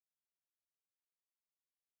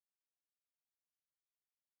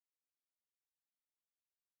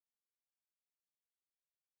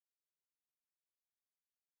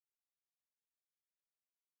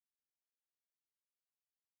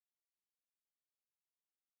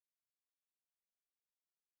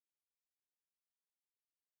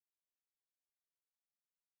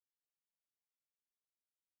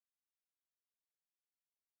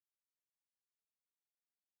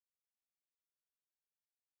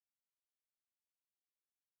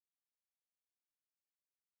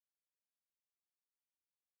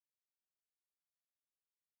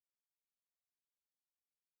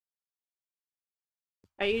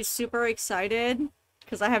Are you super excited?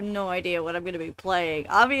 Because I have no idea what I'm going to be playing.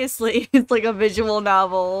 Obviously, it's like a visual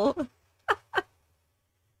novel.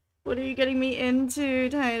 What are you getting me into,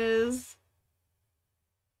 Titus?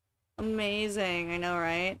 Amazing, I know,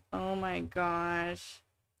 right? Oh my gosh.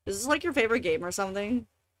 Is this like your favorite game or something?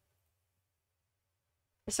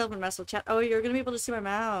 I still haven't messed with chat. Oh, you're gonna be able to see my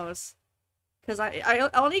mouse. Because I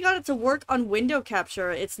only got it to work on window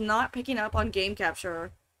capture. It's not picking up on game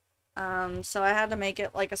capture. So I had to make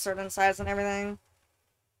it like a certain size and everything.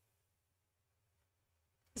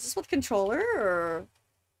 Is this with controller or...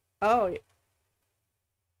 Oh.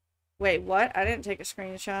 Wait, what? I didn't take a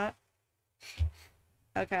screenshot.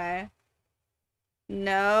 Okay.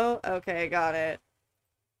 No? Okay, got it.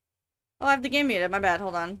 Oh, I have the game muted. My bad.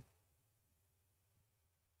 Hold on.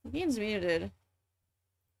 The game's muted.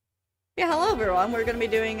 Yeah, hello everyone. We're gonna be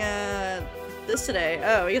doing, this today.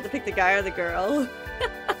 Oh, we get to pick the guy or the girl.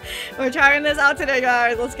 We're trying this out today,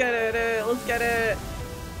 guys. Let's get it. Let's get it.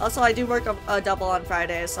 Also, I do work a double on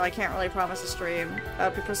Fridays, so I can't really promise a stream.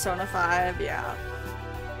 Persona 5, yeah.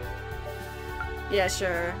 Yeah,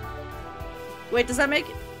 sure. Wait, does that make...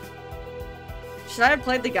 Should I have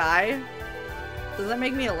played the guy? Does that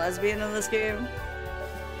make me a lesbian in this game?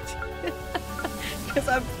 Because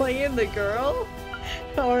I'm playing the girl?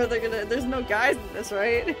 Or they're gonna... There's no guys in this,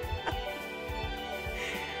 right?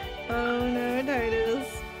 Oh no, Titus.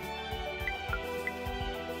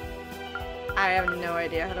 I have no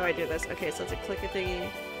idea. How do I do this? Okay, so it's a click a thingy.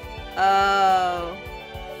 Oh.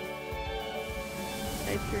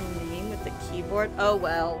 Type your name with the keyboard? Oh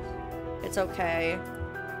well. It's okay.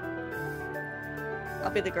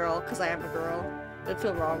 I'll be the girl, because I am a girl. It'd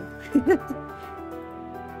feel wrong.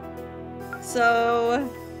 So...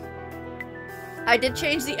 I did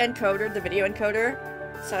change the encoder, the video encoder,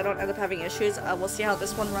 so I don't end up having issues. We'll see how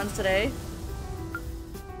this one runs today.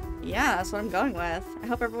 Yeah, that's what I'm going with. I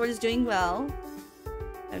hope everybody's doing well.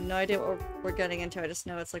 I have no idea what we're getting into. I just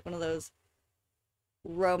know it's like one of those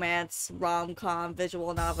romance, rom-com,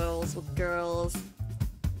 visual novels with girls.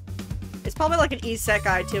 It's probably like an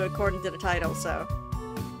isekai too, according to the title, so.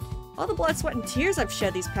 All the blood, sweat, and tears I've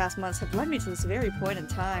shed these past months have led me to this very point in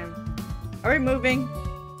time. Are we moving?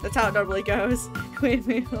 That's how it normally goes. Wait a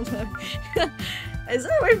minute, hold on. Is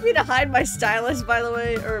there a way for me to hide my stylus, by the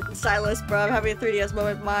way? Or stylus, bro, I'm having a 3DS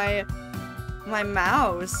moment. My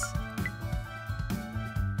mouse.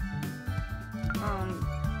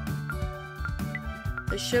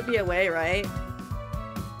 There should be a way, right?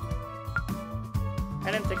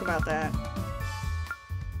 I didn't think about that.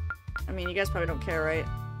 I mean, you guys probably don't care, right?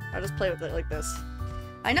 I'll just play with it like this.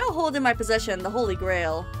 I now hold in my possession the Holy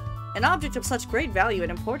Grail, an object of such great value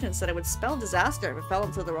and importance that it would spell disaster if it fell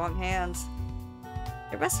into the wrong hands.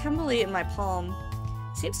 It rests humbly in my palm.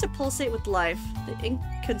 It seems to pulsate with life. The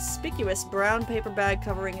inconspicuous brown paper bag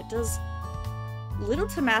covering it does little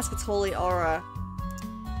to mask its holy aura.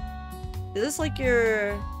 Is this like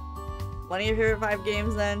one of your favorite 5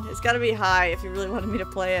 games then? It's gotta be high if you really wanted me to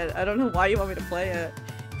play it. I don't know why you want me to play it.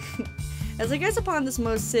 As I gaze upon this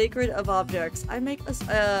most sacred of objects, I make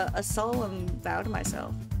a solemn vow to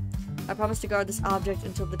myself. I promise to guard this object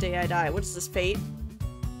until the day I die. What is this, fate?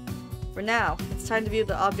 For now, it's time to view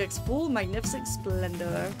the object's full magnificent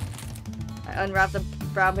splendor. I unwrap the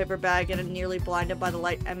brown paper bag and am nearly blinded by the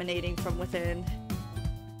light emanating from within.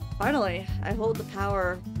 Finally, I hold the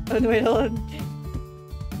power. Oh, no, wait, hold on.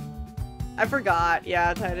 I forgot.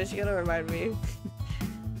 Yeah, Titus, you gotta remind me.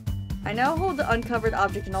 I now hold the uncovered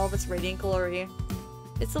object in all of its radiant glory.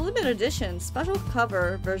 It's a limited edition, special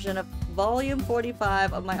cover version of Volume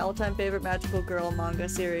 45 of my all-time favorite Magical Girl manga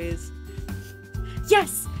series.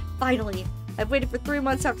 Yes! Finally! I've waited for 3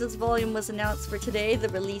 months after this volume was announced for today, the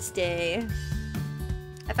release day.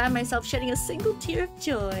 I found myself shedding a single tear of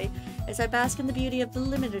joy as I bask in the beauty of the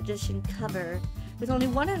limited edition cover. With only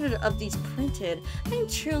 100 of these printed, I am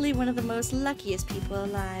truly one of the most luckiest people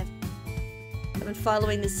alive. I've been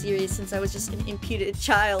following this series since I was just an imputed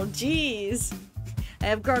child. Jeez! I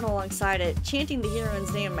have grown alongside it, chanting the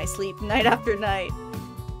heroine's name in my sleep night after night.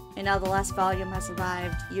 And now the last volume has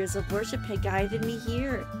arrived. Years of worship had guided me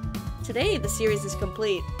here. Today, the series is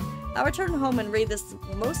complete. I'll return home and read this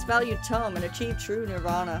most valued tome and achieve true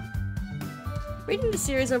nirvana. Reading the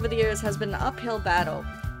series over the years has been an uphill battle.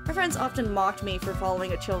 My friends often mocked me for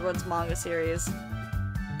following a children's manga series.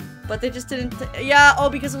 But they just didn't yeah, oh,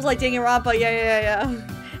 because it was like Danganronpa, yeah.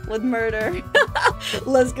 With murder.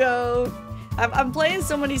 Let's go. I'm playing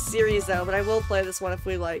so many series though, but I will play this one if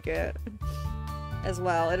we like it. As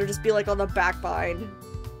well. It'll just be like on the back bind.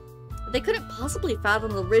 They couldn't possibly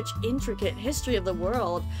fathom the rich, intricate history of the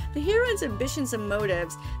world, the heroine's ambitions and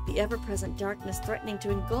motives, the ever-present darkness threatening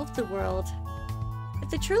to engulf the world. If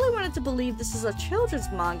they truly wanted to believe this is a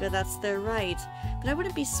children's manga, that's their right. But I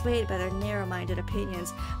wouldn't be swayed by their narrow-minded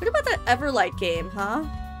opinions. What about that Everlight game, huh?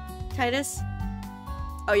 Titus?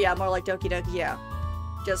 Oh yeah, more like Doki Doki, yeah.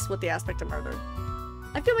 Just with the aspect of murder.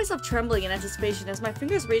 I feel myself trembling in anticipation as my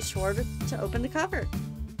fingers reach forward to open the cover.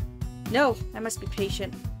 No, I must be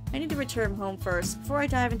patient. I need to return home first, before I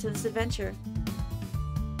dive into this adventure.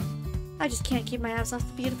 I just can't keep my eyes off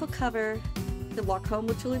the beautiful cover. The walk home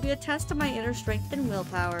will truly be a test of my inner strength and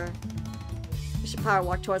willpower. I should power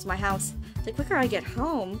walk towards my house. The quicker I get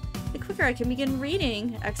home, the quicker I can begin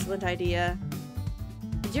reading. Excellent idea.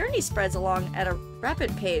 The journey spreads along at a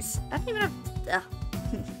rapid pace.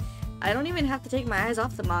 I don't even have to take my eyes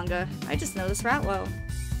off the manga. I just know this route well.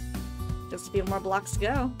 Just a few more blocks to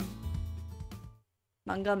go.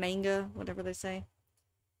 Manga, whatever they say.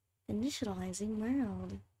 Initializing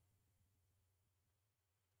world.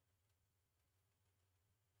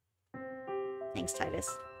 Thanks,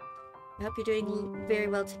 Titus. I hope you're doing very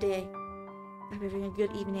well today. I hope you're having a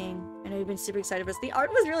good evening. I know you've been super excited for this. The art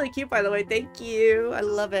was really cute, by the way. Thank you. I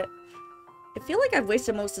love it. I feel like I've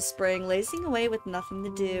wasted most of spring, lazing away with nothing to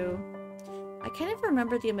do. I can't even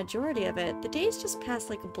remember the majority of it. The days just pass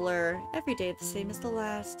like a blur. Every day the same as the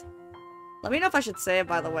last. Let me know if I should save,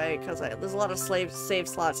 by the way, because there's a lot of save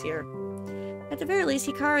slots here. At the very least,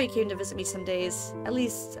 Hikari came to visit me some days. At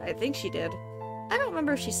least, I think she did. I don't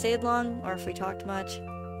remember if she stayed long, or if we talked much.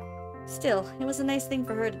 Still, it was a nice thing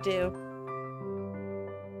for her to do.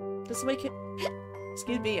 This week...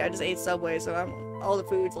 Excuse me, I just ate Subway, so all the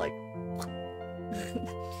food's like...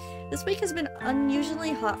 This week has been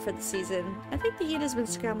unusually hot for the season. I think the heat has been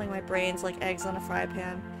scrambling my brains like eggs on a fry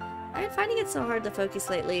pan. I've been finding it so hard to focus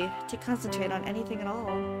lately, to concentrate on anything at all.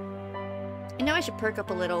 I know I should perk up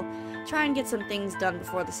a little, try and get some things done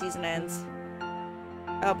before the season ends.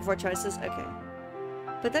 Oh, before choices? Okay.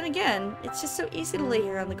 But then again, it's just so easy to lay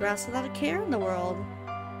here on the grass without a care in the world.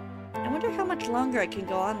 I wonder how much longer I can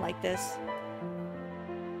go on like this.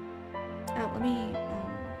 Oh, let me...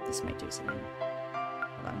 this might do something.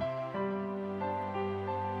 Hold on.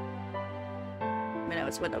 I know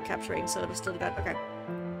it's window capturing, so it'll still do that. Okay.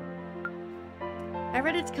 I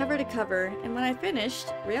read it cover to cover, and when I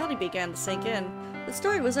finished, reality began to sink in. The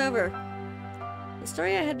story was over. The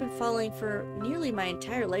story I had been following for nearly my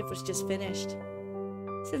entire life was just finished.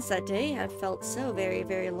 Since that day, I've felt so very,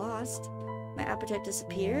 very lost. My appetite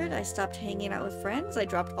disappeared, I stopped hanging out with friends, I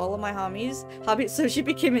dropped all of my hobbies, so she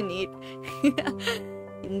became a neat.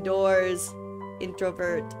 Indoors.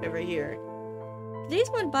 Introvert over here. The days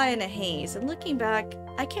went by in a haze, and looking back,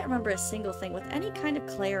 I can't remember a single thing with any kind of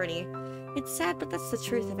clarity. It's sad, but that's the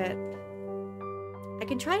truth of it. I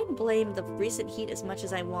can try and blame the recent heat as much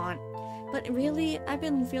as I want, but really, I've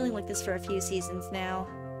been feeling like this for a few seasons now.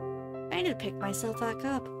 I need to pick myself back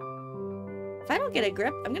up. If I don't get a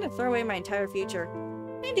grip, I'm gonna throw away my entire future.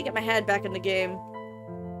 I need to get my head back in the game.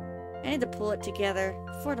 I need to pull it together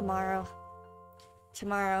for tomorrow.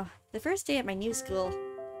 Tomorrow, the first day at my new school.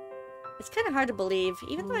 It's kind of hard to believe.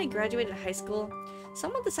 Even though I graduated high school,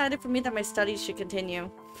 someone decided for me that my studies should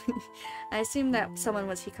continue. I assumed that someone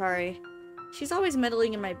was Hikari. She's always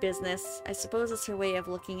meddling in my business. I suppose it's her way of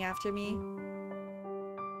looking after me.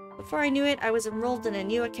 Before I knew it, I was enrolled in a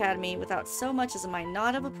new academy without so much as my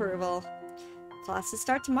nod of approval. Classes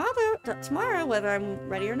start tomorrow, whether I'm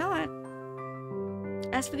ready or not.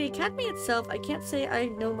 As for the academy itself, I can't say I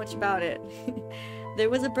know much about it. There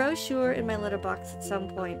was a brochure in my letterbox at some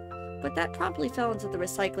point, but that promptly fell into the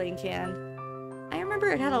recycling can. I remember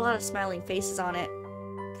it had a lot of smiling faces on it.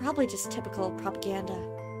 Probably just typical propaganda.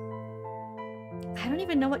 I don't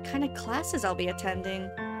even know what kind of classes I'll be attending.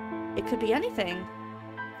 It could be anything.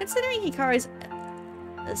 Considering Hikari's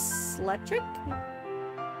electric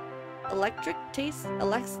taste?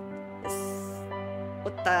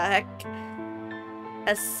 What the heck?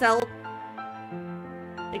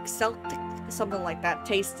 Exceltic, something like that,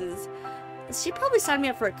 taste is. She'd probably sign me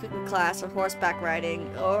up for a cooking class or horseback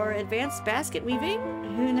riding or advanced basket weaving?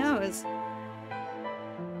 Who knows?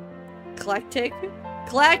 Eclectic?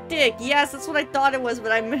 Eclectic! Yes, that's what I thought it was,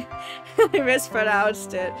 but I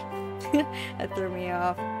mispronounced it. That threw me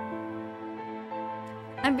off.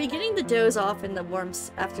 I'm beginning to doze off in the warm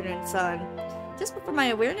afternoon sun. Just before my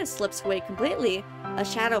awareness slips away completely, a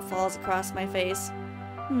shadow falls across my face.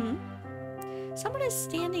 Someone is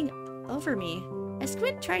standing over me. I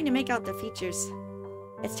squint, trying to make out their features.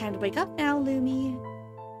 It's time to wake up now, Lumi.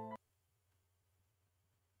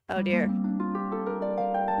 Oh dear.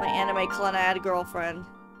 My anime Clannad girlfriend.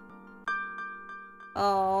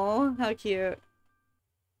 Oh, how cute.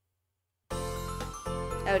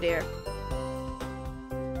 Oh dear.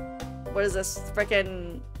 What is this?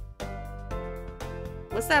 Frickin'...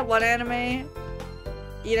 What's that one anime?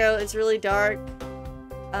 You know, it's really dark.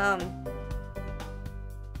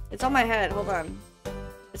 It's on my head. Hold on.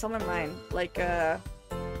 It's on my mind. Like, where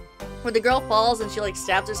the girl falls and she, like,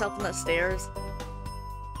 stabs herself in the stairs.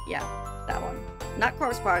 Yeah, that one. Not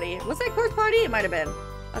Corpse Party. Was that Corpse Party? It might have been.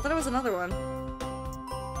 I thought it was another one.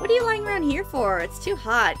 What are you lying around here for? It's too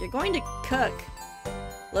hot. You're going to cook.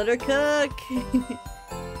 Let her cook.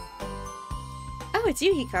 Oh, it's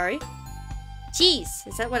you, Hikari. Jeez,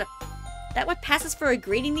 is that what passes for a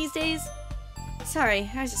greeting these days? Sorry,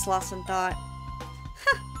 I was just lost in thought.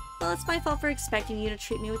 Huh. Well, it's my fault for expecting you to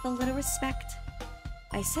treat me with a little respect.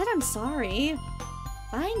 I said I'm sorry.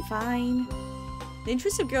 Fine, fine. The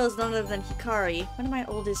intrusive girl is none other than Hikari, one of my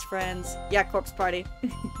oldest friends. Yeah, Corpse Party.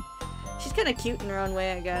 She's kind of cute in her own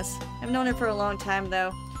way, I guess. I've known her for a long time,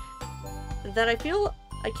 though. That I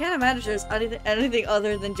can't imagine there's anything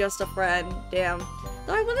other than just a friend. Damn.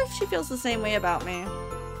 Though I wonder if she feels the same way about me.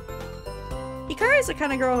 Hikari's the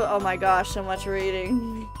kind of girl who, oh my gosh, so much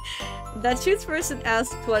reading. That shoots first and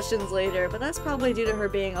asks questions later, but that's probably due to her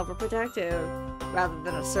being overprotective, rather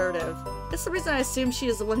than assertive. That's the reason I assume she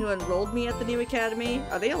is the one who enrolled me at the new academy.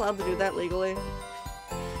 Are they allowed to do that legally?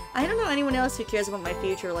 I don't know anyone else who cares about my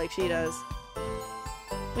future like she does.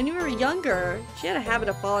 When you were younger, she had a habit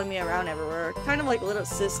of following me around everywhere, kind of like a little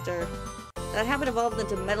sister. That habit evolved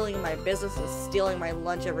into meddling in my business and stealing my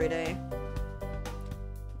lunch every day.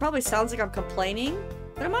 Probably sounds like I'm complaining,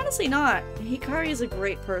 but I'm honestly not. Hikari is a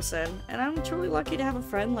great person, and I'm truly lucky to have a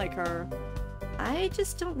friend like her. I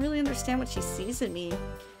just don't really understand what she sees in me,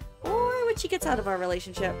 or what she gets out of our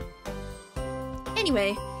relationship.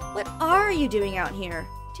 Anyway, what are you doing out here?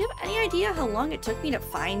 Do you have any idea how long it took me to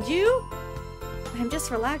find you? I'm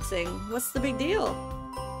just relaxing. What's the big deal?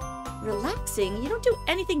 Relaxing? You don't do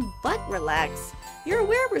anything but relax. You're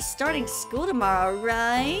aware we're starting school tomorrow,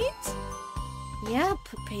 right? Yep,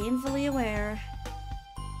 painfully aware.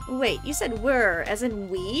 Wait, you said we're, as in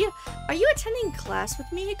we? Are you attending class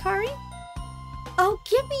with me, Hikari? Oh,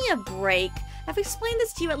 give me a break. I've explained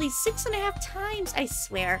this to you at least 6.5 times, I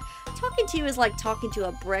swear. Talking to you is like talking to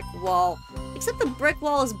a brick wall. Except the brick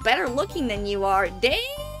wall is better looking than you are.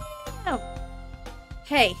 Damn!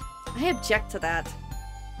 Hey, I object to that.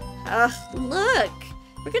 Look!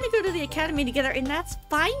 We're gonna go to the academy together and that's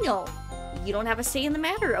final! You don't have a say in the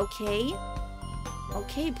matter, okay?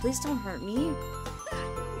 Okay, please don't hurt me.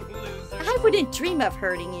 I wouldn't dream of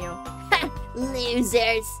hurting you.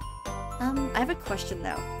 Losers! I have a question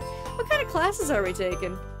though. What kind of classes are we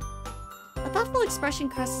taking? A thoughtful expression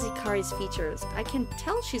crosses Hikari's features. I can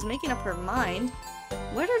tell she's making up her mind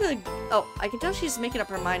whether she's making up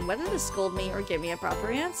her mind whether to scold me or give me a proper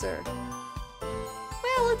answer.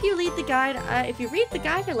 Well, if you read the guide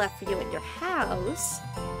I left for you at your house,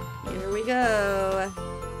 here we go.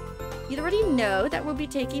 You'd already know that we'll be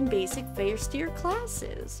taking basic Fairsteer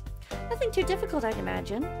classes. Nothing too difficult, I'd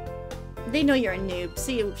imagine. They know you're a noob,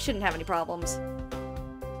 so you shouldn't have any problems.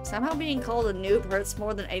 Somehow being called a noob hurts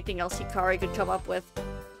more than anything else Hikari could come up with.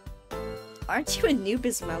 Aren't you a noob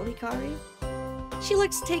as well, Hikari? She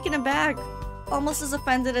looks taken aback, almost as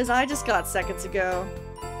offended as I just got seconds ago.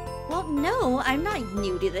 Well, no, I'm not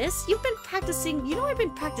new to this. You've been practicing, you know I've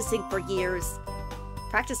been practicing for years.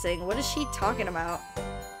 Practicing? What is she talking about?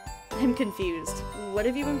 I'm confused. What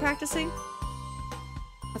have you been practicing?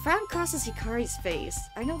 A frown crosses Hikari's face.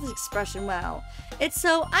 I know this expression well. I'm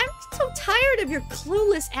so tired of your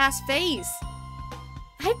clueless ass face.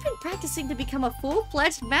 I've been practicing to become a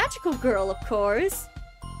full-fledged magical girl, of course.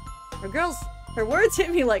 Her words hit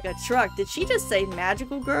me like a truck. Did she just say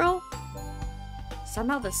magical girl?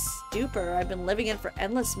 Somehow the stupor I've been living in for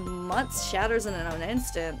endless months shatters in an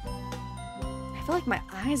instant. I feel like my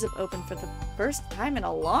eyes have opened for the first time in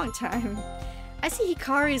a long time. I see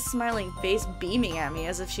Hikari's smiling face beaming at me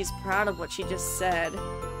as if she's proud of what she just said.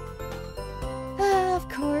 Of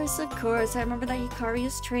course. I remember that Hikari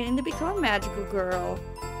is training to become a magical girl.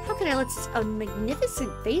 How could I let such a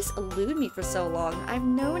magnificent face elude me for so long? I've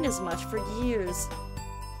known as much for years.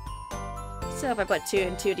 So if I put 2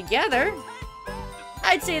 and 2 together,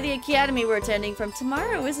 I'd say the academy we're attending from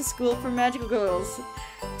tomorrow is a school for magical girls.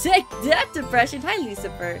 Take that, depression! Hi,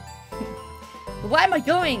 Lucifer! Why am I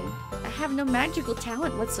going? I have no magical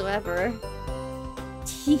talent whatsoever.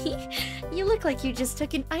 You look like you just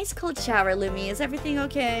took an ice-cold shower, Lumi. Is everything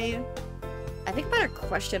okay? I think about her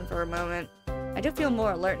question for a moment. I do feel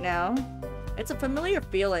more alert now. It's a familiar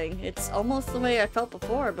feeling. It's almost the way I felt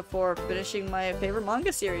before finishing my favorite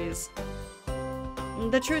manga series.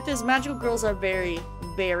 The truth is, magical girls are very,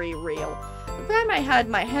 very real. The time I had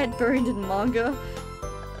my head buried in manga,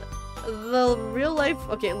 the real life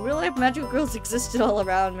magical girls existed all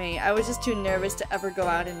around me. I was just too nervous to ever go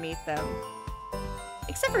out and meet them.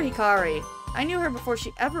 Except for Hikari. I knew her before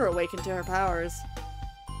she ever awakened to her powers.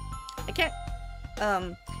 I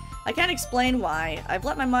can't explain why. I've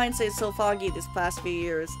let my mind stay so foggy this past few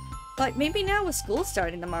years. But maybe now with school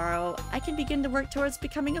starting tomorrow, I can begin to work towards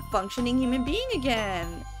becoming a functioning human being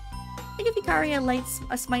again. I give Hikari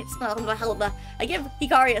a slight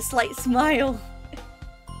smile.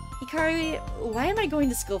 Hikari, why am I going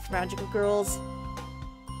to school for magical girls?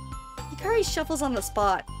 Hikari shuffles on the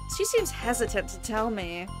spot. She seems hesitant to tell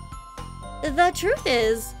me. The truth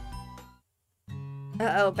is...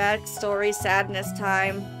 Uh-oh, bad story, sadness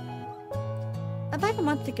time. About a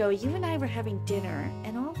month ago, you and I were having dinner,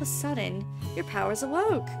 and all of a sudden, your powers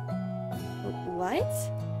awoke. What?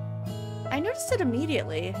 I noticed it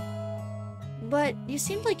immediately. But you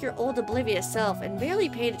seemed like your old oblivious self and barely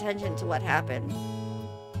paid attention to what happened.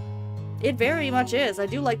 It very much is. I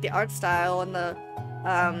do like the art style and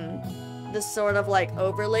the sort of like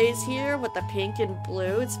overlays here with the pink and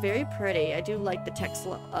blue. It's very pretty. I do like the text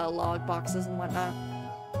log boxes and whatnot.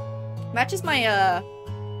 Matches my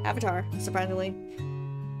avatar, surprisingly.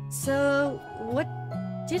 So, what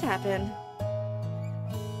did happen?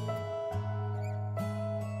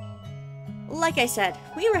 Like I said,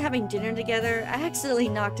 we were having dinner together. I accidentally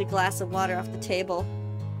knocked a glass of water off the table.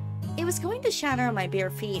 It was going to shatter on my bare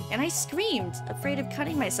feet, and I screamed, afraid of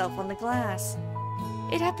cutting myself on the glass.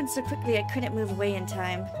 It happened so quickly I couldn't move away in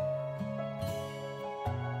time.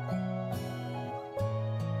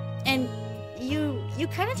 And you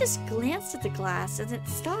kind of just glanced at the glass and it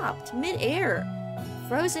stopped, mid-air,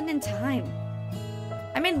 frozen in time.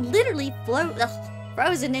 I mean, literally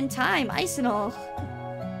frozen in time, ice and all.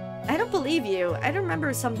 I don't believe you. I don't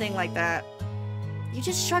remember something like that. You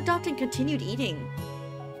just shrugged off and continued eating.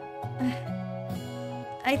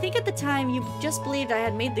 I think at the time you just believed I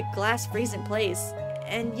had made the glass freeze in place,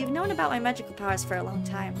 and you've known about my magical powers for a long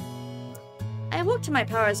time. I awoke to my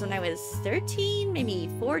powers when I was 13, maybe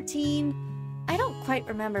 14. I don't quite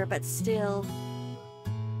remember, but still.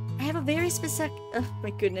 I have a very specific... Oh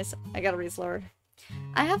my goodness, I gotta read slower.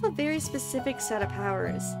 I have a very specific set of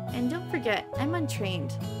powers, and don't forget, I'm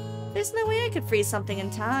untrained. There's no way I could freeze something in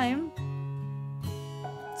time.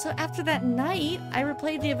 So after that night, I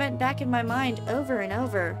replayed the event back in my mind over and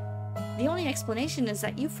over. The only explanation is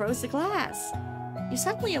that you froze the glass. You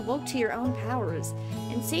suddenly awoke to your own powers,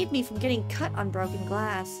 and saved me from getting cut on broken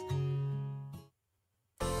glass.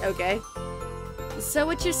 Okay. So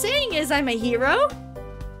what you're saying is I'm a hero?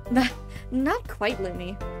 Not quite,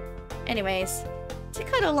 Lumi. Anyways, to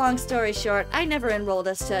cut a long story short, I never enrolled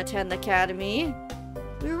us to attend the academy.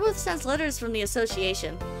 We were both sent letters from the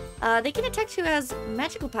association. They can detect who has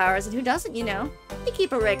magical powers and who doesn't, you know. They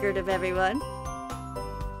keep a record of everyone.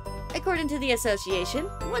 According to the association,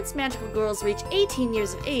 once magical girls reach 18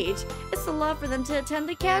 years of age, it's the law for them to attend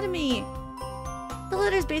the academy. The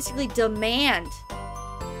letters basically demanded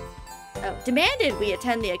we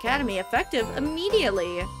attend the academy effective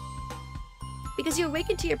immediately. Because you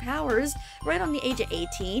awaken to your powers right on the age of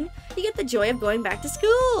 18, you get the joy of going back to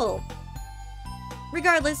school.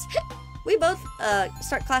 Regardless, we both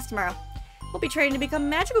start class tomorrow. We'll be training to become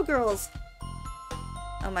magical girls.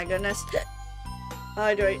 Oh my goodness.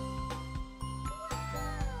 Hydrate.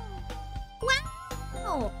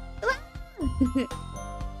 Wow!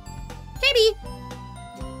 Baby!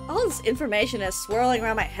 All this information is swirling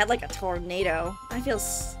around my head like a tornado. I feel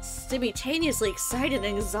simultaneously excited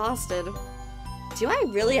and exhausted. Do I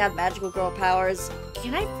really have magical girl powers?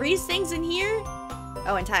 Can I freeze things in here?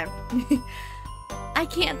 Oh, in time. I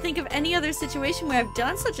can't think of any other situation where I've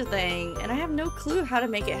done such a thing, and I have no clue how to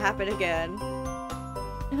make it happen again.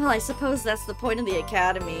 Well, I suppose that's the point of the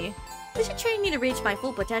academy. They should train me to reach my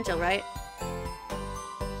full potential, right?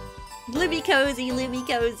 Libby cozy, Libby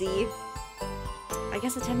cozy. I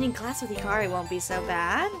guess attending class with Hikari won't be so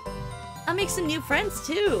bad. I'll make some new friends,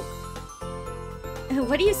 too.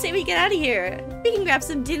 What do you say we get out of here? We can grab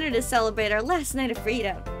some dinner to celebrate our last night of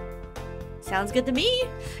freedom. Sounds good to me.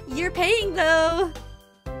 You're paying, though.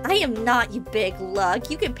 I am not, you big lug.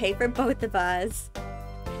 You can pay for both of us.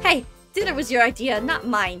 Hey, dinner was your idea, not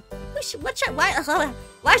mine. Why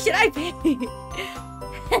should I pay?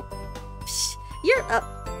 You're up.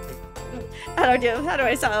 How do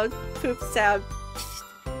I sound? Poop sound.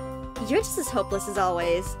 You're just as hopeless as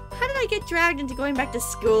always. How did I get dragged into going back to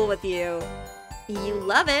school with you? You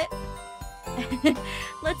love it.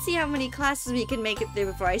 Let's see how many classes we can make it through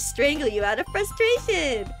before I strangle you out of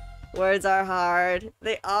frustration. Words are hard.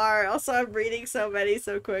 They are. Also, I'm reading so many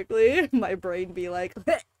so quickly. My brain be like...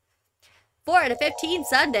 4 out of 15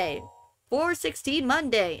 Sunday. 4/16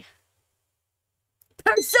 Monday.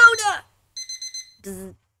 Persona!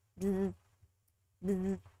 Bzz, bzz,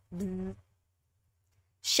 bzz, bzz.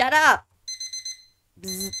 Shut up!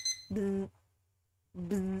 Bzz, bzz,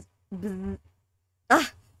 bzz, bzz.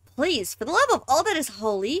 Ah, please, for the love of all that is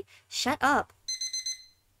holy, shut up.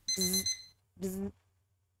 Bzz, bzz,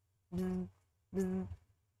 bzz, bzz.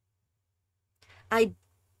 I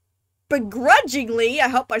begrudgingly, I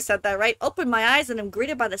hope I said that right, open my eyes and am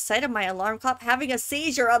greeted by the sight of my alarm clock having a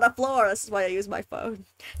seizure on the floor. This is why I use my phone.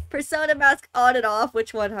 Persona mask on and off.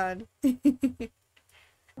 Which one, hon?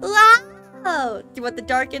 Wow! Do you want the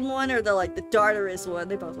darkened one or the, like, the Darterus one?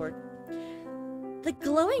 They both work. The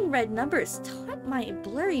glowing red numbers taunt my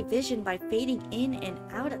blurry vision by fading in and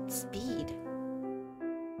out at speed.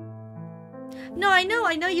 No, I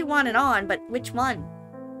know you want it on, but which one?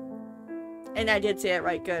 And I did say it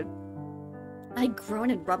right, good. I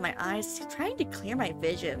groan and rub my eyes, trying to clear my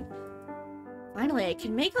vision. Finally, I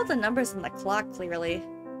can make out the numbers on the clock clearly.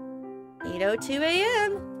 8:02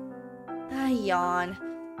 a.m. I yawn.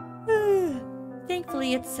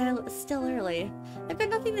 Thankfully, it's still early. I've got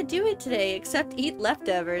nothing to do with today except eat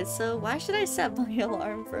leftovers, so why should I set my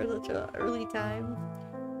alarm for such an early time?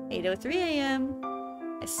 8:03 a.m.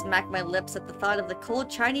 I smack my lips at the thought of the cold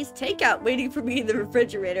Chinese takeout waiting for me in the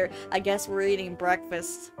refrigerator. I guess we're eating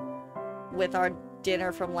breakfast with our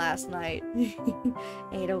dinner from last night.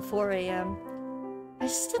 8:04 a.m. I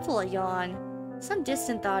stifle a yawn. Some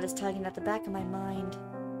distant thought is tugging at the back of my mind.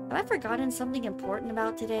 Have I forgotten something important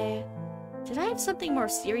about today? Did I have something more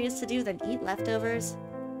serious to do than eat leftovers?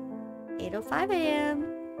 8:05 a.m.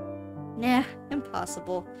 Nah,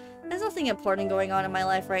 impossible. There's nothing important going on in my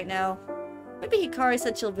life right now. Maybe Hikari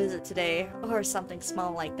said she'll visit today, or something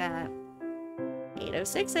small like that.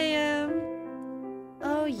 8:06 a.m.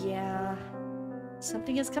 Oh yeah.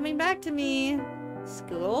 Something is coming back to me.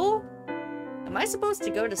 School? Am I supposed to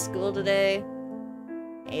go to school today?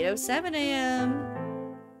 8:07 a.m.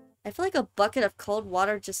 I feel like a bucket of cold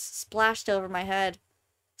water just splashed over my head.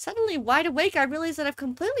 Suddenly wide awake, I realize that I've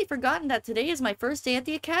completely forgotten that today is my first day at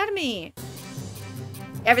the academy.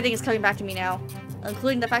 Everything is coming back to me now,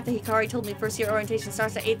 including the fact that Hikari told me first year orientation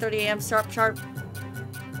starts at 8:30 a.m. sharp.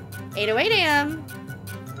 8:08 a.m.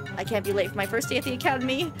 I can't be late for my first day at the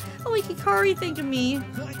academy. Oh, Hikari, think of me.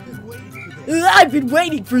 I've been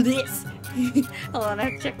waiting for this. Hold on, I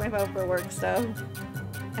have to check my phone for work stuff.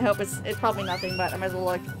 I hope it's probably nothing, but I might as well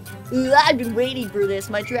look. I've been waiting for this.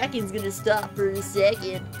 My tracking's gonna stop for a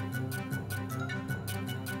second.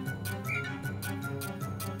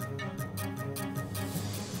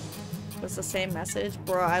 It's the same message?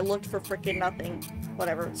 Bro, I looked for freaking nothing.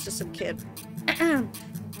 Whatever, it's just some kid.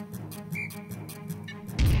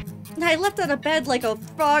 I leapt out of bed like a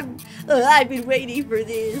frog. I've been waiting for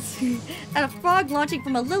this. At a frog launching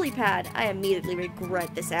from a lily pad. I immediately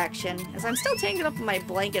regret this action. As I'm still tangled up in my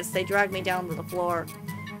blankets, they drag me down to the floor.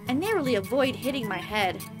 I narrowly avoid hitting my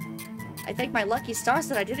head. I thank my lucky stars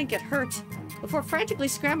that I didn't get hurt. Before frantically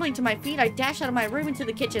scrambling to my feet, I dash out of my room into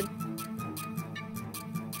the kitchen.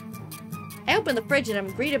 I open the fridge and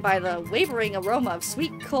am greeted by the wavering aroma of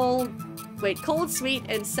cold, sweet,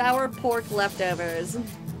 and sour pork leftovers.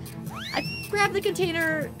 I grab the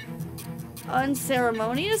container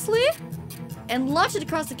unceremoniously and launch it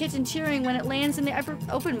across the kitchen, cheering when it lands in the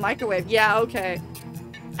open microwave. Yeah, okay.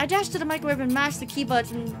 I dash to the microwave and mash the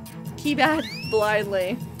keypad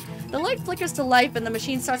blindly. The light flickers to life and the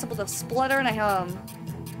machine starts up with a splutter and a hum.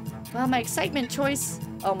 While my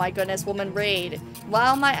oh my goodness, woman raid.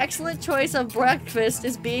 While my excellent choice of breakfast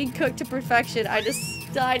is being cooked to perfection, I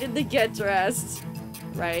decided to get dressed.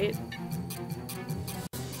 Right?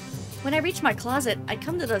 When I reach my closet, I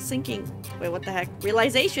come to the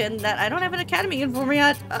realization that I don't have an academy uniform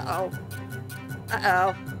yet. Uh-oh.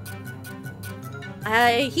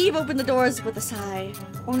 I heave open the doors with a sigh,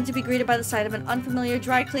 only to be greeted by the sight of an unfamiliar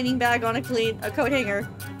dry cleaning bag on a coat hanger.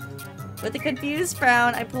 With a confused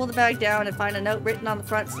frown, I pull the bag down and find a note written on the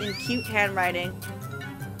front in cute handwriting.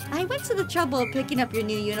 I went to the trouble of picking up your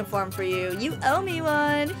new uniform for you. You owe me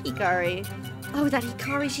one, Hikari. Oh, that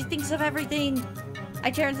Hikari, she thinks of everything. I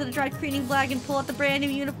tear into the dry cleaning bag and pull out the brand new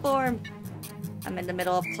uniform. I'm in the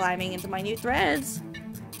middle of climbing into my new threads.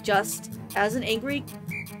 Just as an angry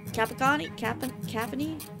Capani?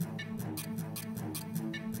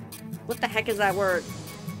 What the heck is that word?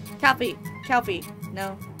 Calfee.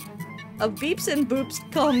 No. A beeps and boops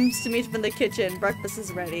comes to me from the kitchen. Breakfast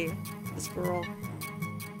is ready. This girl.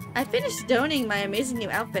 I finished donning my amazing new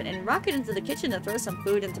outfit and rocket into the kitchen to throw some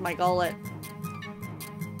food into my gullet.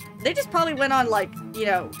 They just probably went on, like, you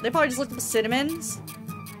know, they probably just looked up synonyms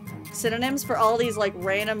for all these, like,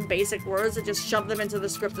 random basic words and just shoved them into the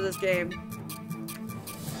script of this game.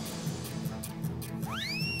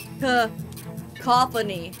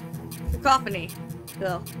 Cacophony. Cacophony.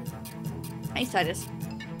 Ugh. Thanks, Titus.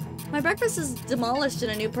 My breakfast is demolished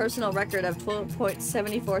in a new personal record of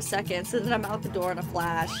 12.74 seconds, and then I'm out the door in a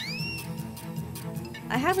flash.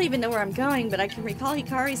 I hardly even know where I'm going, but I can recall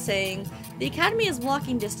Hikari saying, "The academy is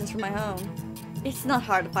walking distance from my home." It's not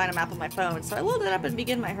hard to find a map on my phone, so I load it up and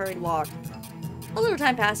begin my hurried walk. A little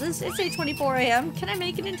time passes. It's 8:24 a.m. Can I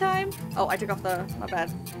make it in time? Oh, I took off my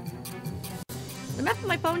bad. The map on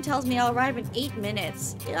my phone tells me I'll arrive in 8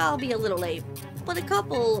 minutes. I'll be a little late, but a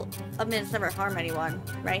couple of minutes never harm anyone,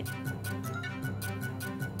 right?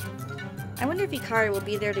 I wonder if Hikari will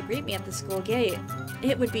be there to greet me at the school gate.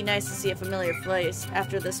 It would be nice to see a familiar face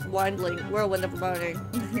after this whirlwind of morning.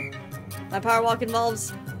 My power walk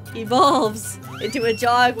evolves into a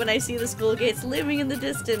jog when I see the school gates looming in the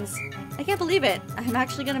distance. I can't believe it. I'm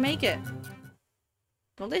actually gonna make it.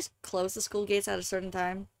 Don't they close the school gates at a certain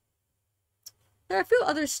time? There are a few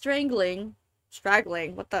others straggling.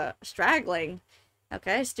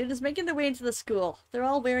 Okay, students making their way into the school. They're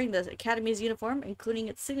all wearing the academy's uniform, including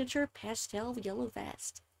its signature pastel yellow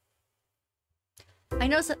vest. I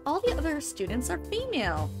notice that all the other students are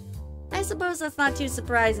female. I suppose that's not too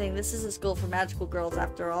surprising. This is a school for magical girls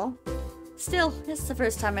after all. Still, it's the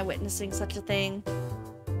first time I'm witnessing such a thing.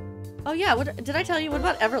 Oh yeah, what did I tell you? What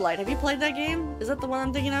about Everlight? Have you played that game? Is that the one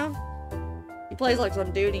I'm thinking of? He plays like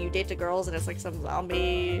some dude and you date the girls and it's like some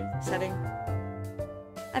zombie setting.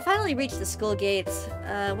 I finally reached the school gates.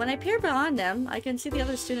 When I peer beyond them, I can see the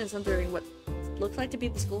other students entering what looks like to be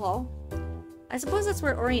the school hall. I suppose that's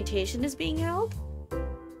where orientation is being held?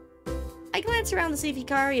 I glance around to see if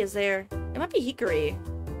Hikari is there. It might be Hikari.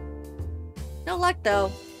 No luck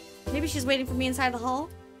though. Maybe she's waiting for me inside the hall?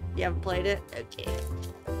 You haven't played it? Okay.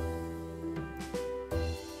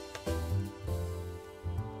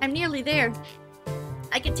 I'm nearly there.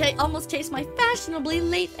 I can almost taste my fashionably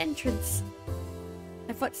late entrance.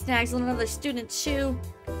 My foot snags on another student's shoe.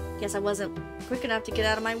 Guess I wasn't quick enough to get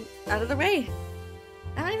out of the way.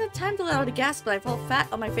 I don't even have time to let out a gasp, but I fall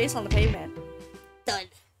flat on my face on the pavement. Done.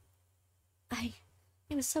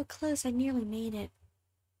 It was so close, I nearly made it.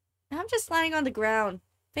 Now I'm just lying on the ground,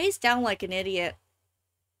 face down like an idiot.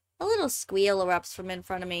 A little squeal erupts from in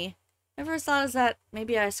front of me. My first thought is that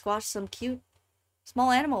maybe I squashed some cute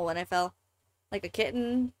small animal when I fell. Like a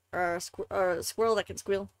kitten or a squirrel that can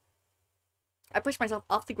squeal. I push myself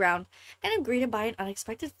off the ground and am greeted by an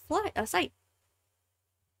unexpected sight.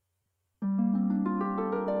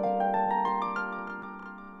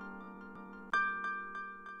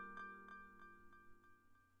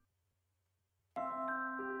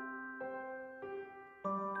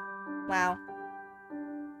 Wow.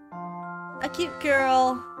 A cute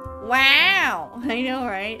girl. Wow. I know,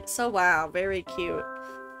 right? So wow. Very cute.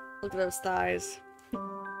 Look at those thighs.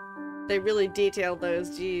 They really detailed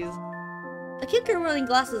those. Jeez. A cute girl wearing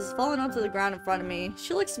glasses has fallen onto the ground in front of me.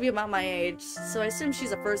 She looks to be about my age, so I assume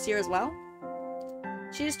she's a first year as well.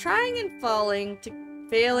 She is trying and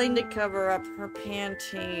failing to cover up her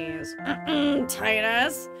panties.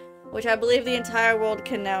 Titus. Which I believe the entire world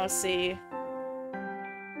can now see.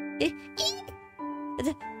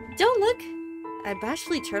 Don't look! I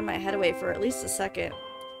bashfully turned my head away for at least a second.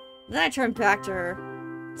 Then I turned back to her.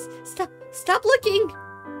 Stop looking!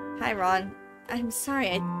 Hi, Ron. I'm sorry,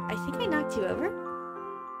 I think I knocked you over?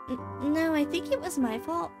 No, I think it was my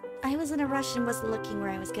fault. I was in a rush and wasn't looking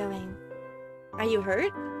where I was going. Are you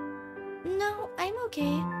hurt? No, I'm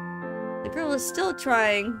okay. The girl is still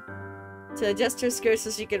trying to adjust her skirt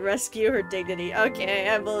so she can rescue her dignity. Okay,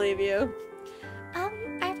 I believe you.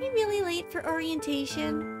 Are we really late for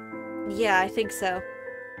orientation? Yeah, I think so.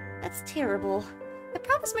 That's terrible. I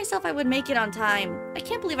promised myself I would make it on time. I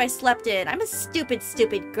can't believe I slept in. I'm a stupid,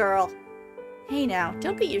 stupid girl. Hey now,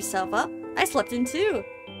 don't beat yourself up. I slept in too.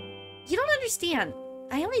 You don't understand.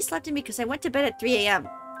 I only slept in because I went to bed at 3 a.m.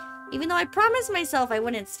 Even though I promised myself I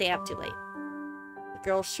wouldn't stay up too late. The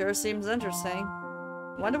girl sure seems interesting.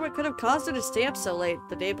 Wonder what could have caused her to stay up so late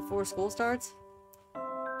the day before school starts?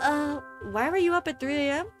 Why were you up at 3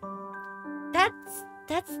 a.m.?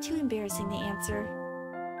 That's too embarrassing to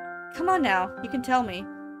answer. Come on now, you can tell me.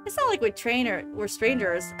 It's not like we're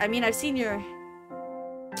strangers. I mean, I've seen your...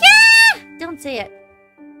 Yeah! Don't say it.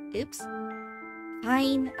 Oops.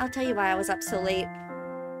 Fine, I'll tell you why I was up so late.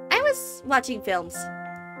 I was watching films.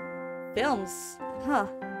 Films? Huh.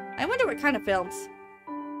 I wonder what kind of films.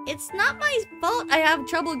 It's not my fault I have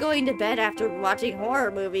trouble going to bed after watching horror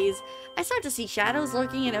movies. I start to see shadows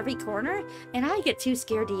lurking in every corner, and I get too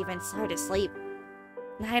scared to even start to sleep.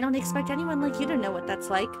 And I don't expect anyone like you to know what that's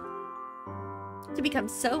like. To become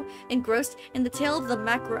so engrossed in the tale of the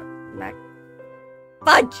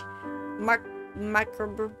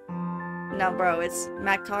Macabre. No, bro, it's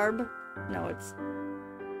macabre. No, it's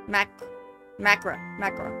macra.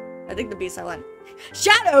 I think the B silent.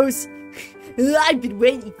 Shadows! I've been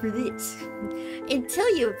waiting for this. Until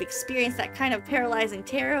you have experienced that kind of paralyzing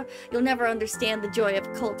terror, you'll never understand the joy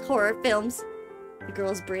of cult horror films. The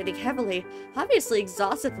girl is breathing heavily, obviously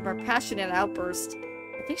exhausted from her passionate outburst.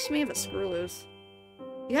 I think she may have a screw loose.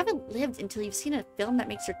 You haven't lived until you've seen a film that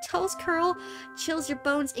makes your toes curl, chills your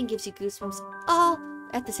bones, and gives you goosebumps all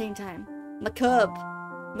at the same time. Macabre.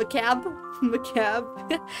 Macabre.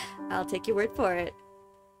 I'll take your word for it.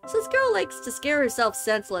 So this girl likes to scare herself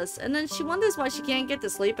senseless, and then she wonders why she can't get to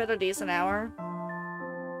sleep at a decent hour.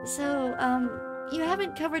 So, you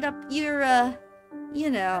haven't covered up your, you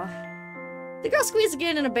know. The girl squeezed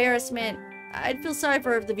again in embarrassment. I'd feel sorry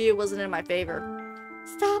for her if the view wasn't in my favor.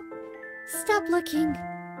 Stop looking.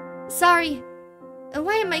 Sorry.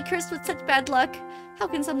 Why am I cursed with such bad luck? How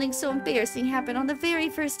can something so embarrassing happen on the very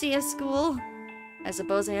first day of school? I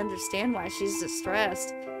suppose I understand why she's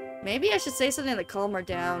distressed. Maybe I should say something to calm her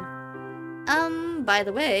down. By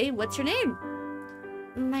the way, what's your name?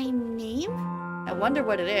 My name? I wonder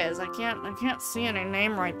what it is. I can't see any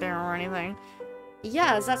name right there or anything.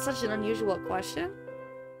 Yeah, is that such an unusual question?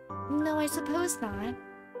 No, I suppose not.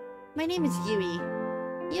 My name is Yui.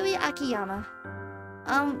 Yui Akiyama.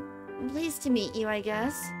 Pleased to meet you, I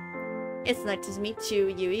guess. It's nice to meet you,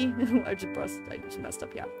 Yui. I just messed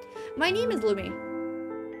up, yeah. My name is Lumi.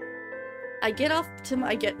 I get to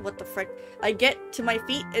my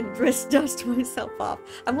feet and dust myself off.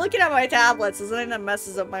 I'm looking at my tablets, so something that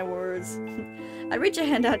messes up my words. I reach a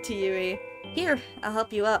hand out to Yui. Here, I'll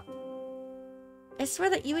help you up. I swear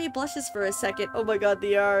that Yui blushes for a second. Oh my god,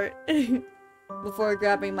 the art. Before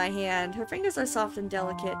grabbing my hand. Her fingers are soft and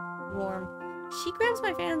delicate, warm. She grabs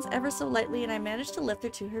my hands ever so lightly and I manage to lift her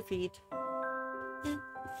to her feet.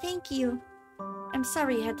 Thank you. I'm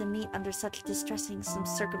sorry you had to meet under such distressing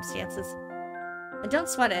circumstances. And don't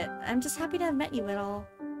sweat it. I'm just happy to have met you at all.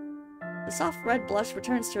 The soft red blush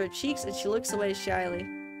returns to her cheeks and she looks away shyly.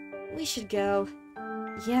 We should go.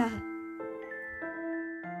 Yeah.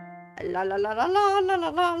 La la la la la la la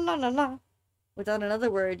la la la la. Without another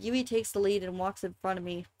word, Yui takes the lead and walks in front of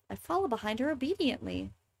me. I follow behind her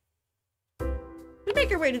obediently. We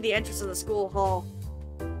make our way to the entrance of the school hall.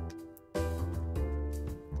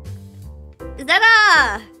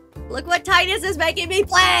 Zeta! Look what Titus is making me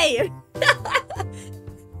play!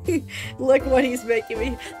 Look what he's making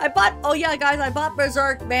me. Oh yeah, guys, I bought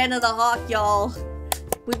Berserk Man of the Hawk, y'all.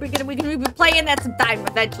 We're gonna be playing that sometime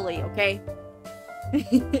eventually, okay?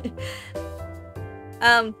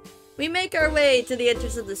 We make our way to the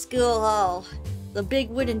entrance of the school hall. The big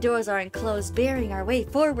wooden doors are enclosed, bearing our way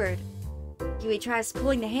forward. Yui tries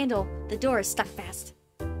pulling the handle. The door is stuck fast.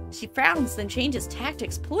 She frowns, then changes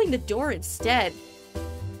tactics, pulling the door instead.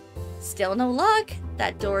 Still no luck.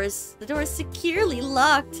 The door is securely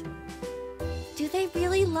locked. Do they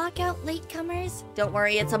really lock out latecomers? Don't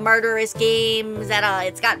worry, it's a murderous game, Zeta.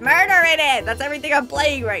 It's got murder in it. That's everything I'm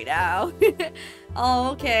playing right now. Oh,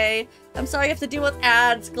 okay. I'm sorry you have to deal with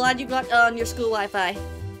ads. Glad you got on your school Wi-Fi.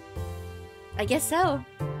 I guess so.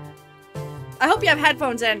 I hope you have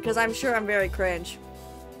headphones in, because I'm sure I'm very cringe.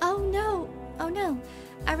 Oh no. Oh no.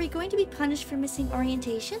 Are we going to be punished for missing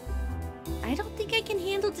orientation? I don't think I can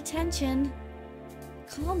handle detention.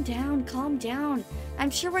 Calm down, calm down.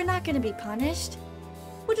 I'm sure we're not going to be punished.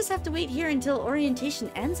 We'll just have to wait here until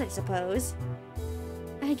orientation ends, I suppose.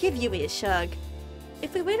 I give Yui a shrug.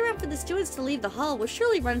 If we wait around for the students to leave the hall, we'll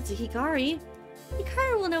surely run into Hikari.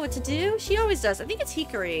 Hikari will know what to do. She always does. I think it's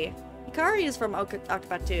Hikari. Hikari is from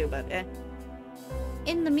Octopath 2, but eh.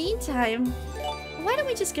 In the meantime, why don't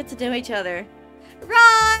we just get to know each other?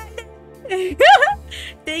 Ron!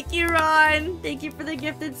 Thank you, Ron. Thank you for the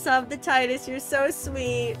gifted sub to Titus. You're so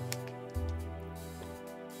sweet.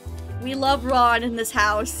 We love Ron in this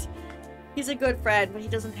house. He's a good friend, but he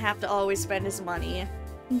doesn't have to always spend his money.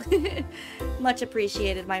 Much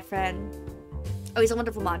appreciated, my friend. Oh, he's a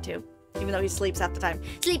wonderful mod too, even though he sleeps half the time.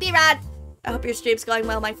 Sleepy Ron! I hope your stream's going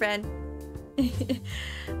well, my friend.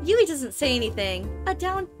 Yui doesn't say anything. A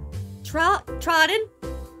downtrodden?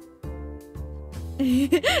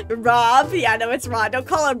 Rob? Yeah, no, it's Rob. Don't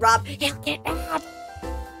call him Rob. He'll get robbed.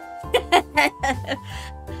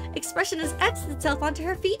 Expression has etched itself onto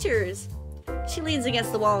her features. She leans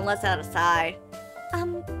against the wall and lets out a sigh.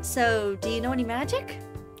 So, do you know any magic?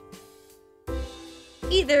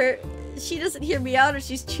 Either she doesn't hear me out or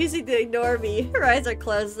she's choosing to ignore me. Her eyes are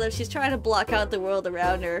closed as though she's trying to block out the world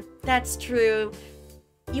around her. That's true.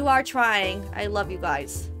 You are trying. I love you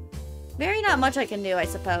guys. Very not much I can do, I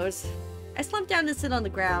suppose. I slump down and sit on the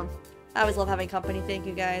ground. I always love having company, thank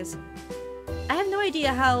you guys. I have no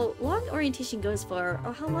idea how long orientation goes for,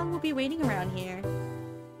 or how long we'll be waiting around here.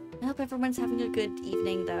 I hope everyone's having a good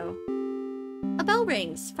evening, though. A bell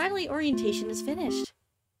rings. Finally, orientation is finished.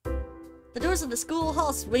 The doors of the school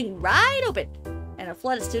hall swing right open, and a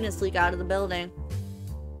flood of students leak out of the building.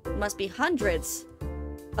 There must be hundreds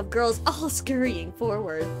of girls all scurrying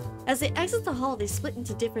forward. As they exit the hall, they split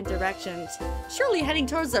into different directions, surely heading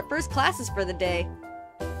towards their first classes for the day.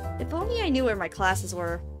 If only I knew where my classes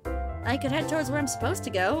were. I could head towards where I'm supposed to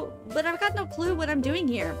go, but I've got no clue what I'm doing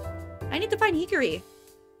here. I need to find Hikari.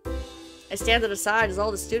 I stand at the side as all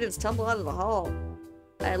the students tumble out of the hall.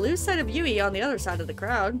 I lose sight of Yui on the other side of the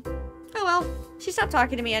crowd. Oh well, she stopped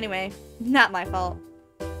talking to me anyway. Not my fault.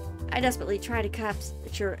 I desperately try to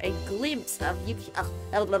capture a glimpse of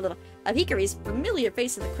Hikari's familiar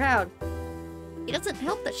face in the crowd. It doesn't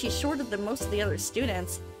help that she's shorter than most of the other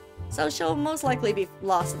students, so she'll most likely be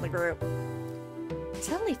lost in the group. I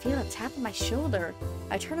suddenly feel a tap on my shoulder.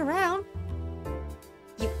 I turn around.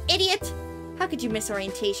 You idiot! How could you miss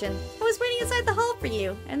orientation? I was waiting inside the hall for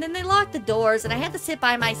you, and then they locked the doors and I had to sit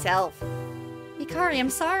by myself. Hikari, I'm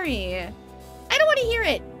sorry. I don't want to hear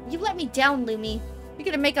it. You let me down, Lumi. You're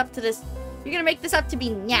gonna make up to this. You're gonna make this up to me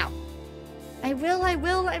now. I will.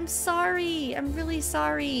 I'm sorry. I'm really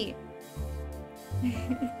sorry.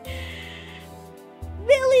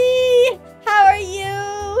 Billy! How are you?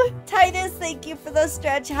 Titus, thank you for the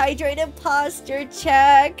stretch, hydrate, and posture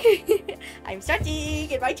check. I'm stretching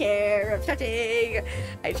in my chair. I'm stretching.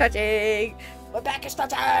 My back is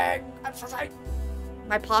stretching. I'm stretching.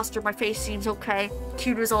 My posture, my face seems okay.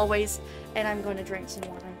 Cute as always. And I'm going to drink some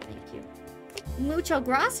water. Thank you. Mucho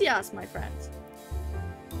gracias, my friends.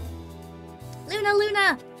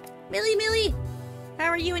 Luna! Millie! How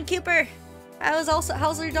are you and Cooper?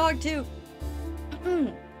 How's your dog too?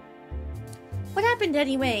 What happened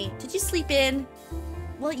anyway? Did you sleep in?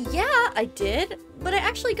 Well, yeah, I did, but I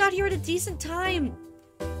actually got here at a decent time.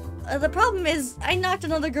 The problem is, I knocked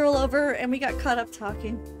another girl over and we got caught up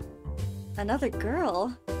talking. Another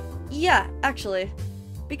girl? Yeah, actually.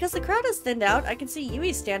 Because the crowd has thinned out, I can see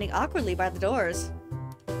Yui standing awkwardly by the doors.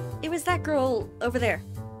 It was that girl over there.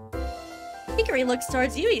 Hikari looks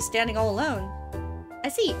towards Yui standing all alone. I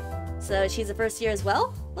see. So she's a first year as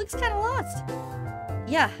well? Looks kinda lost.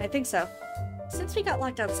 Yeah, I think so. Since we got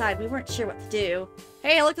locked outside, we weren't sure what to do.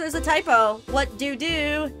 Hey, look, there's a typo! What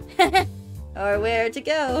do? Or where to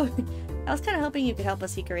go? I was kinda hoping you could help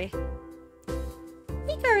us, Hikari.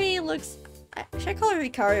 Hikari looks... Should I call her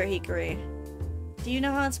Hikari or Hikari? Do you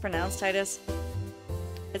know how it's pronounced, Titus?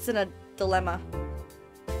 It's in a dilemma.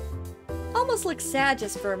 Almost looks sad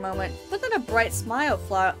just for a moment, but then a bright smile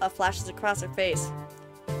flashes across her face.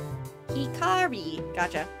 Hikari.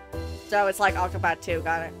 Gotcha. So it's like Octopath 2,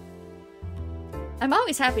 got it. I'm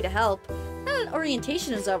always happy to help. Now that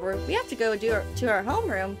orientation is over, we have to go to our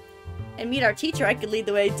homeroom and meet our teacher. I could lead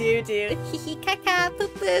the way. Do. Hee caca, poo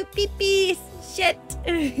poo, pee pee, shit.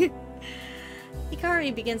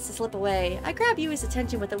 Hikari begins to slip away. I grab Yui's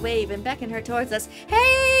attention with a wave and beckon her towards us.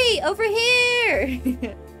 Hey! Over here!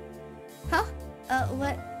 Huh?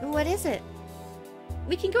 What is it?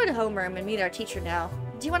 We can go to homeroom and meet our teacher now.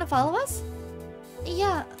 Do you want to follow us?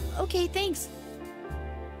 Yeah, okay, thanks.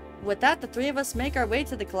 With that, the three of us make our way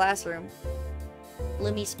to the classroom.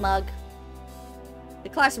 Lumi smug. The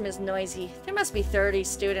classroom is noisy. There must be 30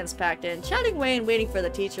 students packed in, chatting away and waiting for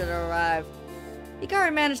the teacher to arrive.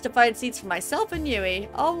 Hikari managed to find seats for myself and Yui,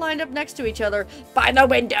 all lined up next to each other by the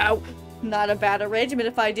window. Not a bad arrangement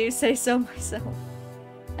if I do say so myself.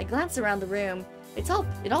 I glance around the room. It all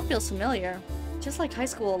feels familiar. Just like high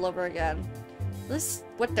school all over again.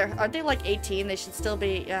 Aren't they like 18? They should still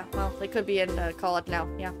be, yeah, well, they could be in college now,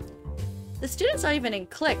 yeah. The students are even in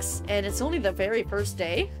cliques, and it's only the very first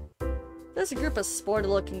day. There's a group of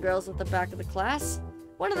sporty-looking girls at the back of the class.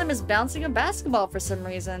 One of them is bouncing a basketball for some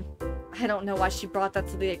reason. I don't know why she brought that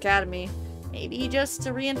to the academy. Maybe just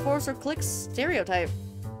to reinforce her clique's stereotype.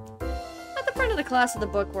 At the front of the class are the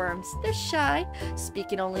bookworms. They're shy,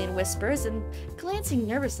 speaking only in whispers, and glancing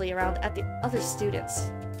nervously around at the other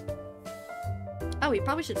students. Oh, we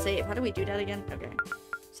probably should save. How do we do that again? Okay.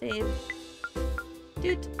 Save.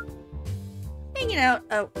 Dude. Hanging out.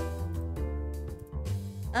 Oh.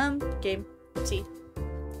 Game. See.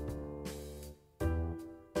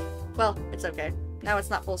 Well, it's okay. Now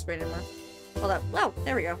it's not full screen anymore. Hold up. Whoa,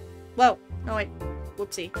 there we go. Whoa. No, wait.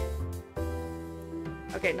 Whoopsie.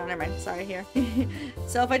 Okay, no, never mind. Sorry, here.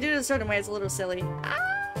 So if I do it a certain way, it's a little silly.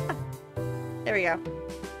 Ah! There we go.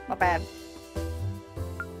 Not bad.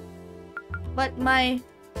 But my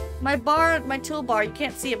toolbar, you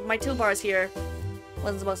can't see it, but my toolbar is here.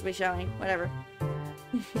 Wasn't supposed to be showing. Whatever.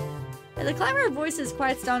 The clamor of voices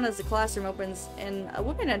quiets down as the classroom opens and a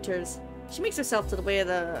woman enters. She makes herself to the way of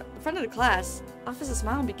the front of the class, offers a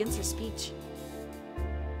smile, and begins her speech.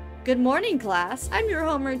 Good morning, class. I'm your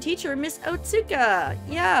homeroom teacher, Miss Otsuka.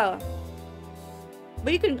 Yeah.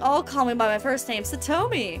 But you can all call me by my first name,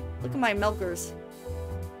 Satomi. Look at my milkers.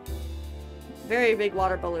 Very big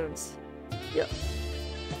water balloons. Yep.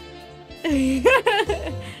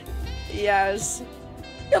 Yes.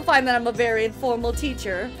 You'll find that I'm a very informal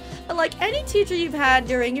teacher. Unlike any teacher you've had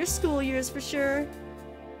during your school years, for sure.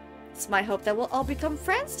 It's my hope that we'll all become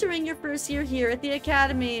friends during your first year here at the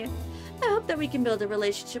Academy. I hope that we can build a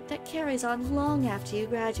relationship that carries on long after you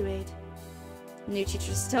graduate. New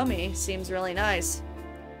teacher Satomi seems really nice.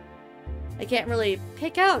 I can't really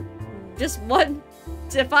pick out just one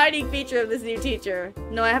defining feature of this new teacher.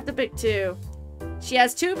 No, I have to pick two. She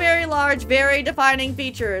has two very large, very defining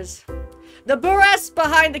features. The breast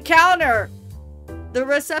behind the counter! The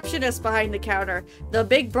receptionist behind the counter. The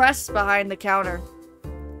big breasts behind the counter.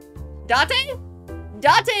 Date?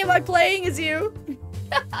 Date, am I playing as you?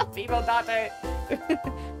 Female Date.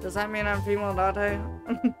 Does that mean I'm female Date?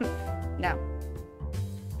 No.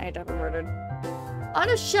 I ain't that perverted. On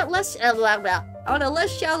a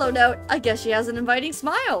less shallow note, I guess she has an inviting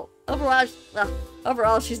smile.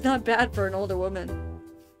 Overall, she's not bad for an older woman.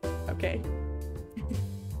 Okay.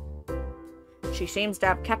 She seems to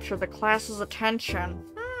have captured the class's attention.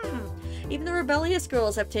 Even the rebellious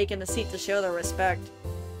girls have taken a seat to show their respect.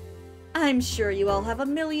 I'm sure you all have a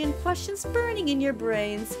million questions burning in your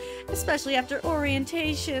brains, especially after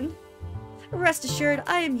orientation. Rest assured,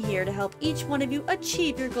 I am here to help each one of you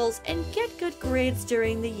achieve your goals and get good grades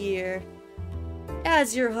during the year.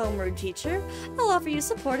 As your homeroom teacher, I'll offer you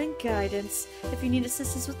support and guidance. If you need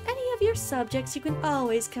assistance with any of your subjects, you can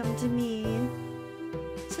always come to me.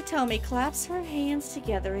 Satomi claps her hands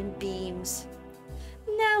together and beams.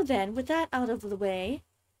 Now then, with that out of the way...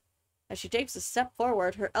 As she takes a step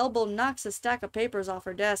forward, her elbow knocks a stack of papers off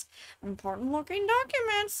her desk. Important-looking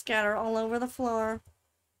documents scatter all over the floor.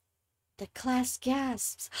 The class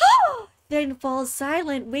gasps, then falls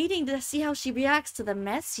silent, waiting to see how she reacts to the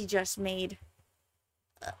mess she just made.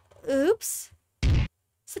 Oops.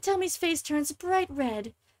 Satomi's face turns bright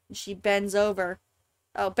red, and she bends over.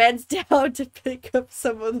 Bends down to pick up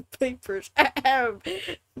some of the papers.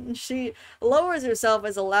 She lowers herself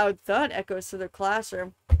as a loud thud echoes through the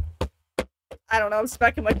classroom. I don't know, I'm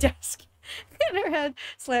smacking my desk. And her head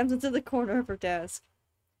slams into the corner of her desk.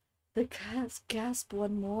 The class gasp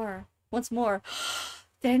once more.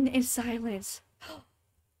 Then in silence.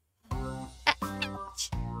 I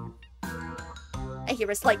hear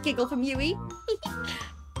a slight giggle from Yui.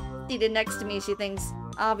 Seated next to me, she thinks,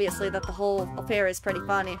 obviously, that the whole affair is pretty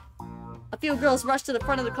funny. A few girls rush to the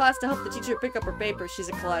front of the class to help the teacher pick up her papers. She's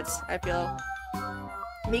a klutz, I feel.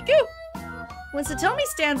 Miku! When Satomi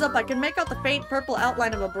stands up, I can make out the faint purple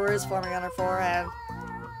outline of a bruise forming on her forehead.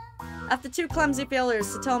 After two clumsy failures,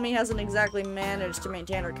 Satomi hasn't exactly managed to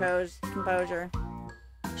maintain her composure.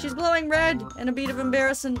 She's glowing red, and a bead of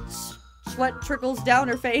embarrassing sweat trickles down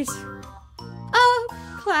her face.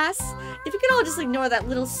 Class, if you could all just ignore that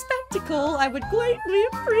little spectacle, I would greatly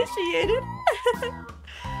appreciate it.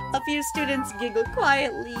 A few students giggle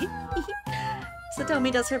quietly.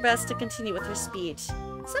 Satomi does her best to continue with her speech.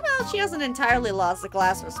 Somehow she hasn't entirely lost the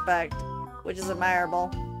class respect, which is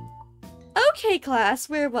admirable. Okay, class,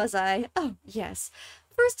 where was I? Oh, yes.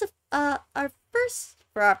 For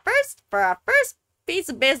our first piece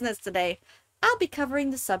of business today, I'll be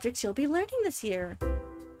covering the subjects you'll be learning this year.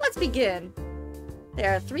 Let's begin.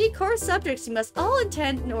 There are 3 core subjects you must all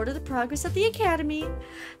attend in order to progress at the Academy.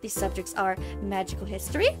 These subjects are Magical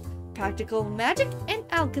History, Practical Magic, and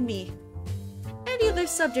Alchemy. Any other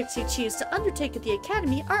subjects you choose to undertake at the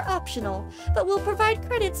Academy are optional, but will provide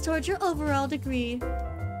credits towards your overall degree.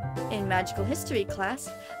 In Magical History class,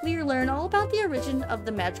 we learn all about the origin of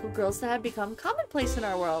the magical girls that have become commonplace in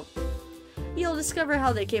our world. You'll discover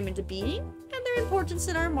how they came into being and their importance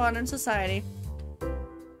in our modern society.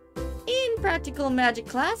 In Practical Magic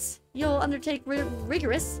class, you'll undertake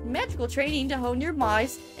rigorous magical training to hone your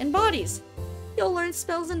minds and bodies. You'll learn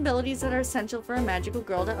spells and abilities that are essential for a magical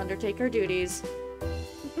girl to undertake her duties.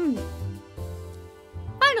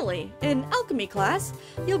 Finally, in Alchemy class,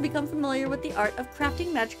 you'll become familiar with the art of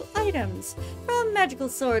crafting magical items, from magical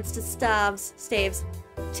swords to staves,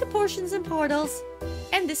 to potions and portals.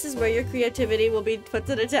 And this is where your creativity will be put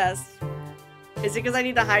to the test. Is it because I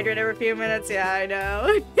need to hydrate every few minutes? Yeah, I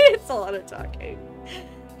know. It's a lot of talking.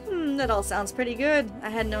 That all sounds pretty good. I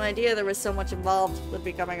had no idea there was so much involved with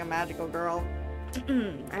becoming a magical girl.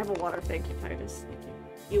 I have a water. Thank you, Titus. Thank you.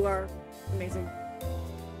 You are amazing.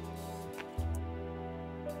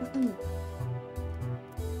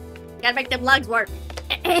 Gotta make them lungs work.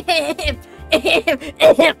 Does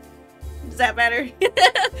that matter?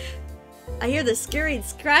 I hear the scurried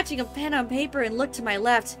scratching of pen on paper and look to my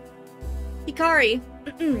left. Hikari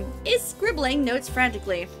is scribbling notes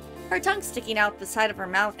frantically, her tongue sticking out the side of her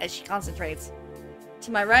mouth as she concentrates.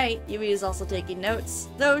 To my right, Yui is also taking notes,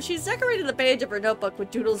 though she's decorated the page of her notebook with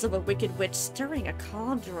doodles of a wicked witch stirring a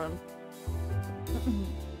cauldron.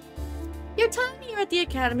 Your time here at the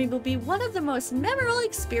Academy will be one of the most memorable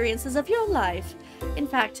experiences of your life. In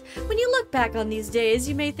fact, when you look back on these days,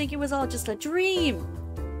 you may think it was all just a dream.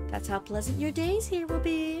 That's how pleasant your days here will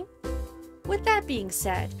be. With that being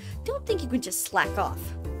said, don't think you could just slack off.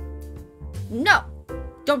 No!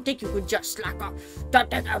 Don't think you could just slack off.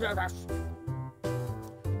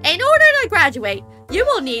 In order to graduate, you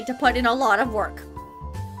will need to put in a lot of work.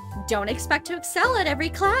 Don't expect to excel at every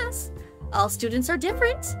class. All students are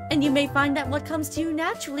different, and you may find that what comes to you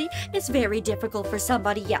naturally is very difficult for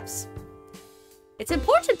somebody else. It's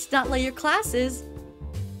important to not let your classes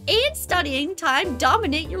and studying time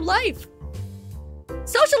dominate your life.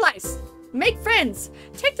 Socialize! Make friends!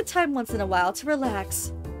 Take the time once in a while to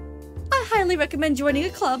relax. I highly recommend joining a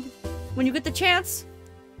club when you get the chance.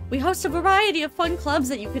 We host a variety of fun clubs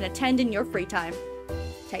that you can attend in your free time.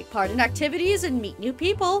 Take part in activities and meet new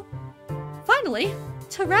people. Finally,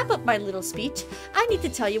 to wrap up my little speech, I need to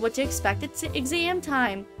tell you what to expect at exam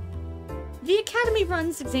time. The Academy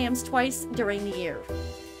runs exams twice during the year.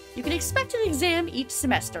 You can expect an exam each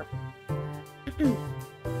semester.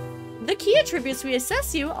 The key attributes we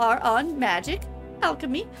assess you are on magic,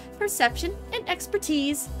 alchemy, perception, and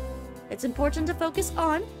expertise. It's important to focus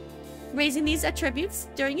on raising these attributes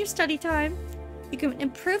during your study time. You can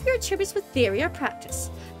improve your attributes with theory or practice.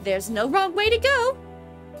 There's no wrong way to go.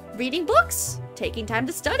 Reading books, taking time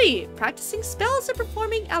to study, practicing spells, or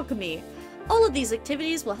performing alchemy. All of these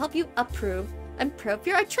activities will help you improve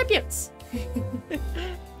your attributes.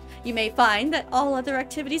 You may find that all other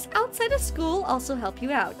activities outside of school also help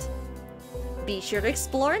you out. Be sure to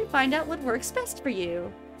explore and find out what works best for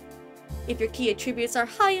you. If your key attributes are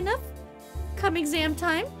high enough, come exam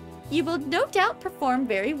time, you will no doubt perform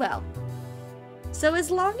very well. So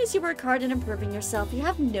as long as you work hard in improving yourself, you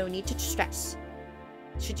have no need to stress.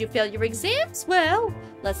 Should you fail your exams? Well,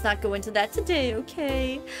 let's not go into that today,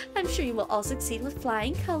 okay? I'm sure you will all succeed with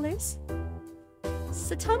flying colors.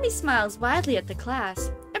 Satomi smiles widely at the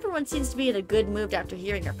class. Everyone seems to be in a good mood after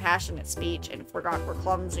hearing her passionate speech and forgot her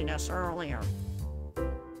clumsiness earlier.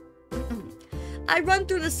 I run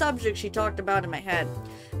through the subjects she talked about in my head.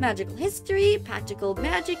 Magical history, practical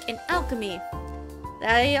magic, and alchemy.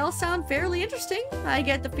 They all sound fairly interesting. I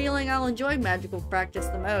get the feeling I'll enjoy magical practice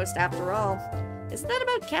the most, after all. Isn't that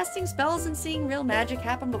about casting spells and seeing real magic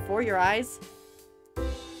happen before your eyes?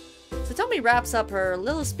 Satomi wraps up her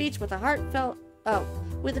little speech with a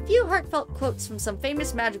few heartfelt quotes from some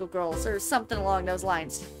famous magical girls, or something along those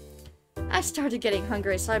lines. I started getting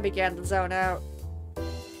hungry, so I began to zone out.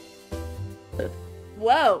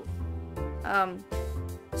 Whoa!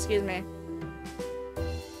 Excuse me.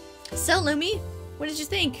 So, Lumi, what did you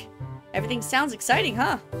think? Everything sounds exciting,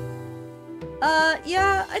 huh?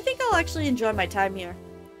 Yeah, I think I'll actually enjoy my time here.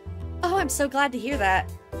 Oh, I'm so glad to hear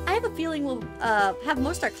that. I have a feeling we'll, have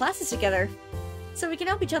most of our classes together, so we can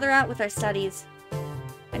help each other out with our studies.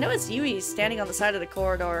 I noticed Yui standing on the side of the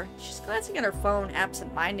corridor. She's glancing at her phone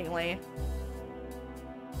absent-mindedly.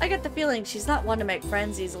 I get the feeling she's not one to make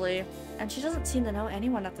friends easily, and she doesn't seem to know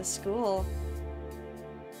anyone at the school.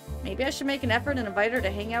 Maybe I should make an effort and invite her to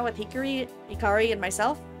hang out with Hikari and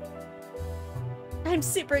myself? I'm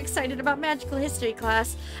super excited about magical history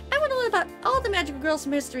class. I want to learn about all the magical girls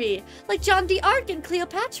from history, like Jeanne d'Arc and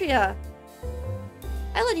Cleopatra.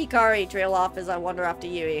 I let Hikari trail off as I wander off to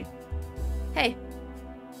Yui. Hey.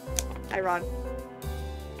 Hi, Ron.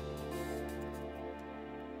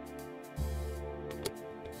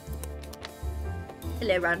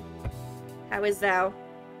 Hello, Ron. How is thou?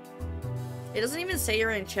 It doesn't even say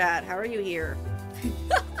you're in chat. How are you here?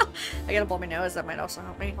 I gotta blow my nose. That might also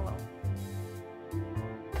help me. Hello.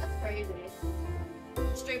 Crazy.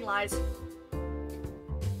 Stream lies.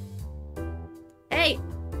 Hey!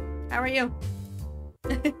 How are you?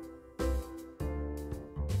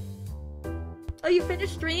 Oh, you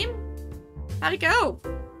finished stream? How'd it go?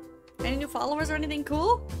 Any new followers or anything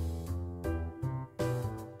cool?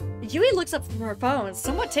 Yui looks up from her phone,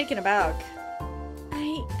 somewhat taken aback.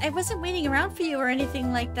 I wasn't waiting around for you or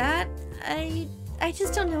anything like that. I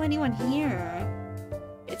just don't know anyone here.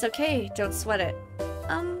 It's okay, don't sweat it.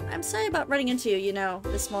 I'm sorry about running into you, you know,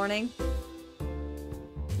 this morning.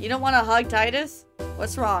 You don't want to hug Titus?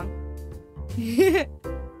 What's wrong?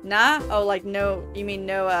 Nah? Oh, like no, you mean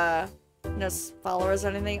no, no followers or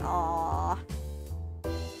anything? Aww.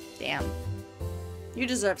 Damn. You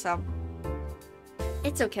deserve some.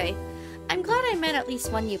 It's okay. I'm glad I met at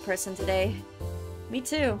least one new person today. Me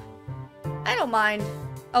too. I don't mind.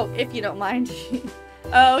 Oh, if you don't mind.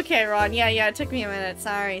 Oh, okay, Ron. Yeah, it took me a minute.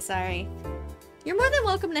 Sorry. You're more than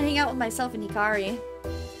welcome to hang out with myself and Hikari.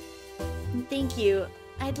 Thank you.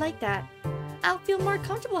 I'd like that. I'll feel more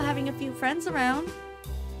comfortable having a few friends around.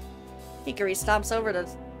 Hikari stomps over to...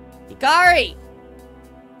 Hikari!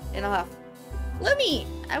 In a huff. Lumi!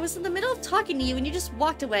 I was in the middle of talking to you and you just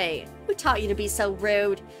walked away. Who taught you to be so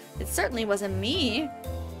rude? It certainly wasn't me.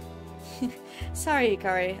 Sorry,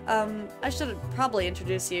 Hikari. I should probably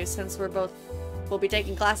introduce you since we'll be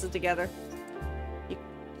taking classes together.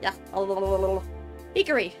 Yeah.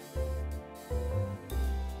 Hikari!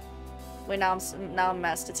 Wait, now I'm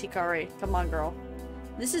messed. It's Hikari. Come on, girl.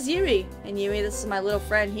 This is Yui. And Yui, this is my little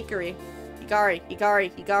friend, Hikari. Hikari.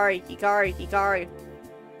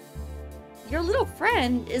 Your little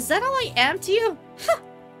friend? Is that all I am to you? Huh!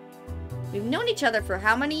 We've known each other for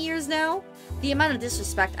how many years now? The amount of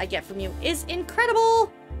disrespect I get from you is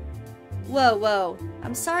incredible! Whoa.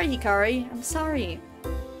 I'm sorry, Hikari. I'm sorry.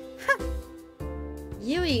 Huh!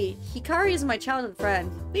 Yui, Hikari is my childhood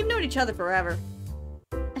friend. We've known each other forever.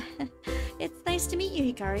 It's nice to meet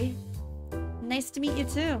you, Hikari. Nice to meet you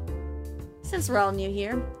too. Since we're all new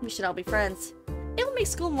here, we should all be friends. It'll make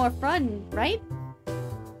school more fun, right?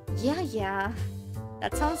 Yeah.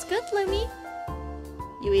 That sounds good, Lumi.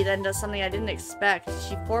 Yui then does something I didn't expect.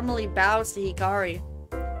 She formally bows to Hikari.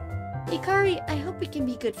 Hikari, I hope we can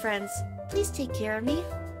be good friends. Please take care of me.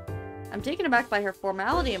 I'm taken aback by her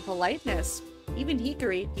formality and politeness. Even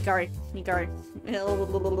Hikari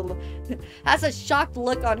has a shocked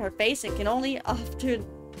look on her face and can only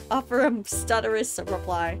offer a stutterous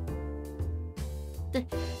reply.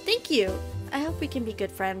 Thank you. I hope we can be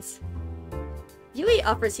good friends. Yui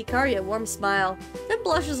offers Hikari a warm smile, then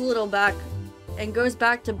blushes a little back and goes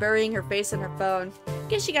back to burying her face in her phone.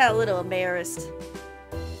 Guess she got a little embarrassed.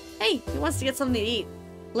 Hey, who wants to get something to eat?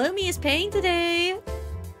 Lumi is paying today.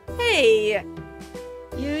 Hey!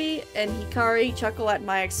 Yui and Hikari chuckle at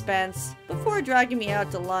my expense before dragging me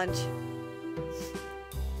out to lunch.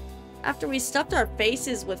 After we stuffed our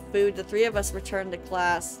faces with food, the three of us returned to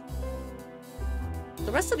class.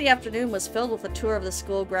 The rest of the afternoon was filled with a tour of the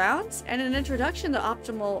school grounds and an introduction to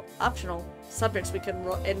optional subjects we could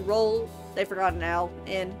enroll, they forgot now,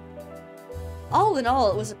 in. All in all,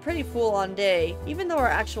 it was a pretty full-on day, even though our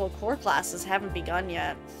actual core classes haven't begun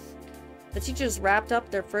yet. The teachers wrapped up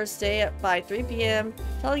their first day by 3 p.m.,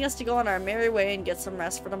 telling us to go on our merry way and get some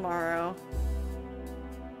rest for tomorrow.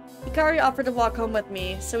 Hikari offered to walk home with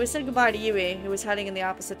me, so we said goodbye to Yui, who was heading in the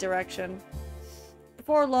opposite direction.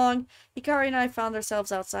 Before long, Hikari and I found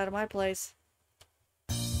ourselves outside of my place.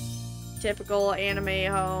 Typical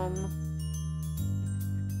anime home.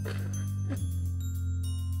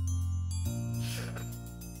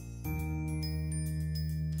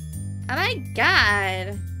 Oh my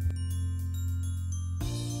god!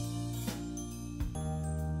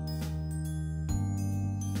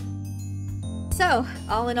 So,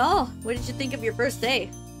 all in all, what did you think of your first day?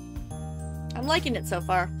 I'm liking it so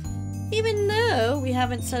far. Even though we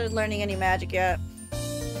haven't started learning any magic yet.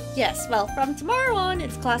 Yes, well, from tomorrow on,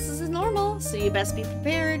 it's classes as normal, so you best be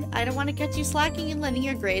prepared. I don't want to catch you slacking and letting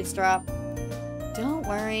your grades drop. Don't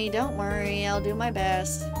worry, I'll do my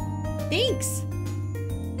best. Thanks!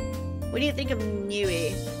 What do you think of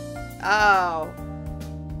Yui? Oh.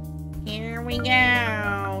 Here we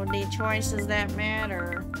go. The choices that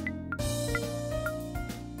matter.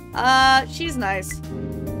 She's nice.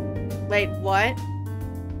 Wait, what?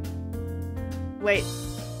 Wait.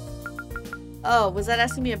 Oh, was that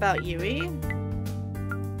asking me about Yui?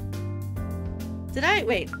 Did I?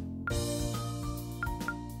 Wait.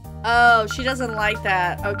 Oh, she doesn't like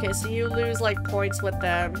that. Okay, so you lose, like, points with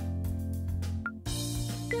them.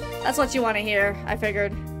 That's what you want to hear, I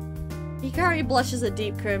figured. Hikari blushes a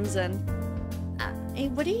deep crimson. Hey,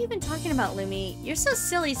 what are you even talking about, Lumi? You're so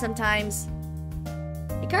silly sometimes.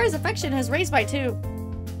 Hikari's affection has raised by 2.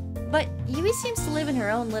 But Yui seems to live in her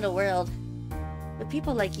own little world. With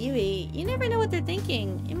people like Yui, you never know what they're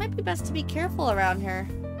thinking. It might be best to be careful around her.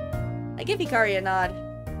 I give Hikari a nod.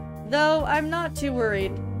 Though, I'm not too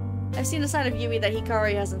worried. I've seen a side of Yui that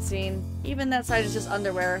Hikari hasn't seen. Even that side is just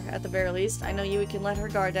underwear, at the very least. I know Yui can let her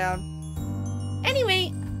guard down.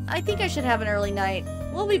 Anyway, I think I should have an early night.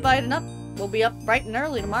 We'll be up bright and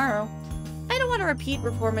early tomorrow. I don't want to repeat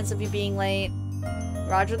performance of you being late.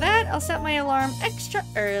 Roger that, I'll set my alarm extra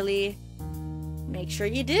early. Make sure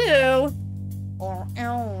you do. Or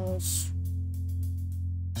else.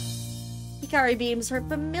 Hikari beams her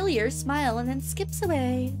familiar smile and then skips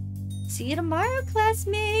away. See you tomorrow,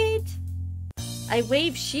 classmate! I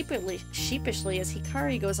wave sheepishly as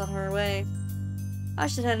Hikari goes on her way. I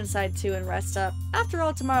should head inside too and rest up. After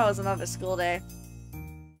all, tomorrow is another school day.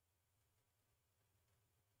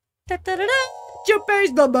 Da-da-da-da!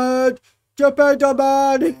 Junpei's the man! Junpei the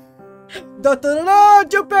man! Da-da-da-da!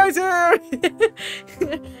 Junpei's here!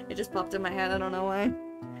 It just popped in my head, I don't know why.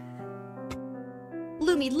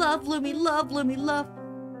 Lumi love, Lumi love, Lumi love.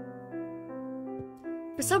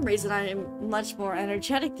 For some reason, I'm much more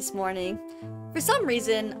energetic this morning.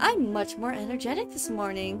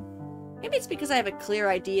 Maybe it's because I have a clear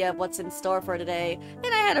idea of what's in store for today, and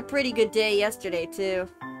I had a pretty good day yesterday, too.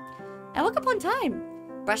 I woke up on time,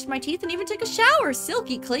 brushed my teeth, and even took a shower,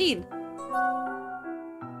 silky clean.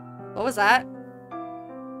 What was that?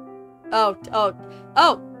 Oh,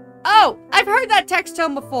 I've heard that text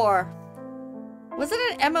tone before. Wasn't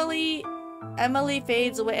it Emily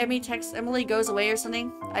fades away, Emily goes away or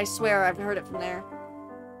something? I swear I've heard it from there.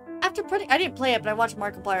 After putting, I didn't play it, but I watched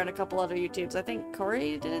Markiplier and a couple other YouTubes. I think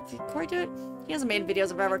Corey did it. Did Corey do it? He hasn't made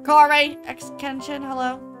videos of forever. Corey! Kenshin,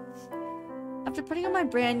 hello. After putting on my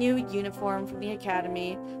brand new uniform from the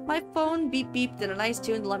academy, my phone beeped in a nice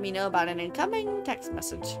tune to let me know about an incoming text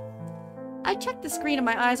message. I checked the screen and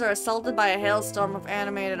my eyes are assaulted by a hailstorm of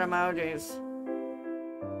animated emojis.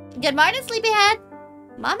 Good morning, sleepyhead!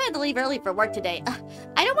 Mom had to leave early for work today.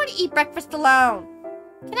 I don't want to eat breakfast alone.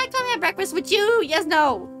 Can I come have breakfast with you? Yes,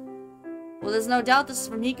 no. Well, there's no doubt this is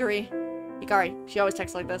from Hikari. She always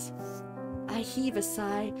texts like this. I heave a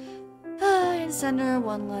sigh. And send her a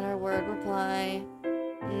one-letter word reply.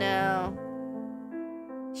 No.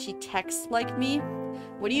 She texts like me?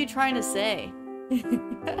 What are you trying to say?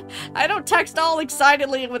 I don't text all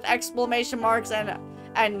excitedly with exclamation marks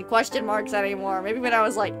and question marks anymore. Maybe when I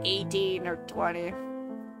was like 18 or 20.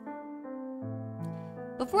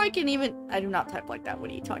 Before I can even... I do not type like that.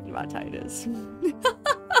 What are you talking about, Titus?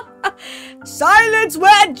 Silence,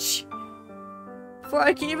 wench! Before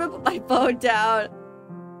I can even put my phone down.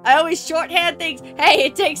 I always shorthand things. Hey,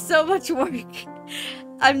 it takes so much work.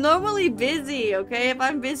 I'm normally busy, okay? If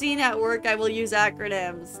I'm busy and at work, I will use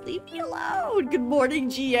acronyms. Leave me alone. Good morning,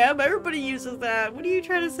 GM. Everybody uses that. What are you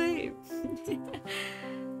trying to say?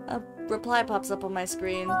 A reply pops up on my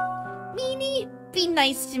screen. Meanie, be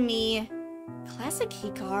nice to me. Classic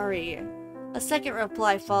Hikari. A second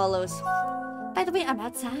reply follows. By the way, I'm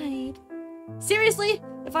outside. Seriously?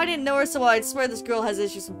 If I didn't know her so well, I'd swear this girl has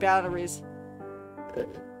issues with boundaries.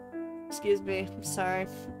 Excuse me, I'm sorry.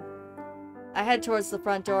 I head towards the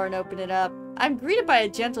front door and open it up. I'm greeted by a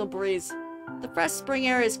gentle breeze. The fresh spring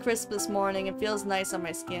air is crisp this morning and feels nice on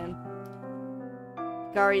my skin.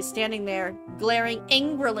 Hikari is standing there, glaring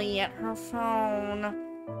angrily at her phone.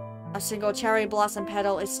 A single cherry blossom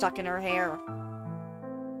petal is stuck in her hair.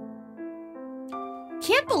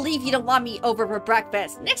 Can't believe you don't want me over for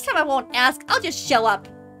breakfast. Next time I won't ask, I'll just show up.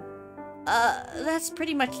 That's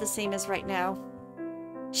pretty much the same as right now.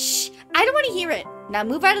 Shh! I don't want to hear it. Now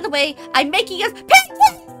move out of the way. I'm making us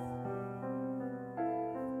pancakes!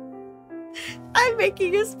 I'm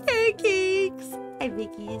making us pancakes! I'm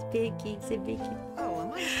making us pancakes. I'm making... Oh,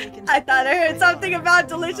 am I mistaken? I thought I heard something about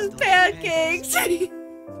delicious pancakes!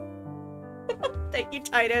 Thank you,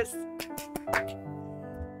 Titus.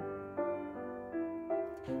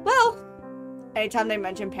 Well, anytime they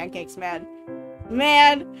mention pancakes, man.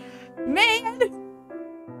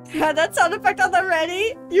 Had that sound effect on the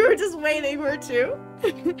ready? You were just waiting for it to.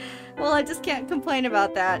 Well, I just can't complain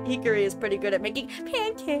about that. Hikari is pretty good at making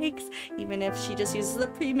pancakes, even if she just uses the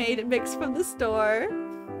pre-made mix from the store.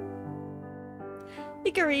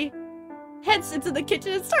 Hikari heads into the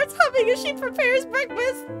kitchen and starts humming as she prepares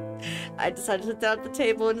breakfast. I decided to sit down at the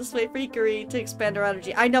table and just wait for Hikari to expand her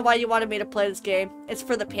energy. I know why you wanted me to play this game. It's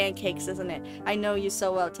for the pancakes, isn't it? I know you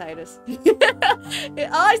so well, Titus. Oh,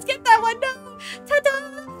 I skipped that one! No! Ta-da!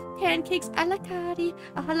 Pancakes a la Kari,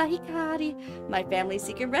 a la Hikari. My family's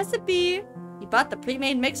secret recipe. You bought the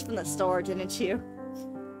pre-made mix from the store, didn't you?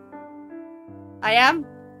 I am?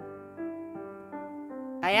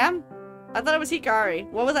 I thought it was Hikari.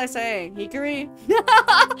 What was I saying? Hikari?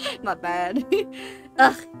 Not bad.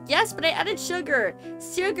 Ugh, yes, but I added sugar.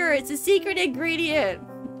 Sugar, it's a secret ingredient.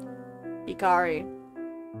 Hikari.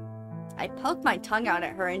 I poke my tongue out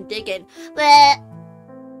at her and dig in. Bleh.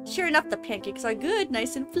 Sure enough, the pancakes are good,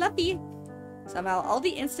 nice and fluffy. Somehow, all the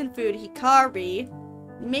instant food Hikari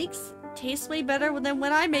makes tastes way better than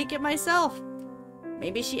when I make it myself.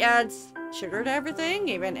 Maybe she adds sugar to everything,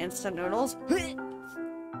 even instant noodles.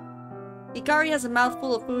 Hikari has a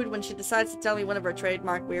mouthful of food when she decides to tell me one of her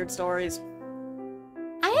trademark weird stories.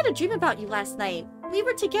 I had a dream about you last night. We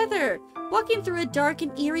were together, walking through a dark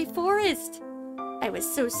and eerie forest. I was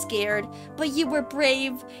so scared, but you were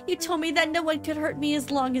brave. You told me that no one could hurt me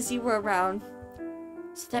as long as you were around.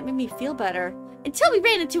 So that made me feel better, until we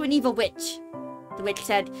ran into an evil witch. The witch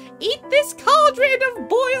said, "Eat this cauldron of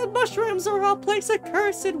boiled mushrooms or I'll place a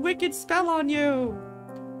cursed and wicked spell on you."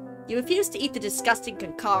 You refused to eat the disgusting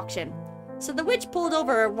concoction, so the witch pulled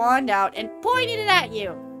over her wand out and pointed it at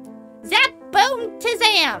you. Zap, boom,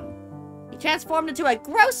 tazam! You transformed into a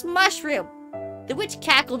gross mushroom. The witch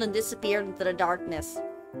cackled and disappeared into the darkness.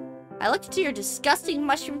 I looked into your disgusting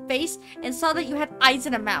mushroom face and saw that you had eyes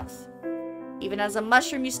and a mouth. Even as a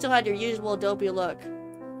mushroom, you still had your usual dopey look.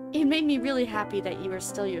 It made me really happy that you were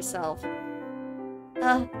still yourself.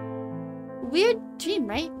 Weird dream,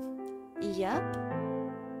 right? Yep.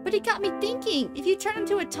 But it got me thinking, if you turned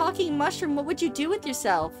into a talking mushroom, what would you do with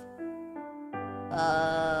yourself?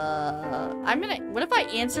 What if I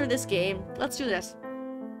answer this game? Let's do this.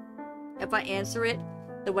 If I answer it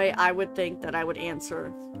the way I would think that I would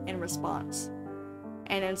answer in response.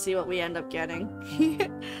 And then see what we end up getting.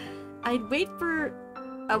 I'd wait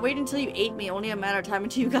until you ate me, only a matter of time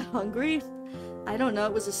until you got hungry. I don't know,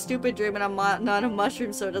 it was a stupid dream and I'm not a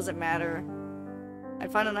mushroom, so it doesn't matter.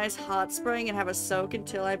 I'd find a nice hot spring and have a soak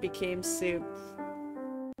until I became soup.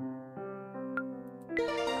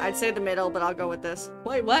 I'd say the middle, but I'll go with this.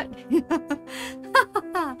 Wait, what?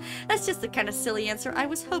 That's just the kind of silly answer I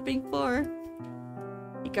was hoping for.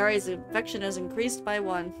 Hikari's affection has increased by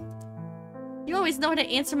 1. You always know how to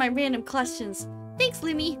answer my random questions. Thanks,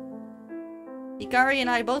 Lumi. Hikari and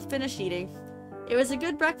I both finished eating. It was a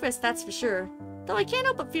good breakfast, that's for sure. Though I can't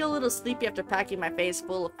help but feel a little sleepy after packing my face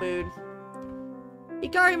full of food.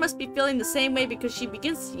 Hikari must be feeling the same way because she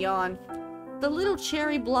begins to yawn. The little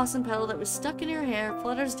cherry blossom petal that was stuck in her hair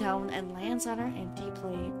flutters down and lands on her empty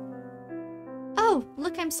plate. Oh,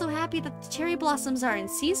 look, I'm so happy that the cherry blossoms are in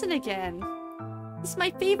season again. This is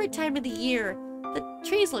my favorite time of the year. The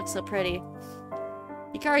trees look so pretty.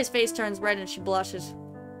 Hikari's face turns red and she blushes.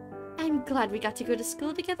 I'm glad we got to go to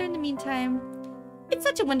school together in the meantime. It's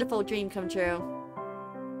such a wonderful dream come true.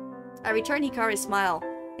 I return Hikari's smile,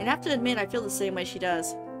 and have to admit I feel the same way she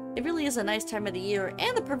does. It really is a nice time of the year,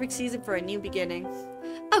 and the perfect season for a new beginning.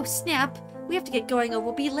 Oh snap! We have to get going or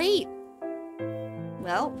we'll be late!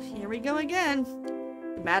 Well, here we go again.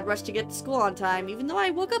 The mad rush to get to school on time, even though I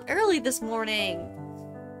woke up early this morning.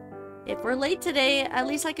 If we're late today, at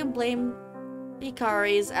least I can blame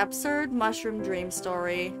Hikari's absurd mushroom dream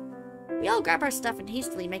story. We all grab our stuff and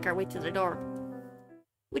hastily make our way to the door.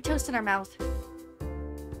 With toast in our mouth.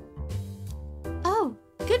 Oh,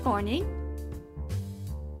 good morning.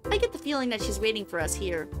 I get the feeling that she's waiting for us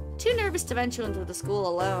here, too nervous to venture into the school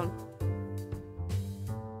alone.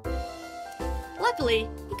 Luckily,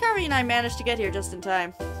 Hikari and I managed to get here just in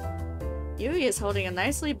time. Yui is holding a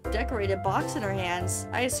nicely decorated box in her hands.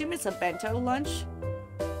 I assume it's a bento lunch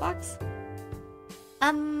box?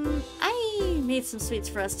 I made some sweets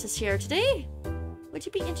for us to share today. Would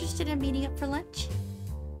you be interested in meeting up for lunch?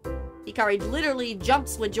 Hikari literally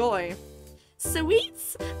jumps with joy.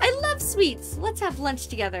 Sweets? I love sweets! Let's have lunch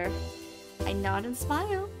together. I nod and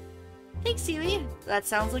smile. Thanks, Yui. That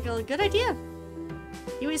sounds like a good idea.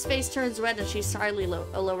 Yui's face turns red and she shyly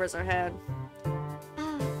lowers her head.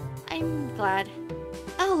 I'm glad.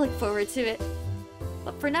 I'll look forward to it.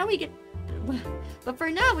 But for now we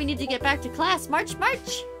need to get back to class. March,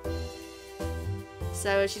 march!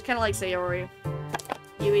 So she's kind of like Sayori.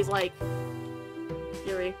 Yui's like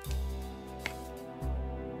Yuri.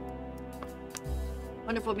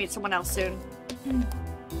 Wonder if we'll meet someone else soon.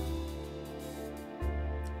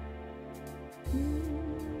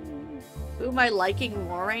 Who am I liking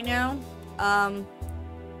more right now?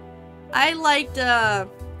 I like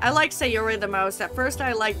Sayori the most. At first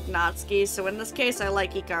I liked Natsuki, so in this case I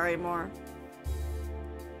like Hikari more.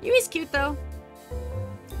 Yui's cute though.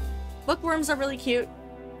 Bookworms are really cute.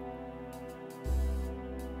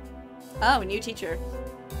 Oh, new teacher.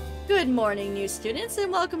 Good morning, new students,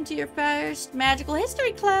 and welcome to your first magical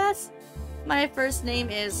history class. My first name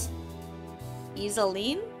is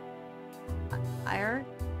Izaline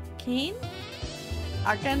Arcane?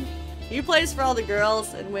 Arkan? You plays for all the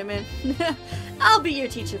girls and women. I'll be your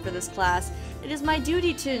teacher for this class. It is my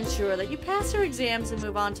duty to ensure that you pass your exams and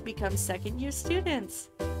move on to become second-year students.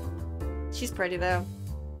 She's pretty, though.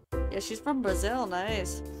 Yeah, she's from Brazil.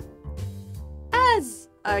 Nice.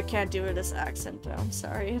 I can't do this accent, though. I'm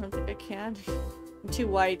sorry. I don't think I can. I'm too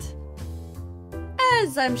white.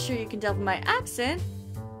 As I'm sure you can tell from my accent,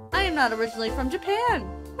 I am not originally from Japan.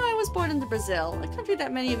 I was born in Brazil, a country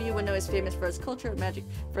that many of you would know is famous for its culture of magic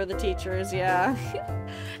for the teachers, yeah.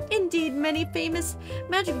 Indeed, many famous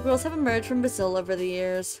magical girls have emerged from Brazil over the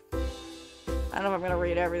years. I don't know if I'm gonna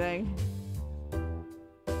read everything.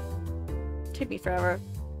 Take me forever.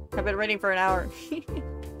 I've been reading for an hour. Do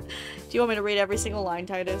you want me to read every single line,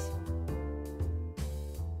 Titus?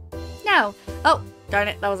 No. Oh, darn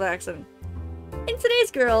it, that was an accident. In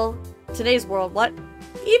today's world, what?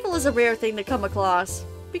 Evil is a rare thing to come across.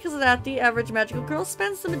 Because of that, the average magical girl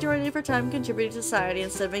spends the majority of her time contributing to society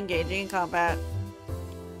instead of engaging in combat.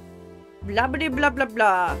 Blah blah blah blah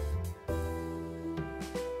blah.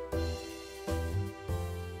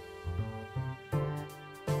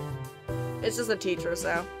 It's just a teacher,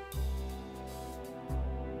 so.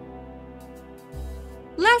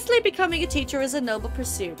 Lastly, becoming a teacher is a noble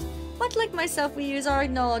pursuit. Much like myself, we use our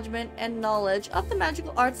acknowledgement and knowledge of the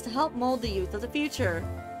magical arts to help mold the youth of the future.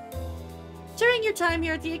 During your time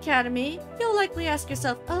here at the Academy, you'll likely ask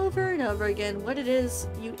yourself over and over again what it is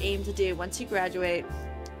you aim to do once you graduate.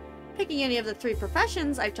 Picking any of the 3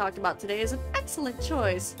 professions I've talked about today is an excellent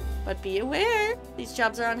choice, but be aware, these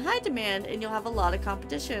jobs are on high demand and you'll have a lot of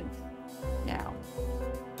competition. Now.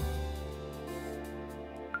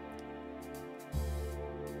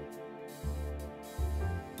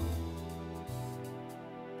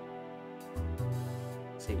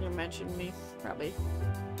 Senior mentioned me, probably.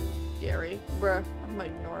 Gary. Bruh, I might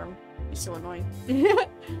ignore him. He's so annoying.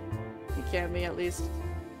 He can be, at least.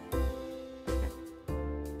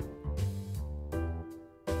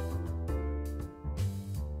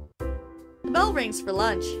 The bell rings for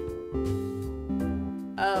lunch.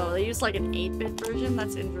 Oh, they use like an 8-bit version?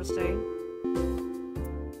 That's interesting.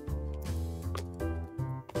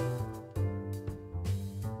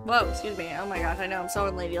 Whoa, excuse me. Oh my gosh, I know, I'm so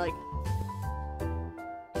unladylike.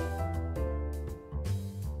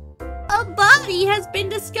 A body has been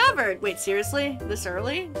discovered! Wait, seriously? This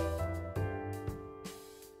early?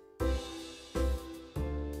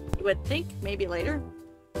 You would think maybe later.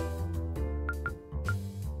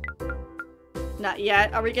 Not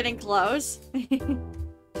yet. Are we getting close?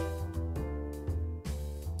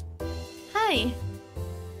 Hi.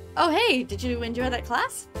 Oh, hey, did you enjoy that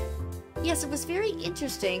class? Yes, it was very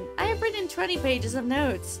interesting. I have written 20 pages of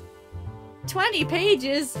notes. 20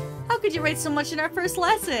 pages? How could you write so much in our first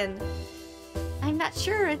lesson? I'm not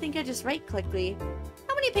sure. I think I just write quickly.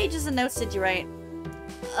 How many pages of notes did you write?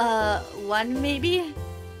 1 maybe?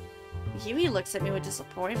 Yui looks at me with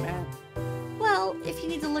disappointment. Well, if you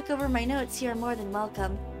need to look over my notes, you're more than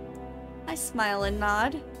welcome. I smile and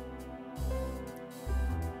nod.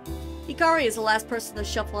 Hikari is the last person to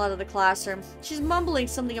shuffle out of the classroom. She's mumbling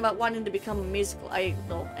something about wanting to become a musical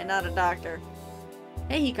idol and not a doctor.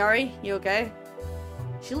 Hey Hikari, you okay?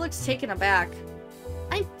 She looks taken aback.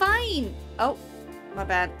 I'm fine! Oh, my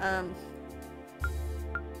bad.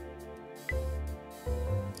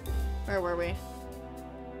 Where were we?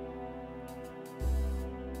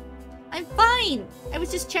 I'm fine! I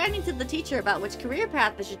was just chatting to the teacher about which career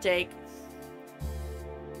path I should take.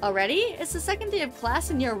 Already? It's the second day of class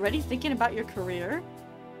and you're already thinking about your career?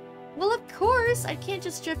 Well, of course! I can't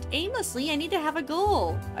just drift aimlessly, I need to have a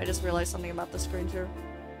goal! I just realized something about the screen share.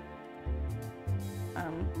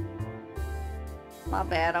 My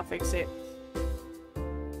bad, I'll fix it.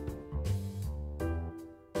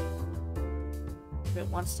 If it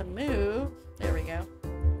wants to move... There we go.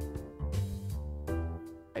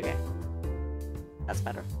 Okay. That's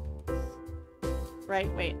better. Right,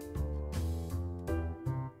 wait.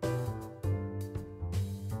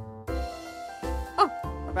 Oh!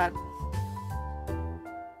 My bad.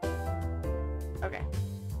 Okay.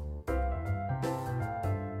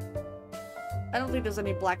 I don't think there's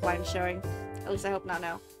any black lines showing. At least I hope not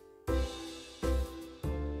now.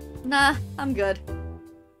 Nah, I'm good.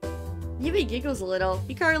 Yui giggles a little.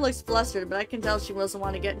 Hikari looks flustered, but I can tell she doesn't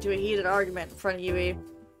want to get into a heated argument in front of Yui.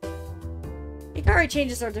 Hikari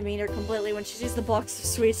changes her demeanor completely when she sees the box of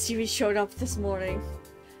sweets Yui showed up this morning.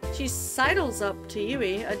 She sidles up to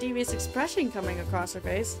Yui, a devious expression coming across her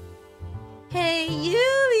face. Hey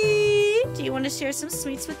Yui! Do you want to share some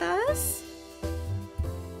sweets with us?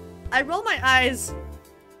 I roll my eyes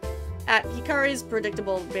at Hikari's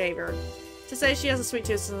predictable behavior. To say she has a sweet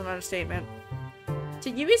tooth is an understatement. To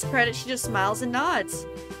Yui's credit, she just smiles and nods.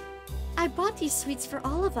 I bought these sweets for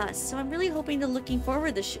all of us, so I'm really hoping to looking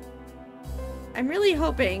forward to I'm really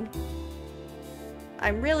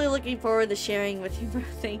looking forward to sharing with you, bro.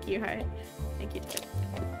 Thank you, alright. Thank you, too.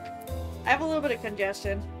 I have a little bit of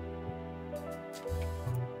congestion.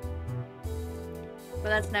 But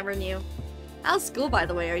that's never new. How's school, by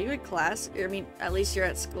the way? Are you in class? I mean, at least you're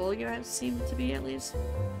at school, you seem to be, at least.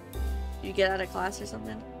 You get out of class or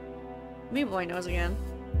something? Let me blow my nose again.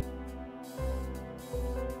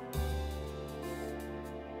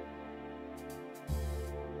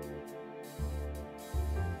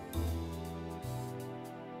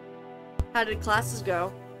 How did classes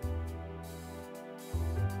go?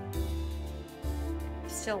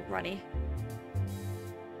 Still runny.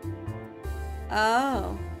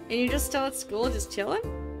 Oh. And you're just still at school, just chilling?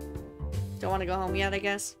 Don't want to go home yet, I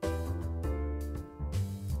guess.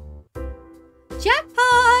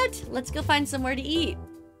 Jackpot! Let's go find somewhere to eat.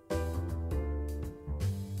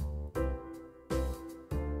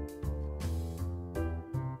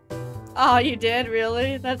 Oh, you did?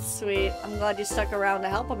 Really? That's sweet. I'm glad you stuck around to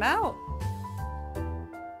help him out.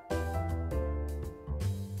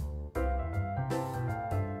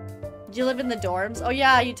 Did you live in the dorms? Oh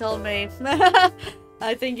yeah, you told me.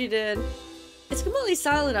 I think you did. It's completely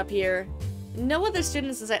silent up here. No other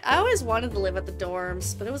students inside. I always wanted to live at the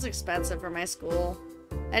dorms, but it was expensive for my school.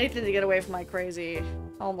 Anything to get away from my crazy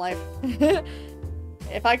home life.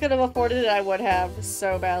 If I could have afforded it, I would have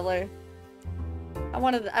so badly.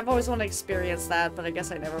 I've always wanted to experience that, but I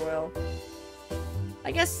guess I never will.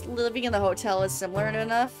 I guess living in the hotel is similar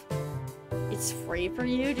enough. It's free for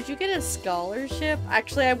you? Did you get a scholarship?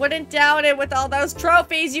 Actually, I wouldn't doubt it with all those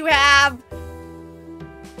trophies you have!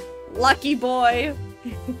 Lucky boy.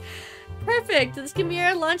 Perfect! This can be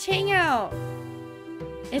our lunch hangout!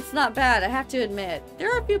 It's not bad, I have to admit.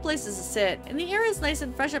 There are a few places to sit, and the air is nice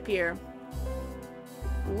and fresh up here.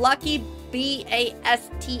 Lucky B-A-S-T-A-R-D.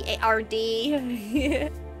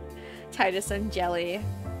 Titus and Jelly.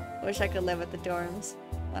 Wish I could live at the dorms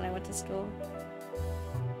when I went to school.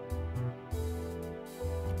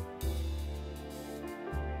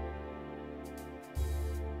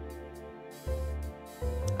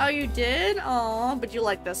 Oh, you did? Aw, but you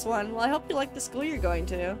like this one. Well, I hope you like the school you're going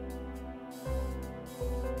to.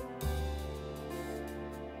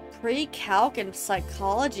 Pre-calc and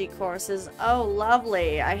psychology courses. Oh,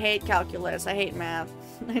 lovely. I hate calculus. I hate math.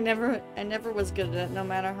 I never was good at it, no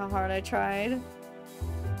matter how hard I tried.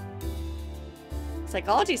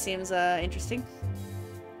 Psychology seems interesting.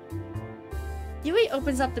 Yui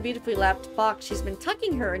opens up the beautifully lapped box she's been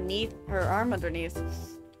tucking her arm underneath.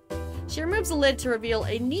 She removes the lid to reveal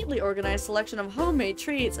a neatly organized selection of homemade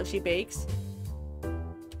treats as she bakes.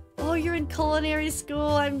 Oh, you're in culinary school.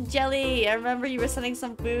 I'm Jelly. I remember you were sending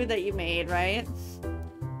some food that you made, right?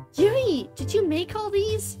 Yui, did you make all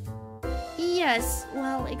these? Yes,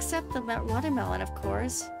 well, except the watermelon, of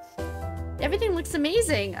course. Everything looks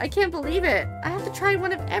amazing. I can't believe it. I have to try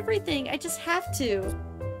one of everything. I just have to.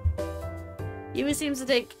 Yui seems to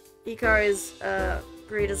take Hikari's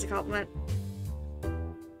greed as a compliment.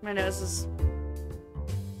 My nose is...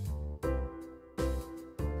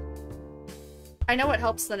 I know it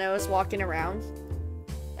helps the nose walking around.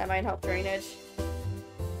 That might help drainage.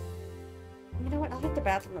 You know what? I'll hit the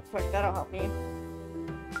bathroom real quick. That'll help me.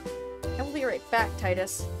 I will be right back,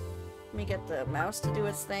 Titus. Let me get the mouse to do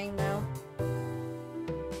its thing now.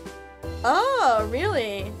 Oh,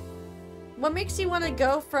 really? What makes you want to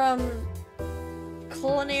go from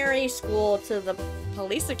culinary school to the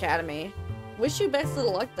police academy? Wish you best of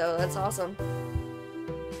luck, though. That's awesome.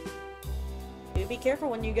 Do be careful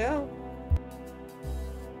when you go.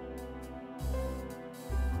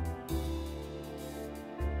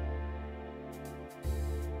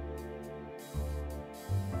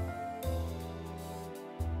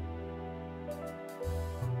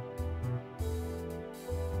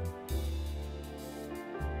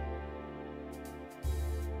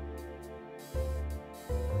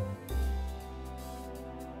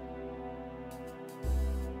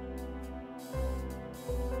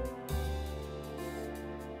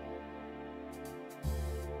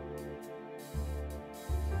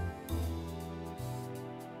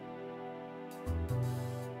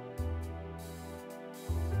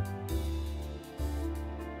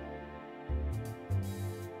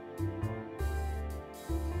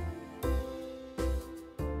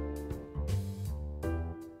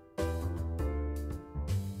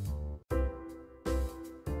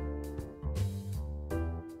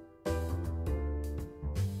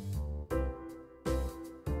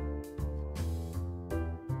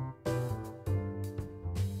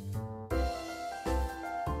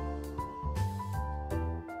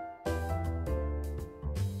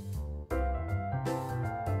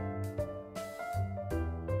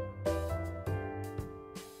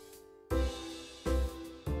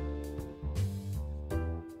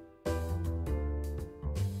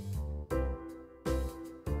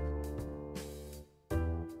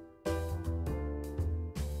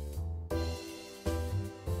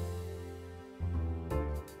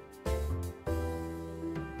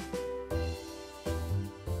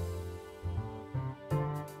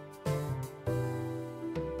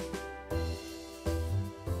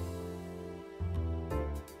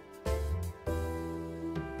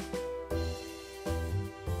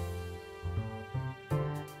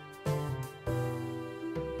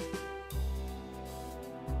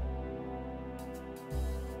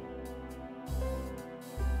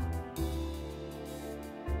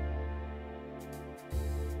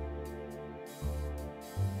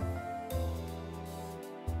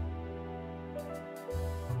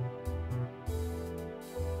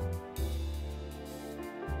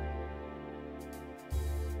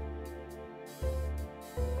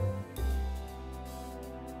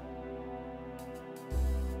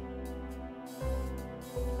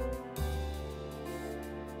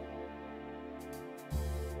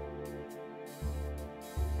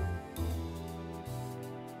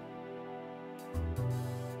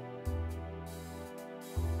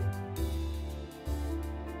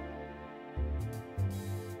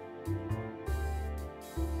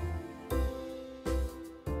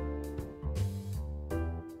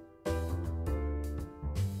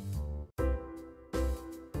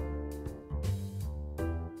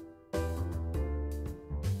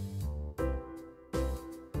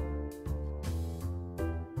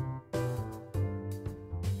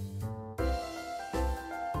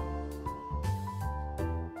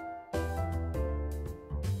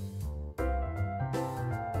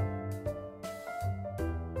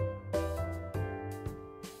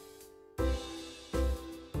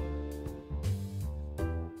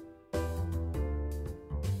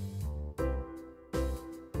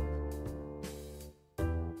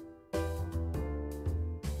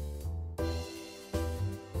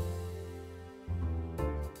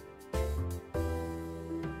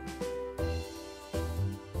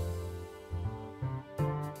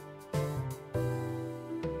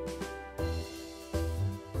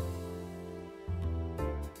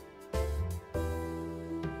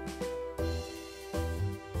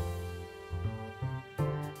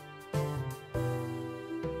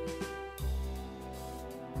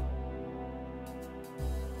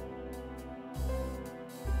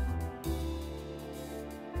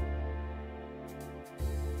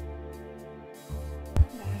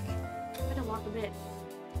 little bit.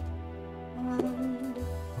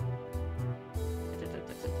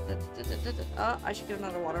 Oh, I should get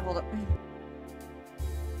another water. Hold up.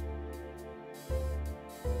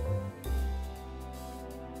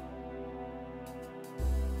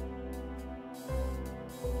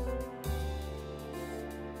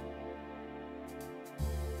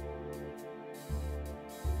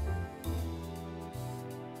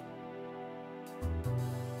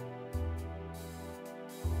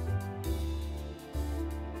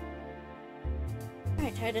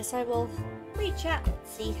 Alright, Titus, I will reach out.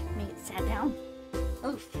 Let's see. Let me get sat down.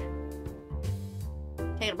 Oof.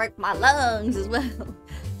 Taking a break from my lungs as well.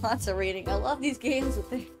 Lots of reading. I love these games with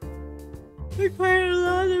they require a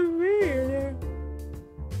lot of reading.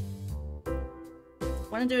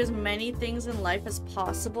 Want to do as many things in life as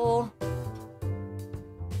possible.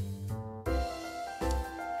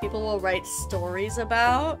 People will write stories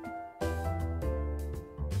about.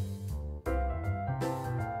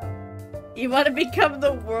 You want to become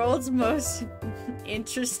the world's most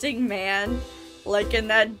interesting man, like in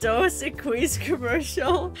that Dos Equis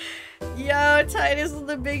commercial. Yo, Titus with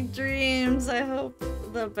the big dreams. I hope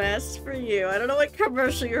the best for you. I don't know what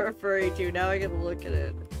commercial you're referring to. Now I gotta look at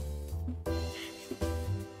it.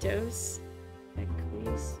 Dos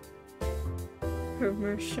Equis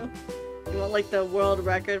commercial. You want like the world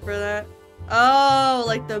record for that? Oh,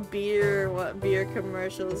 like the beer, what beer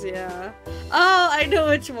commercials, yeah. Oh, I know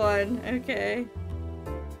which one. Okay.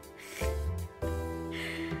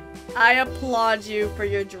 I applaud you for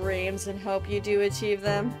your dreams and hope you do achieve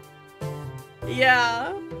them.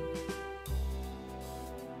 Yeah.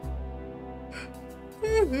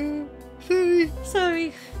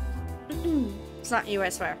 Sorry. It's not you, I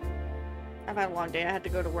swear. I've had a long day. I had to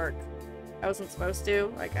go to work. I wasn't supposed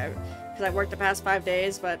to, like because I worked the past 5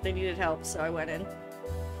 days, but they needed help, so I went in.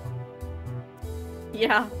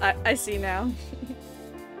 Yeah, I see now.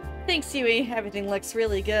 Thanks, Yui. Everything looks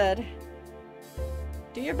really good.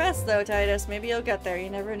 Do your best, though, Titus. Maybe you'll get there. You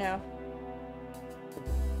never know.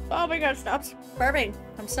 Oh my god, stop burping.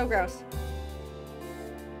 I'm so gross.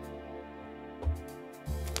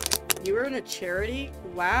 You were in a charity?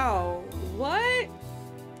 Wow. What?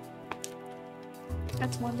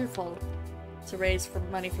 That's wonderful. To raise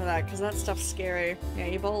money for that, because that stuff's scary. Yeah,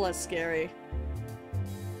 Ebola's scary.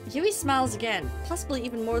 Yui smiles again, possibly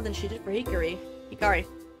even more than she did for Hikari. Hikari.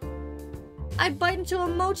 I bite into a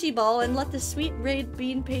mochi ball and let the sweet red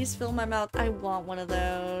bean paste fill my mouth. I want one of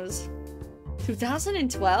those.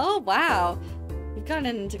 2012? Wow. You've gotten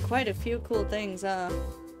into quite a few cool things, huh?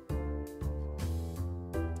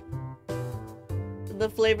 The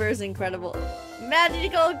flavor is incredible.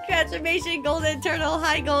 Magical transformation, Golden Turtle.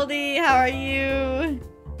 Hi, Goldie. How are you?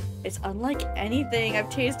 It's unlike anything I've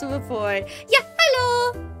tasted before. Yeah,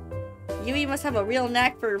 hello! Yui must have a real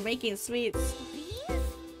knack for making sweets.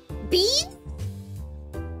 Beans?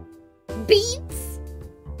 Beans?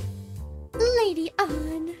 Lady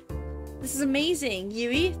Ann. This is amazing.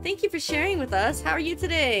 Yui, thank you for sharing with us. How are you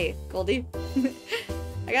today? Goldie.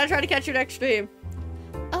 I gotta try to catch your next stream.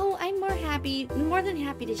 Oh, I'm more than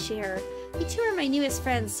happy to share. You two are my newest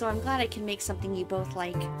friends, so I'm glad I can make something you both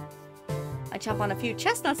like. I chop on a few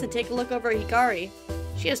chestnuts and take a look over at Hikari.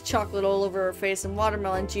 She has chocolate all over her face and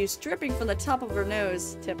watermelon juice dripping from the top of her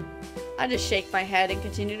nose tip. I just shake my head and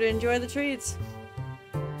continue to enjoy the treats.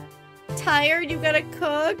 Tired? You gotta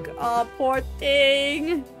cook? Aw, poor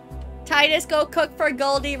thing. Titus, go cook for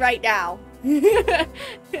Goldie right now. Get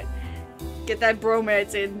that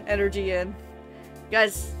bromance energy in. You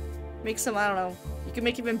guys, make some, I don't know. You can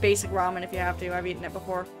make even basic ramen if you have to. I've eaten it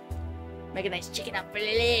before. Make a nice chicken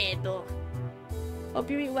alfredo. Hope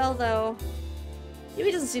you eat well, though.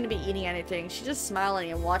 Yui doesn't seem to be eating anything. She's just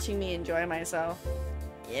smiling and watching me enjoy myself.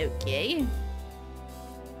 Okay.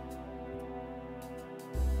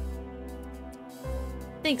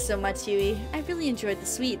 Thanks so much, Yui. I really enjoyed the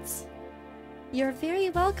sweets. You're very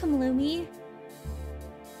welcome, Lumi.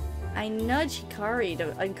 I nudge Hikari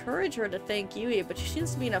to encourage her to thank Yui, but she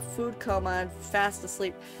seems to be in a food coma and fast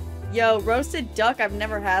asleep. Yo, roasted duck? I've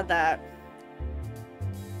never had that.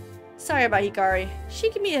 Sorry about Hikari. She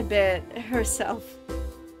can be a bit herself.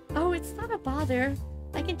 Oh, it's not a bother.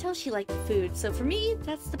 I can tell she liked the food, so for me,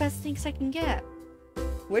 that's the best things I can get.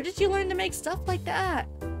 Where did you learn to make stuff like that?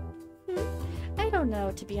 I don't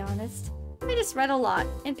know, to be honest. I just read a lot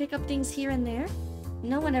and pick up things here and there.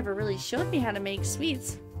 No one ever really showed me how to make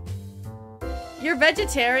sweets. You're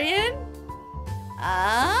vegetarian?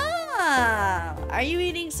 Ah, are you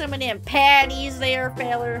eating some of them patties there,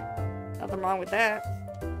 feller? Nothing wrong with that.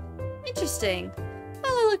 Interesting.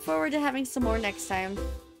 Well, I look forward to having some more next time.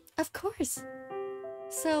 Of course.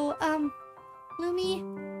 So, Lumi,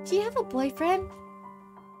 do you have a boyfriend?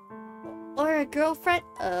 Or a girlfriend?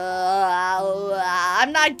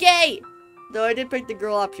 I'm not gay! Though I did pick the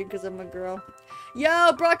girl option because I'm a girl.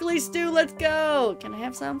 Yo, broccoli stew, let's go! Can I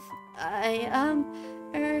have some? I'm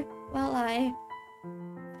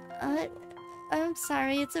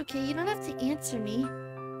sorry, it's okay. You don't have to answer me.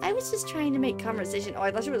 I was just trying to make conversation. Oh, I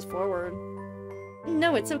thought she was forward.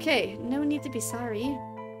 No, it's okay. No need to be sorry.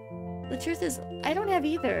 The truth is, I don't have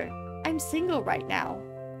either. I'm single right now.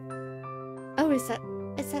 Oh, is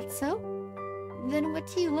that so? Then what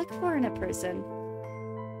do you look for in a person?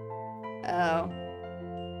 I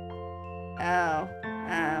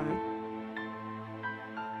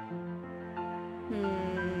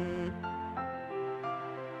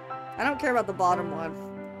don't care about the bottom one.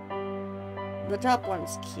 The top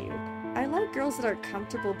one's cute. I like girls that are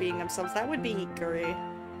comfortable being themselves. That would be Hikari.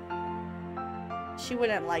 She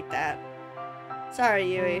wouldn't like that.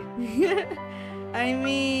 Sorry, Yui. I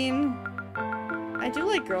mean... I do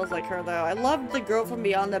like girls like her, though. I loved the girl from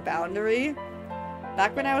Beyond the Boundary.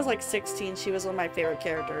 Back when I was like 16, she was one of my favorite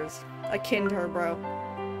characters. I kinned her, bro.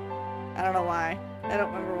 I don't know why. I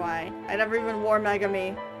don't remember why. I never even wore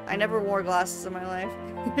Megami. I never wore glasses in my life.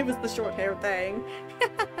 It was the short hair thing.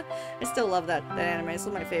 I still love that anime. It's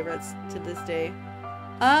one of my favorites to this day.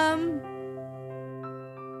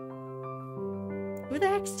 Who the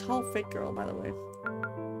heck's Tall Fit Girl, by the way?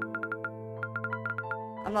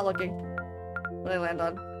 I'm not looking. What did I land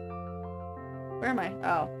on? Where am I?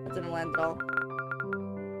 Oh, that didn't land at all.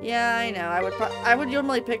 Yeah, I know. I would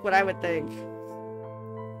normally pick what I would think.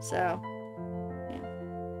 So, yeah.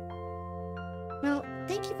 Well,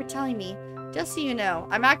 thank you for telling me. Just so you know,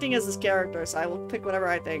 I'm acting as this character, so I will pick whatever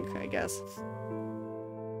I think, I guess.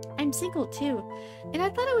 I'm single too, and I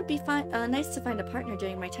thought it would be nice to find a partner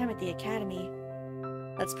during my time at the academy.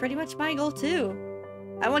 That's pretty much my goal too.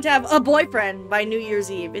 I want to have a boyfriend by New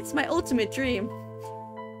Year's Eve. It's my ultimate dream.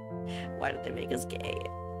 Why did they make us gay?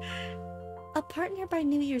 A partner by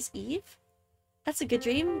New Year's Eve? That's a good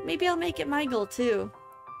dream. Maybe I'll make it my goal too.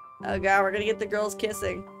 Oh god, we're gonna get the girls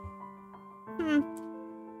kissing.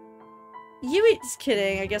 Yui's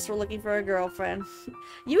kidding. I guess we're looking for a girlfriend.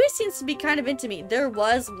 Yui seems to be kind of into me. There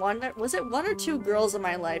was it one or two girls in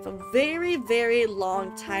my life a very, very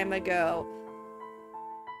long time ago.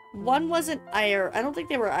 One wasn't IRL. I don't think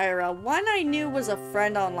they were IRL. One I knew was a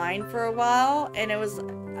friend online for a while, and it was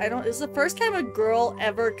the first time a girl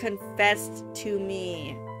ever confessed to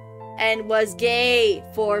me and was gay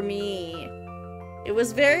for me. It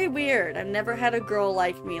was very weird. I've never had a girl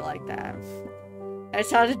like me like that. I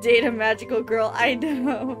just had to date a magical girl. I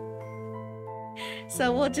know.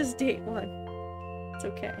 So we'll just date one. It's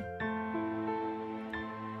okay.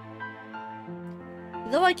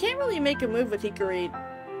 Though I can't really make a move with Hikari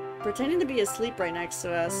pretending to be asleep right next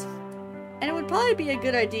to us. And it would probably be a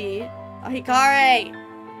good idea. Oh, Hikari!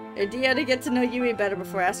 Idea to get to know Yui better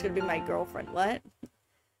before I ask her to be my girlfriend. What?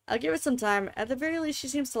 I'll give her some time. At the very least, she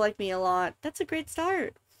seems to like me a lot. That's a great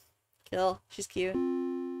start. Kill. She's cute.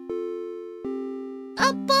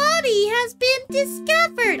 A body has been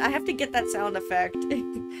discovered! I have to get that sound effect.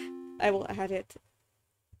 I will add it.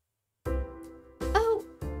 Oh,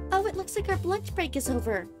 it looks like our lunch break is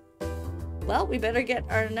over. Well, we better get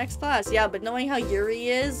our next class. Yeah, but knowing how Yuri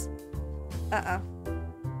is... I'm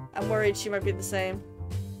worried she might be the same.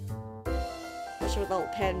 Especially with all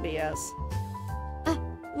pen BS.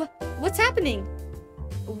 What's happening?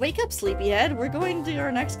 Wake up, sleepyhead. We're going to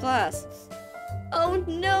our next class. Oh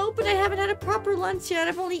no, but I haven't had a proper lunch yet.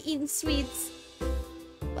 I've only eaten sweets.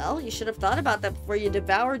 Well, you should have thought about that before you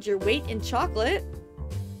devoured your weight in chocolate.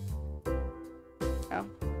 Oh.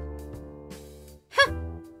 Huh!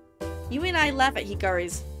 You and I laugh at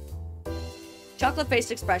Hikari's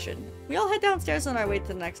chocolate-faced expression. We all head downstairs on our way to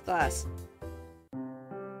the next class.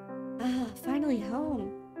 Finally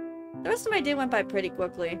home. The rest of my day went by pretty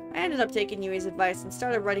quickly. I ended up taking Yui's advice and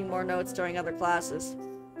started writing more notes during other classes.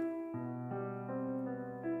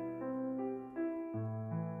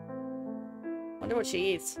 Wonder what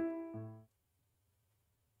she eats.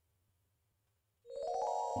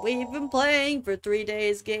 We've been playing for 3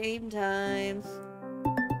 days. Game time.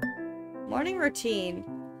 Morning routine.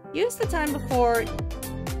 Use the time before...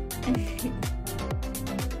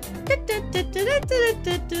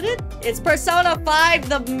 It's Persona 5,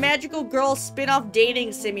 the magical girl spin-off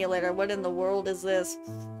dating simulator. What in the world is this?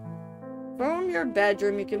 From your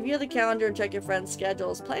bedroom, you can view the calendar and check your friends'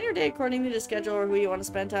 schedules. Plan your day according to the schedule or who you want to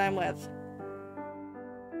spend time with.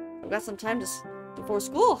 I've got some time before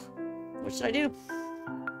school. What should I do?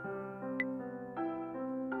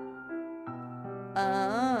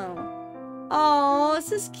 Oh. Oh,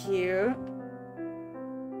 this is cute.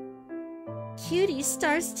 Cutie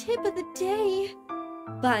Star's tip of the day.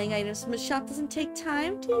 Buying items from a shop doesn't take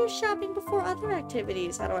time. Do your shopping before other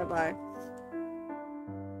activities. How do I buy?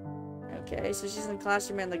 Okay, so she's in the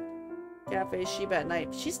classroom and the cafe Sheba at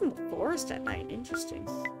night. She's in the forest at night. Interesting.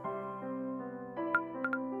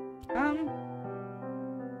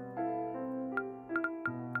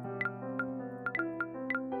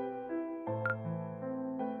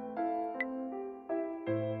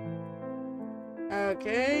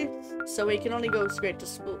 Okay, so we can only go straight to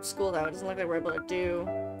school now. It doesn't look like we're able to do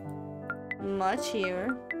much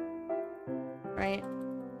here. Right?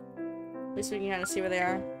 At least we can kind of see where they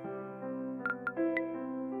are.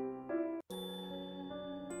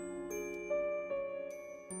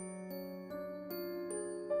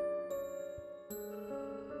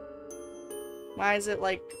 Why is it,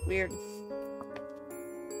 like, weird?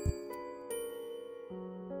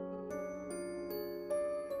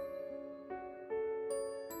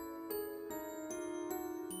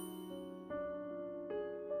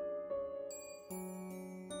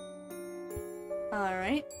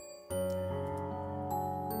 Alright.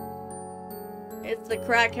 It's the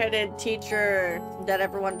crack-headed teacher that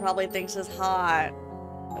everyone probably thinks is hot.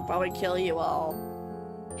 He'll probably kill you all.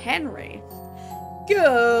 Henry.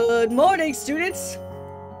 Good morning, students!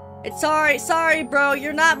 Sorry, bro,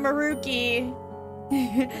 you're not Maruki.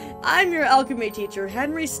 I'm your alchemy teacher,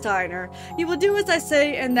 Henry Steiner. You will do as I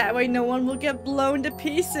say, and that way no one will get blown to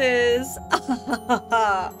pieces.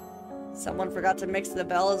 Someone forgot to mix the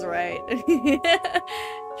bells right.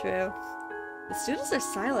 True. The students are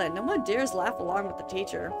silent. No one dares laugh along with the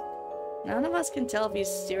teacher. None of us can tell if he's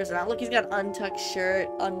serious or not. Look, he's got an untucked shirt,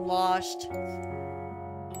 unwashed.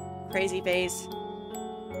 Crazy face.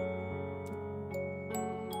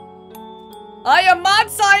 I am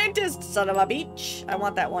mad scientist, son of a bitch. I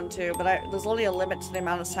want that one too, but there's only a limit to the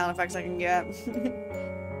amount of sound effects I can get.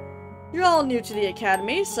 You're all new to the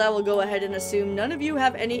academy, so I will go ahead and assume none of you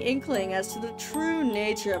have any inkling as to the true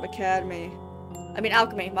nature of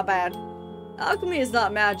alchemy, my bad. Alchemy is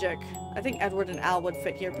not magic. I think Edward and Al would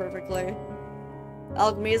fit here perfectly.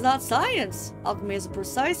 Alchemy is not science. Alchemy is a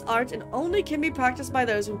precise art and only can be practiced by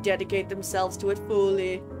those who dedicate themselves to it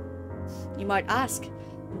fully. You might ask,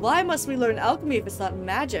 why must we learn alchemy if it's not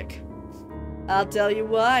magic? I'll tell you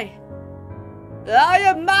why. I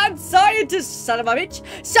am mad scientist, son of a bitch!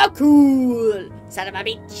 So cool! Son of a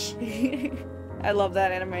bitch! I love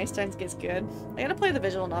that anime. Steins gets good. I gotta play the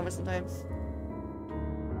visual novel sometimes.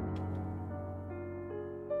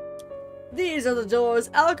 These are the doors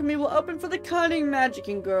alchemy will open for the cunning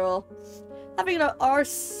magicking girl. Having an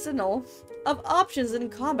arsenal of options in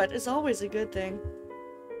combat is always a good thing.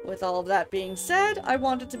 With all of that being said, I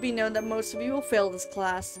want it to be known that most of you will fail this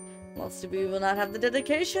class. Most of you will not have the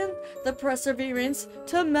dedication, the perseverance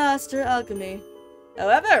to master alchemy.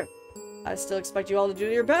 However, I still expect you all to do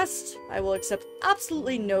your best. I will accept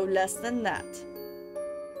absolutely no less than that.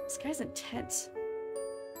 This guy's intense.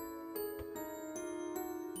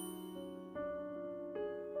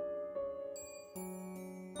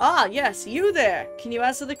 Ah, yes, you there! Can you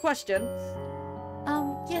answer the question?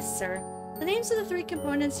 Yes, sir. The names of the 3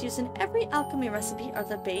 components used in every alchemy recipe are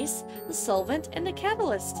the base, the solvent, and the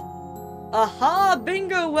catalyst. Aha!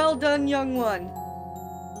 Bingo! Well done, young one!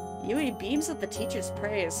 Yui beams at the teacher's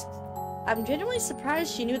praise. I'm genuinely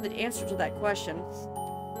surprised she knew the answer to that question.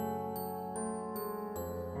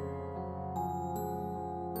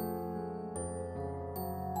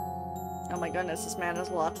 Oh my goodness, this man has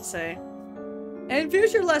a lot to say. In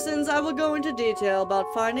future lessons, I will go into detail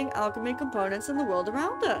about finding alchemy components in the world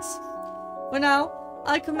around us. For now,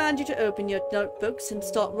 I command you to open your notebooks and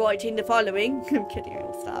start writing the following. I'm kidding,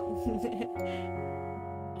 I'll stop.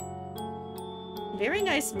 Very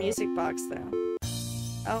nice music box, though.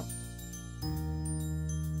 Oh.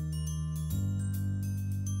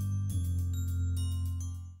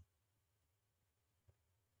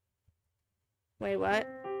 Wait, what?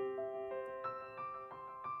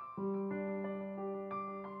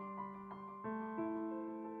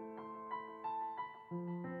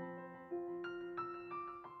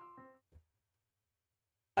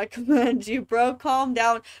 I command you, bro. Calm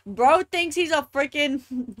down. Bro thinks he's a freaking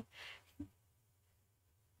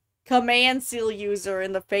command seal user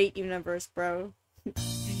in the Fate universe, bro.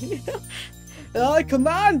 I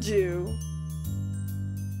command you.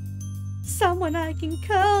 Someone I can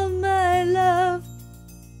call my love.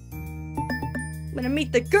 I'm gonna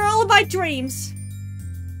meet the girl of my dreams.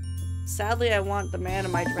 Sadly, I want the man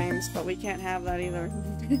of my dreams, but we can't have that either.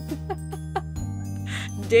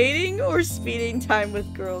 Dating or speeding time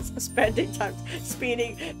with girls? Spending time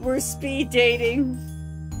speeding. We're speed dating.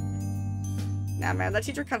 Nah, man, that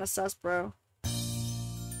teacher kind of sus, bro.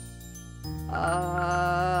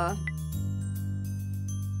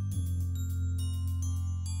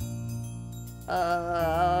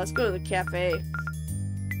 Let's go to the cafe.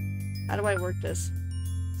 How do I work this?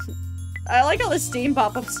 I like how the Steam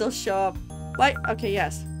pop-ups still show up. Wait, okay,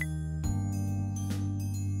 yes.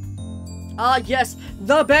 Ah, yes,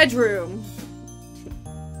 the bedroom!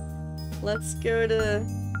 Let's go to...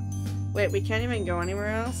 Wait, we can't even go anywhere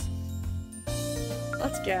else?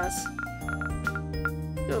 Let's guess.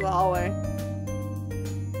 Go to the hallway.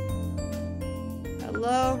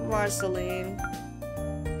 Hello, Marceline.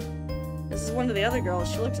 This is one of the other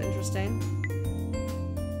girls. She looks interesting.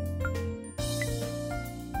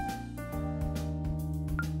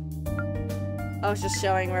 I was just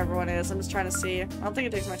showing where everyone is. I'm just trying to see. I don't think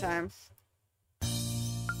it takes my time.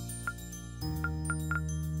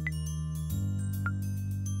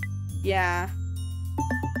 Yeah.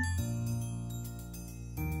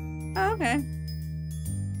 Oh, okay.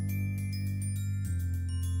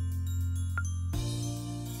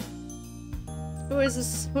 Who is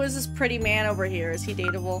this? Who is this pretty man over here? Is he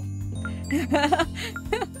dateable?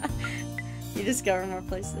 You discover more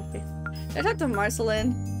places to be. Did I talk to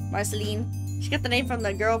Marceline? Marceline? She got the name from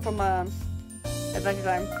the girl from Adventure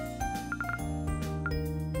Time.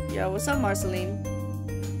 Yo, what's up, Marceline?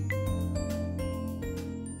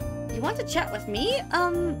 You want to chat with me?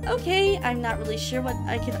 Okay. I'm not really sure what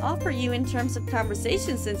I can offer you in terms of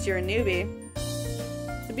conversation since you're a newbie.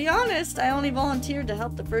 To be honest, I only volunteered to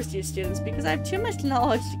help the first year students because I have too much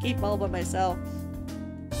knowledge to keep all by myself.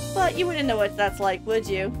 But you wouldn't know what that's like, would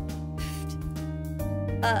you?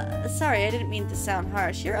 Sorry, I didn't mean to sound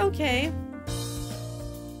harsh. You're okay.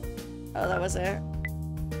 Oh, that was it.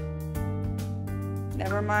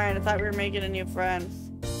 Never mind, I thought we were making a new friend.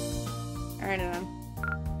 Alright then.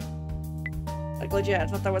 Like legit, I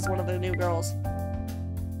thought that was one of the new girls.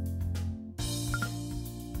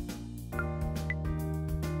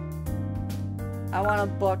 I want a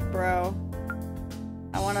book, bro.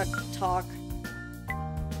 I want to talk.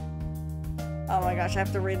 Oh my gosh, I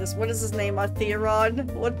have to read this. What is his name? A Theron?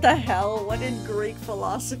 What the hell? What in Greek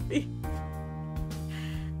philosophy?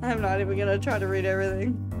 I'm not even gonna try to read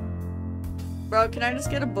everything. Bro, can I just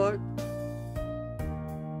get a book?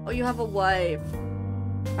 Oh, you have a wife.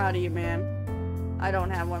 Proud of you, man. I don't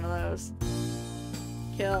have one of those.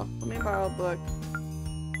 Kill. Let me borrow a book.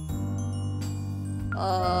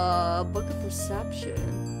 Book of Perception.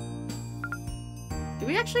 Do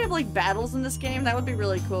we actually have, like, battles in this game? That would be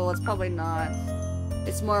really cool. It's probably not.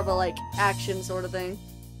 It's more of a, like, action sort of thing.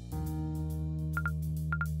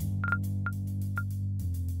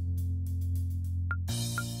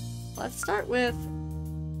 Let's start with...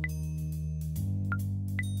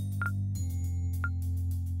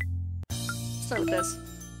 Start with this.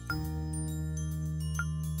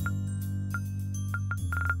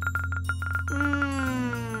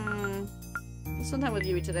 Sometime with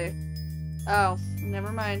Yui today. Oh,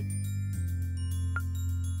 never mind.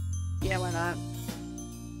 Yeah, why not?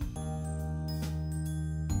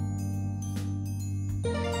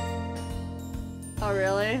 Oh,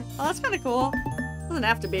 really? Oh, that's kind of cool. Doesn't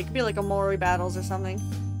have to be. It could be like a Mori battles or something.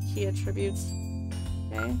 Key attributes.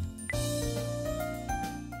 Okay.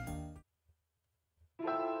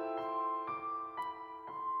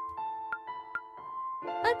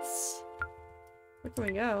 Where can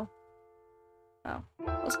we go? Oh,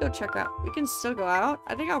 let's go check out. We can still go out?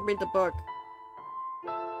 I think I'll read the book.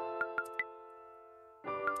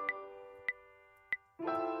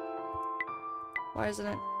 Why isn't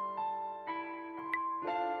it?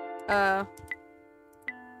 Oh,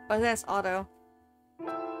 I think that's auto.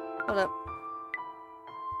 Hold up.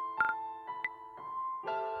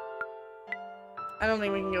 I don't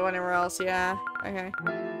think we can go anywhere else, yeah. Okay.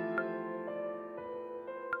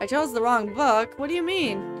 I chose the wrong book? What do you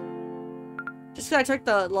mean? Just because I took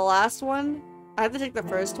the last one? I have to take the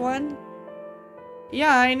first one?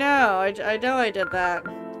 Yeah, I know. I know I did that.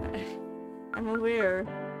 I'm aware.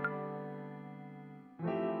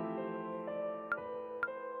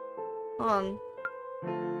 Hold on.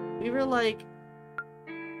 We were like...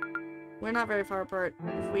 We're not very far apart.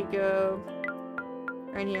 If we go...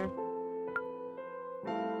 right here.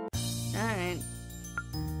 Alright.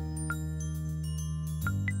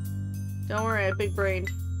 Don't worry, I big brained.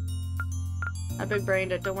 I big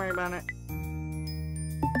brained it, don't worry about it.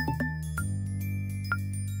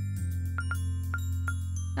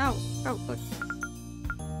 Oh, oh, look.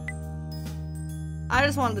 I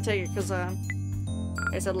just wanted to take it because, I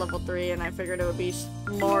said level 3 and I figured it would be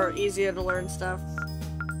more easier to learn stuff.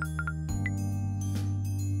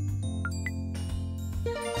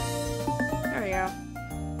 There we go.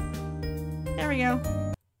 There we go.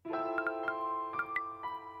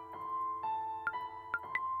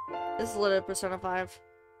 This is literally Persona 5.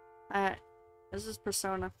 This is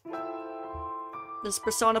Persona. This is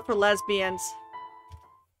Persona for lesbians.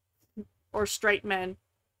 Or straight men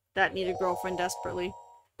that need a girlfriend desperately.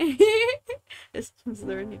 is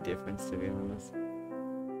there any difference, to be honest?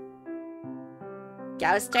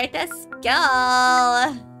 Go start the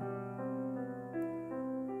skull!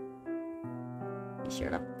 Be sure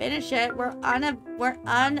to finish it. We're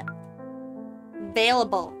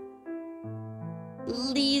unavailable.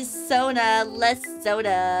 Lee's Sona, less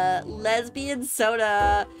soda, lesbian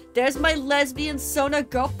soda. There's my lesbian Sona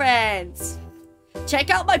girlfriends.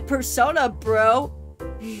 Check out my Persona, bro.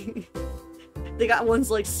 They got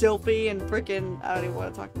ones like Sylphie and frickin' I don't even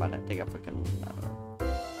want to talk about it. They got frickin'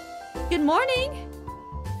 Good morning.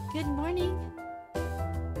 Good morning.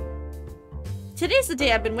 Today's the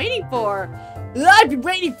day I've been waiting for. I've been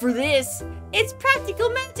waiting for this. It's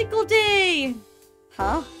Practical Magical Day.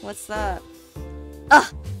 Huh? What's that?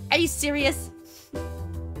 Ugh, are you serious?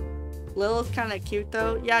 Lilith's kind of cute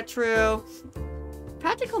though. Yeah, true.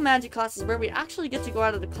 Practical magic class is where we actually get to go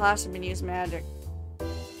out of the classroom and use magic.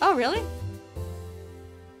 Oh, really?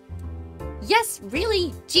 Yes,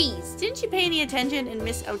 really? Jeez, didn't you pay any attention in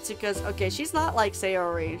Miss Otsuka's? Okay, she's not like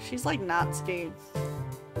Sayori. She's like Natsuki.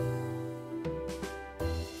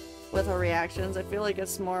 With her reactions, I feel like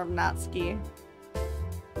it's more of Natsuki.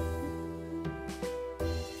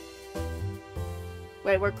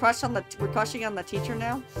 Wait, we're crushing on the teacher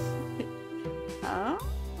now? Oh.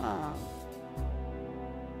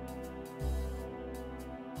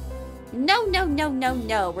 No, no, no, no,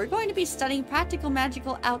 no. We're going to be studying practical magic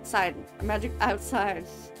outside.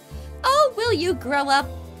 Oh, will you grow up?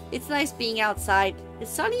 It's nice being outside. It's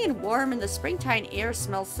sunny and warm and the springtime air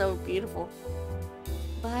smells so beautiful.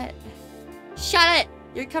 But... Shut it!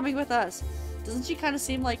 You're coming with us. Doesn't she kind of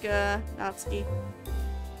seem like a Natsuki?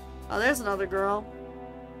 Oh, there's another girl.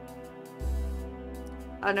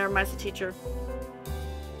 Oh, never mind, it's the teacher.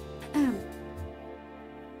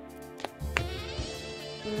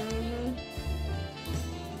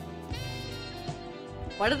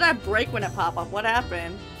 Why did that break when it popped up? What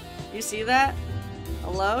happened? You see that?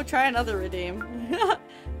 Hello? Try another redeem.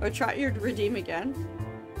 Or try your redeem again.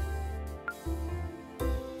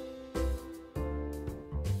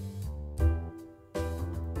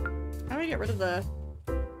 How do I get rid of the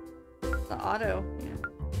auto? Yeah.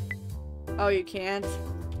 Oh, you can't?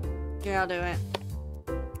 Yeah, I'll do it.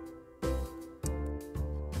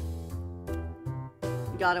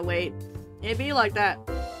 You gotta wait. It'd be like that.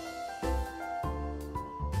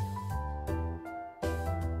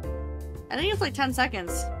 I think it's like 10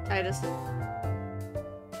 seconds, Titus.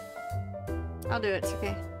 I'll do it, it's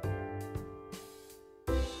okay.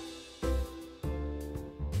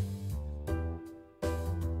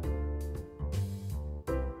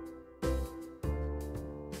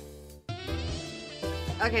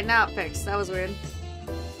 Okay, now it fixed. That was weird.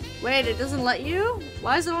 Wait, it doesn't let you?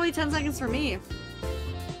 Why is it only 10 seconds for me?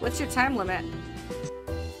 What's your time limit?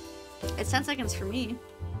 It's 10 seconds for me.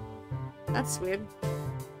 That's weird.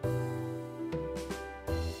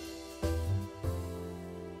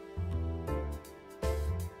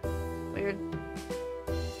 Weird.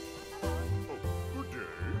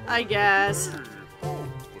 I guess.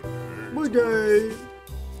 Good day.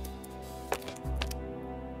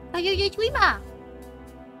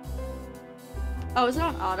 Oh, is it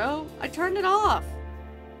on auto? I turned it off.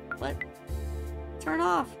 What? Turn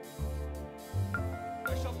off.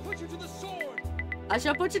 I shall put you to the sword. I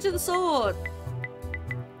shall put you to the sword.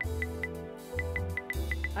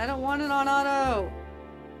 I don't want it on auto.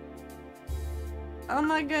 Oh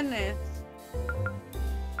my goodness.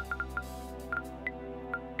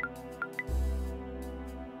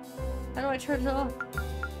 How do I turn it off?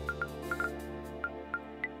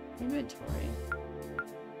 Inventory.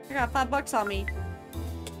 I got $5 on me.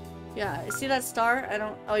 Yeah, see that star? I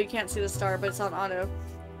don't- oh, you can't see the star, but it's on auto.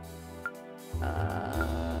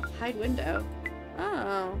 Hide window.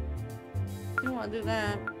 Oh. You don't want to do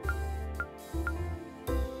that.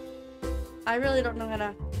 I really don't know how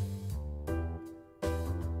to...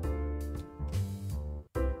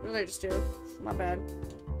 What did I just do? My bad.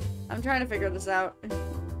 I'm trying to figure this out.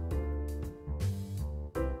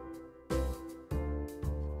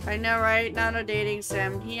 I know, right? Not a dating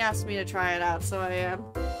sim. He asked me to try it out, so I am.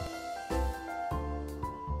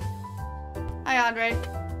 Hi, Andre.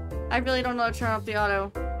 I really don't know how to turn off the auto.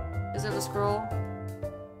 Is it a scroll?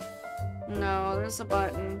 No, there's a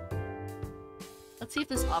button. Let's see if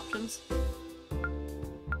there's options.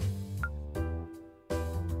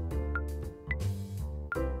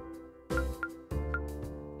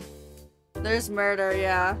 There's murder,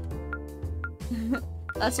 yeah.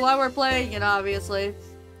 That's why we're playing it, obviously.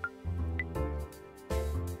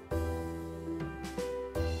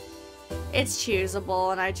 It's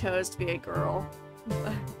choosable, and I chose to be a girl.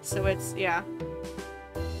 So it's, yeah.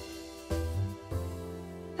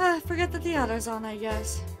 Forget that the other's on, I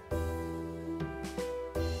guess.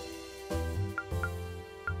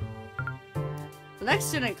 The next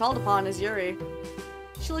student called upon is Yuri.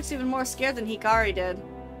 She looks even more scared than Hikari did,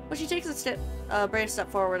 but she takes a brave step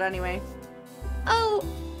forward anyway. Oh,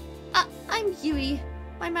 I'm Yui.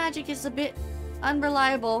 My magic is a bit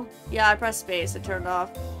unreliable. Yeah, I pressed space. It turned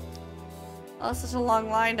off. Oh, such a long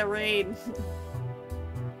line to read.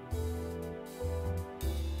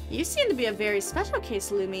 You seem to be a very special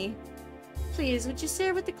case, Lumi. Please, would you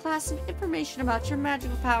share with the class some information about your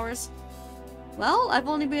magical powers? Well, I've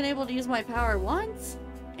only been able to use my power once,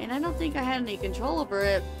 and I don't think I had any control over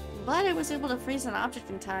it, but I was able to freeze an object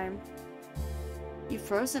in time. You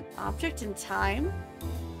froze an object in time?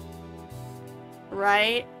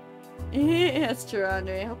 Right? That's true,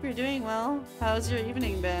 Andre. I hope you're doing well. How's your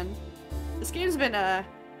evening been? This game's been,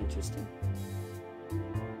 interesting.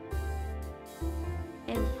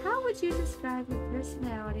 And how would you describe your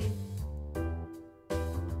personality?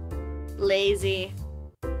 Lazy.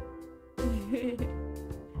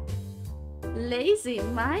 Lazy,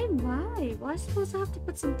 my. Well, I suppose I have to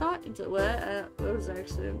put some thought into it. What was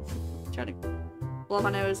actually I'm trying to blow my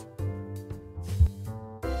nose.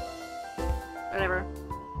 Whatever.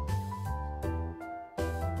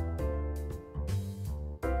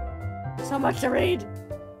 So much to read.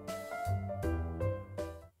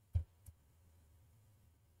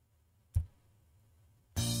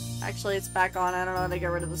 Actually, it's back on. I don't know how to get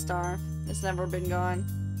rid of the star. It's never been gone.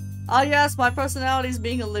 Oh yes, my personality's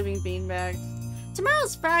being a living beanbag.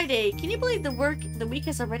 Tomorrow's Friday. Can you believe the week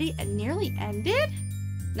has already nearly ended?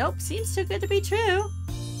 Nope, seems too good to be true.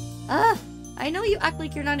 I know you act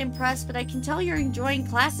like you're not impressed, but I can tell you're enjoying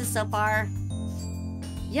classes so far.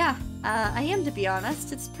 Yeah, I am, to be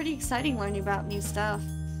honest. It's pretty exciting learning about new stuff.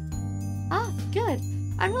 Ah, good.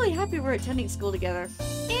 I'm really happy we're attending school together.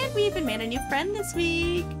 And we even made a new friend this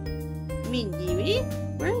week. You mean Yui?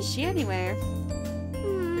 Where is she anyway?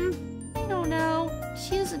 I don't know.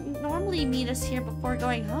 She doesn't normally meet us here before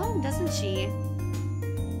going home, doesn't she?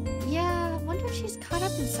 Yeah, I wonder if she's caught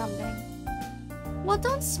up in something. Well,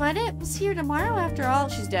 don't sweat it. We'll see her tomorrow after all.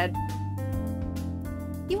 She's dead.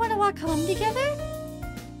 You want to walk home together?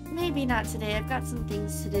 Maybe not today. I've got some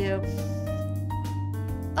things to do.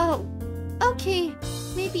 Oh, okay.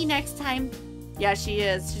 Maybe next time. Yeah, she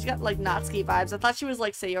is. She's got, like, Natsuki vibes. I thought she was,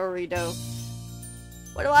 like, Sayori Do.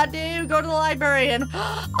 What do I do? Go to the library and... A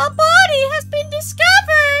body has been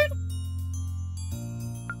discovered!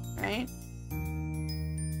 Right?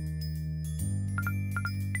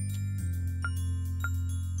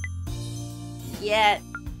 Yet.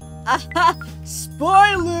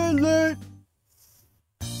 Spoiler alert!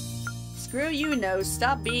 Screw you, Nose.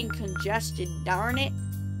 Stop being congested, darn it.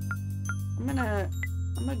 I'm gonna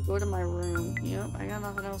go to my room. Yep, I got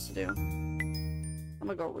nothing else to do. I'm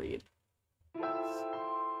gonna go read.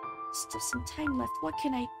 Still some time left. What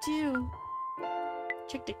can I do?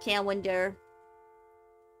 Check the calendar.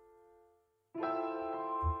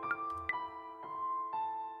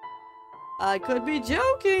 I could be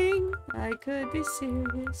joking. I could be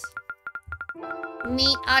serious.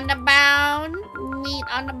 Meat on the bone. Meat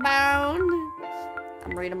on the bone.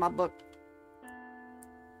 I'm reading my book.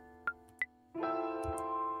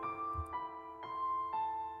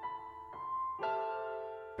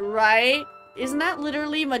 Right? Isn't that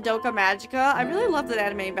literally Madoka Magica? I really loved that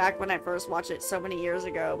anime back when I first watched it so many years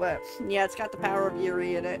ago, but yeah, it's got the power of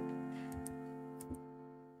Yuri in it.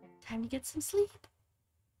 Time to get some sleep.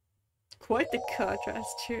 Quite the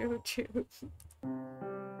contrast. True.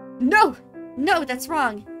 No! No, that's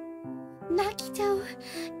wrong! Nakito,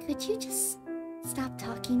 could you just stop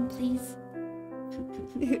talking, please?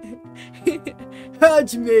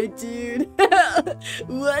 Hajime, dude!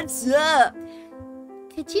 What's up?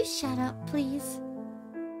 Could you shut up, please?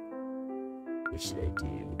 What should I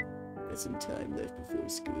do? Got some time left before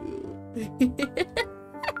school.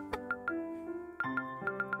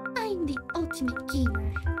 I'm the ultimate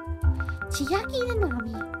gamer. Chiaki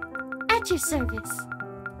Nanami, at your service.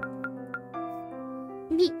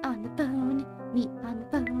 Meat on the bone, meat on the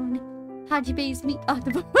bone. Hajime's meat on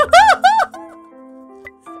the bone.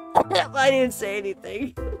 I didn't say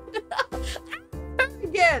anything.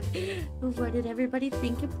 Again. What did everybody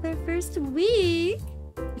think of their first week?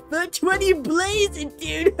 420 blazing,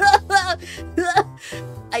 dude.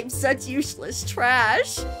 I'm such useless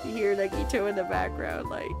trash. You hear Nagito in the background,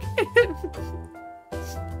 like.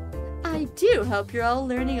 I do hope you're all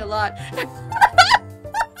learning a lot.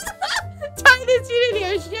 Titus, you didn't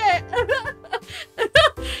hear shit.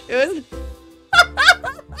 It was.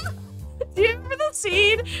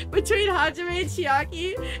 Hajime and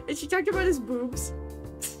Chiaki, and she talked about his boobs.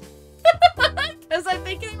 Because I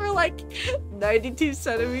think they were like 92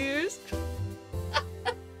 centimeters.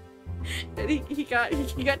 And he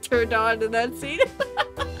got turned on in that scene.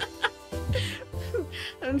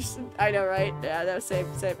 I know, right? Yeah, no, same.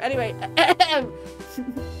 Anyway,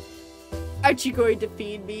 aren't you going to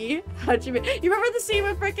feed me? Hajime? You remember the scene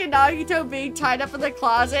with freaking Nagito being tied up in the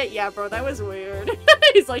closet? Yeah, bro, that was weird.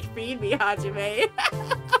 He's like, feed me, Hajime.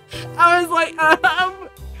 I was like,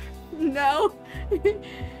 no.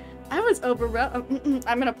 I was overwhelmed.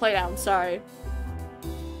 I'm gonna play now, I'm sorry.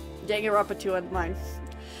 Danganronpa 2 on mine.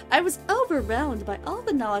 I was overwhelmed by all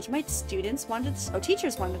the knowledge my teachers wanted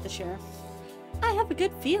to share. I have a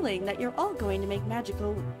good feeling that you're all going to make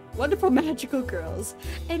wonderful magical girls,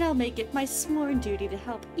 and I'll make it my sworn duty to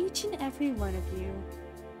help each and every one of you.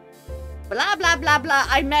 Blah blah blah blah,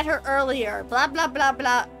 I met her earlier. Blah blah blah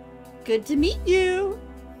blah. Good to meet you.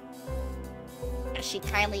 She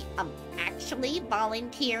kindly, actually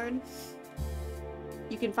volunteered.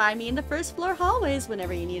 You can find me in the first floor hallways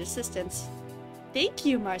whenever you need assistance. Thank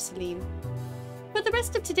you, Marceline. For the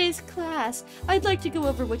rest of today's class, I'd like to go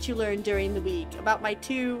over what you learned during the week about my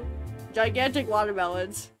 2 gigantic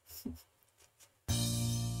watermelons.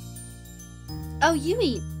 Oh,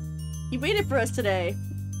 Yui. You waited for us today.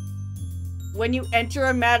 When you enter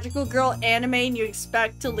a magical girl anime and you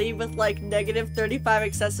expect to leave with like -35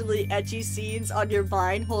 excessively ecchi scenes on your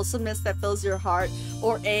vine, wholesomeness that fills your heart,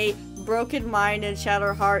 or a broken mind and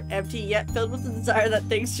shattered heart, empty yet filled with the desire that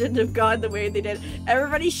things shouldn't have gone the way they did.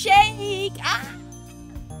 Everybody shake! Ah!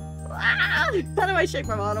 Ah! How do I shake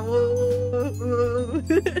my bottom?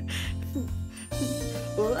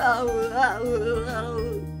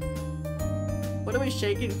 What are we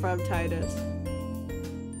shaking from, Titus?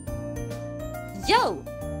 Yo!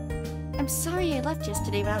 I'm sorry I left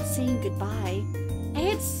yesterday without saying goodbye. I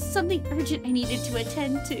had something urgent I needed to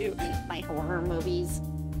attend to. My horror movies.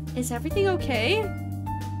 Is everything okay?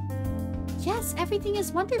 Yes, everything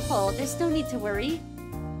is wonderful. There's no need to worry.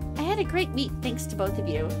 I had a great week thanks to both of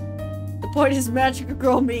you. The point is magical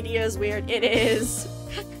girl media is weird. It is.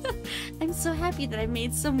 I'm so happy that I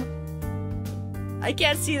made some... I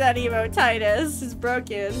can't see that emote, Titus. It's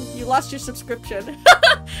broken. You lost your subscription.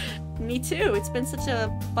 Me too. It's been such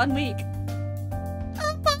a fun week.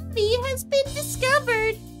 A body has been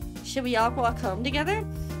discovered. Should we all walk home together?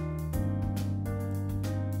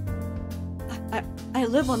 I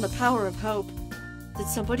live on the power of hope. Did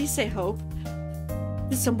somebody say hope?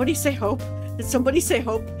 Did somebody say hope? Did somebody say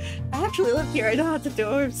hope? I actually live here. I know how the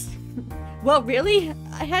doors. Well, really?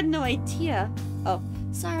 I had no idea. Oh.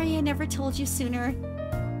 Sorry, I never told you sooner.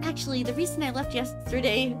 Actually, the reason I left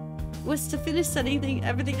yesterday was to finish setting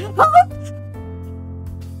everything.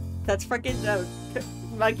 That's freaking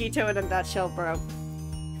Magito in a nutshell, bro.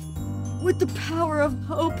 With the power of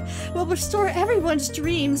hope, we'll restore everyone's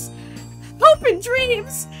dreams. Hope and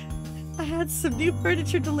dreams! I had some new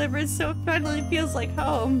furniture delivered, so it finally feels like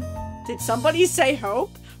home. Did somebody say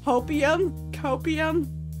hope? Hopium? Copium?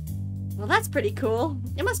 Well, that's pretty cool.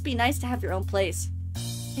 It must be nice to have your own place.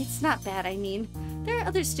 It's not bad, I mean. There are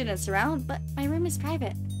other students around, but my room is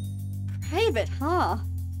private. Private, huh?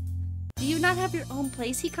 Do you not have your own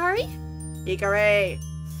place, Hikari? Hikari!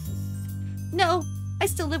 No, I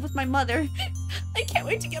still live with my mother. I can't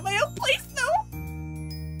wait to get my own place, though!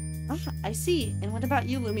 Ah, I see. And what about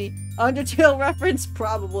you, Lumi? Undertale reference?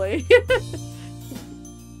 Probably.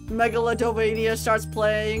 Megalodovania starts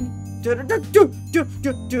playing.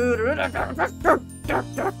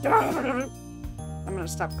 I'm gonna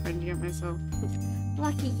stop cringing at myself.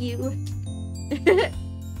 Lucky you.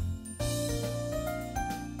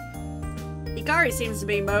 Hikari seems to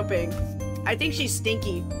be moping. I think she's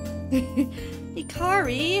stinky.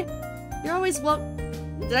 Hikari! You're always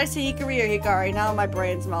Did I say Hikari or Hikari? Now my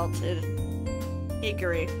brain's melted.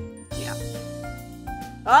 Hikari. Yeah.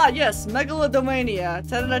 Ah, yes! Megalodomania.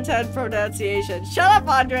 10 out of 10 pronunciation. Shut up,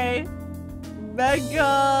 Andre!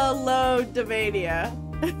 Megalodomania.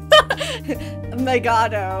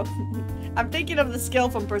 Megado. I'm thinking of the skill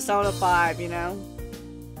from Persona 5, you know?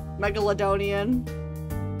 Megalodonian.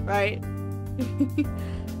 Right?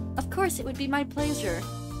 Of course, it would be my pleasure.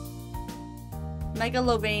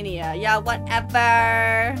 Megalovania. Yeah,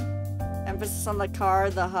 whatever. Emphasis on the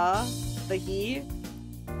car, the huh, the he.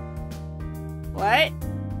 What?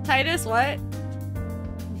 Titus, what?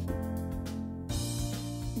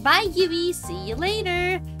 Bye, Yui. See you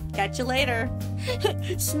later. Catch you later.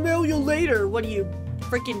 Smell you later. What are you,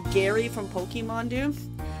 freaking Gary from Pokemon, dude?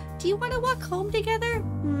 Do you want to walk home together?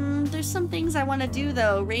 There's some things I want to do,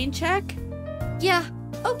 though. Rain check? Yeah.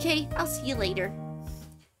 Okay, I'll see you later.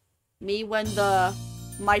 Me when the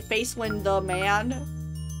My face when the man.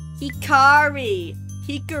 Hikari.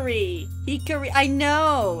 Hikari. Hikari. I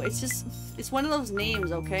know. It's just, it's one of those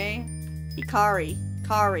names, okay? Hikari.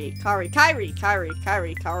 Kari. Kari. Kairi. Kairi.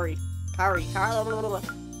 Kairi. Kari. Kari. Kari.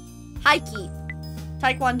 Hikey.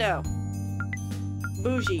 Taekwondo.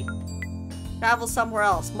 Bougie. Travel somewhere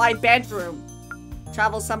else. My bedroom.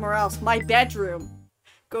 Travel somewhere else. My bedroom.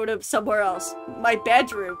 Go to somewhere else. My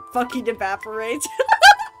bedroom. Fucking evaporates.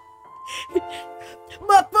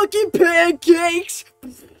 My fucking pancakes!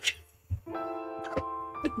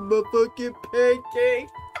 My fucking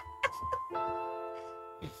pancakes!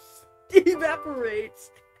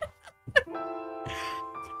 Evaporates.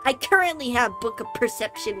 I currently have Book of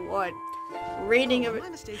Perception 1. Rating of...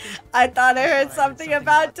 I thought I heard something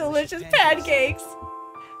about delicious pancakes.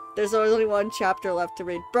 There's only one chapter left to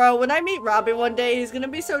read. Bro, when I meet Robin one day, he's gonna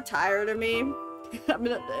be so tired of me. I'm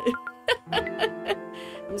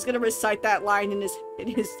just gonna recite that line in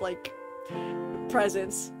his like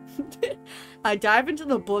presence. I dive into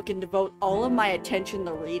the book and devote all of my attention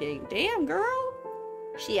to reading. Damn, girl.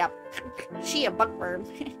 She a bookworm.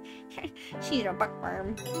 She's a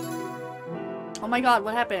bookworm. Oh my god,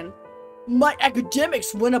 what happened? My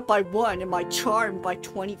academics went up by 1 and my charm by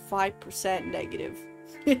 25% negative.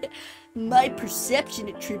 My perception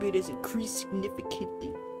attribute has increased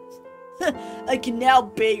significantly. I can now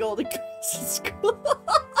bang all the girls in school.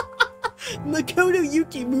 Makoto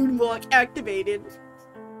Yuki moonwalk activated.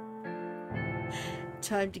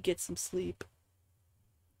 Time to get some sleep.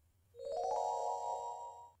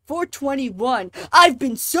 4:21. I've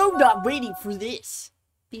been so not waiting for this.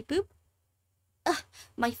 Beep boop.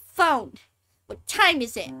 My phone. What time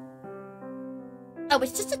is it? Oh,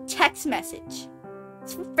 it's just a text message.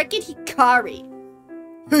 It's from frickin' Hikari.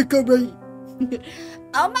 Hikari.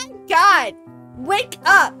 Oh my god! Wake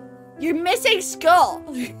up! You're missing school!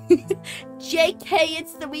 JK,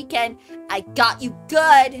 it's the weekend. I got you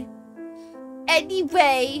good.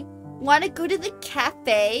 Anyway, wanna go to the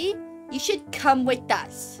cafe? You should come with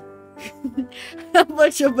us. How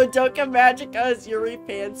much of Madoka Magica is Yuri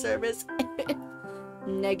fan service?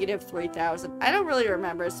 Negative 3,000. I don't really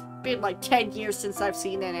remember. It's been like 10 years since I've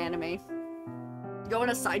seen an anime. Go on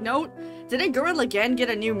a side note, didn't Gurren Lagann get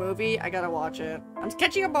a new movie? I gotta watch it. I'm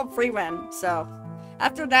catching up on Freeman, so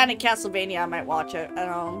after that and Castlevania, I might watch it. I don't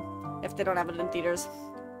know if they don't have it in theaters.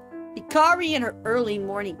 Hikari and her early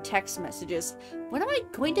morning text messages. What am I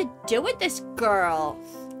going to do with this girl?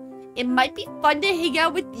 It might be fun to hang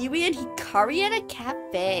out with Yui and Hikari at a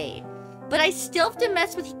cafe, but I still have to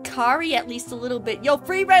mess with Hikari at least a little bit. Yo,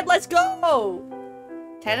 Free Red, let's go!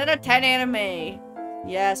 10 out of 10 anime.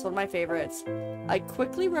 Yes, one of my favorites. I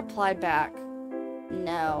quickly reply back.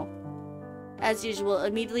 No. As usual,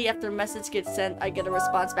 immediately after a message gets sent, I get a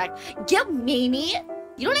response back. You meanie!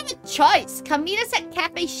 You don't have a choice! Come meet us at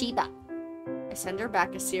Cafe Shiba. I send her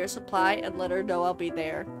back a serious reply and let her know I'll be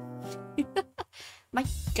there. My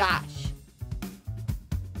gosh.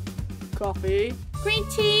 Coffee. Green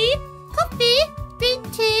tea! Coffee! Green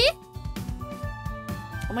tea!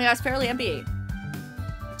 Oh my gosh, Fairly MB.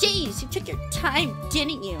 Jeez, you took your time,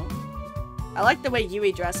 didn't you? I like the way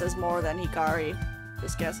Yui dresses more than Hikari.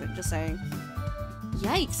 Just guessing, just saying.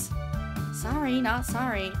 Yikes. Sorry, not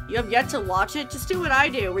sorry. You have yet to watch it? Just do what I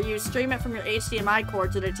do, where you stream it from your HDMI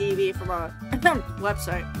cord to the TV from a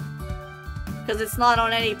website. Because it's not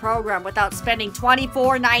on any program without spending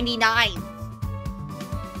 $24.99.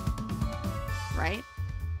 Right?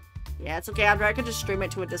 Yeah, it's okay, Andrew. I could just stream it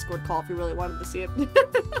to a Discord call if you really wanted to see it.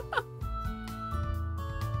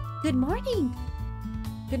 Good morning.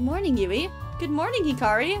 Good morning, Yui. Good morning,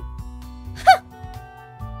 Hikari.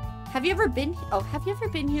 Have you ever been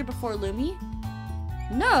here before, Lumi?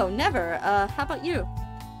 No, never. How about you?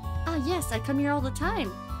 Ah, yes, I come here all the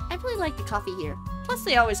time. I really like the coffee here. Plus,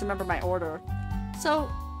 they always remember my order. So,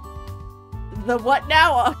 the what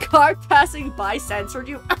now? A car passing by censored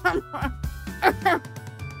you?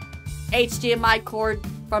 HDMI cord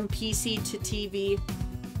from PC to TV.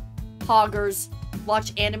 Poggers.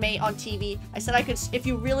 Watch anime on TV. I said I could, if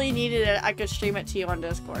you really needed it, I could stream it to you on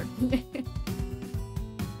Discord.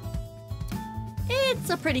 It's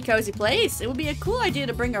a pretty cozy place. It would be a cool idea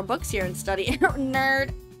to bring our books here and study.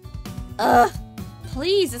 Nerd. Ugh.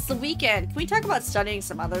 Please, it's the weekend. Can we talk about studying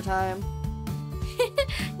some other time?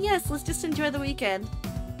 Yes, let's just enjoy the weekend.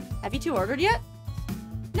 Have you two ordered yet?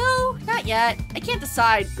 No, not yet. I can't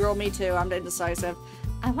decide. Girl, me too. I'm indecisive.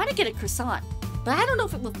 I want to get a croissant, but I don't know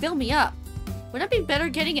if it will fill me up. Would it be better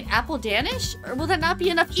getting an apple Danish? Or will that not be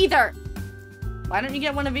enough either? Why don't you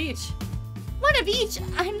get one of each? One of each?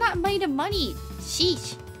 I'm not made of money.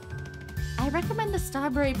 Sheesh. I recommend the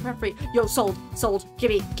strawberry preferry. Yo, sold. Sold.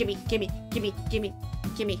 Gimme.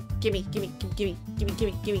 Gimme, gimme, gimme, gimme, gimme, gimme,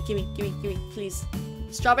 gimme, gimme, gimme, gimme, please.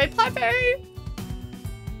 Strawberry parfait!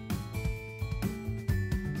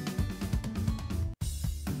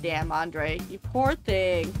 Damn, Andre, you poor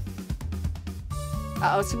thing.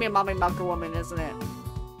 Uh-oh, it's gonna be a mommy milker woman, isn't it?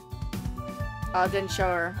 Oh, it didn't show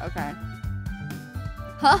her. Okay.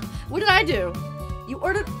 Huh? What did I do? You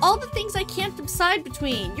ordered all the things I can't decide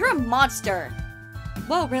between. You're a monster.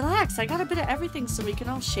 Whoa, relax. I got a bit of everything so we can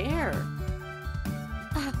all share.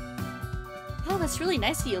 Oh, that's really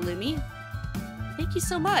nice of you, Lumi. Thank you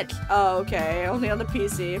so much. Oh, okay. Only on the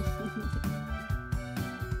PC.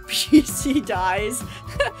 PC dies.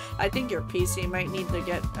 I think your PC might need to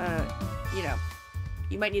get, you know,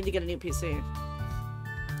 you might need to get a new PC.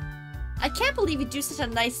 I can't believe you do such a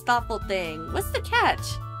nice, thoughtful thing. What's the catch?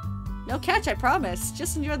 No catch, I promise.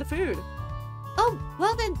 Just enjoy the food. Oh,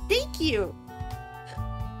 well then, thank you.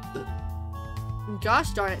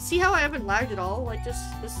 Gosh darn it. See how I haven't lagged at all? Like, this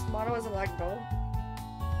model hasn't lagged at all.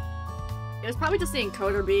 It was probably just the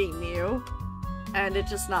encoder being new. And it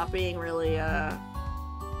just not being really,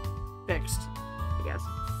 fixed, I guess.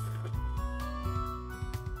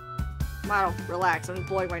 Model, relax. I'm just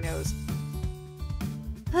blowing my nose.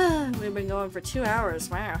 We've been going for 2 hours.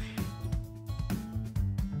 Wow.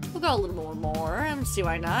 We'll go a little more. I don't see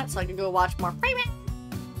why not. So I can go watch more Freeman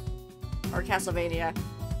or Castlevania.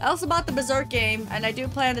 I also bought the Berserk game, and I do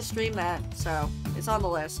plan to stream that. So it's on the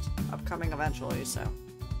list, upcoming eventually. So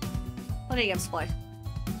plenty of games to play.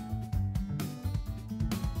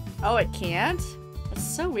 Oh, it can't? That's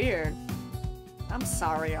so weird. I'm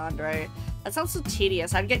sorry, Andre. That sounds so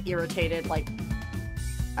tedious. I'd get irritated, like,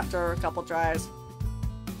 after a couple tries.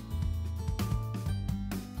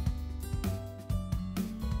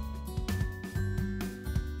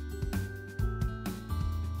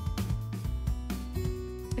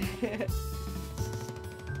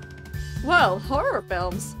 Whoa, horror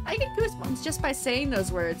films. I get goosebumps just by saying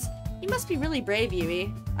those words. You must be really brave,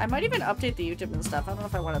 Yui. I might even update the YouTube and stuff. I don't know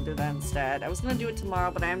if I want to do that instead. I was gonna do it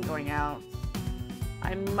tomorrow, but I am going out.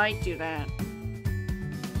 I might do that.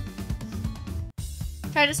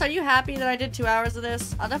 Titus, are you happy that I did 2 hours of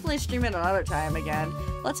this? I'll definitely stream it another time again.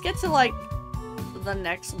 Let's get to, like, the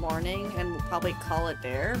next morning and we'll probably call it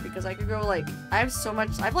there, because I could go, like, I have so much,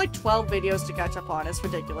 I have like 12 videos to catch up on. It's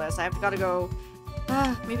ridiculous. I've got to go,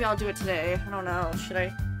 maybe I'll do it today. I don't know. Should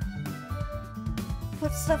I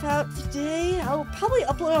put stuff out today? I'll probably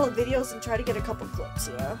upload all the videos and try to get a couple clips,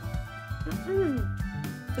 yeah.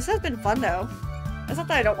 This has been fun, though. It's not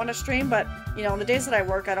that I don't want to stream, but, you know, on the days that I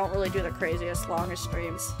work, I don't really do the craziest, longest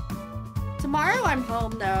streams. Tomorrow I'm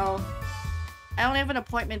home, though. I only have an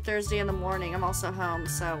appointment Thursday in the morning. I'm also home,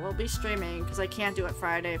 so we'll be streaming, because I can't do it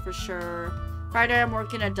Friday for sure. Friday I'm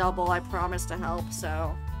working a double. I promised to help,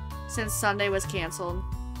 so... Since Sunday was canceled.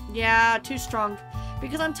 Yeah, too strong.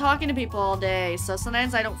 Because I'm talking to people all day, so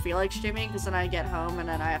sometimes I don't feel like streaming, because then I get home and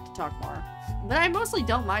then I have to talk more. But I mostly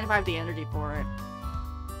don't mind if I have the energy for it.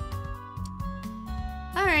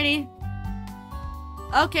 Alrighty.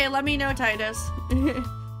 Okay, let me know, Titus.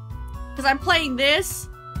 Because I'm playing this,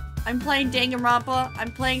 I'm playing Danganronpa,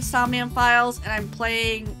 I'm playing Somnium Files, and I'm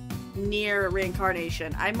playing Nier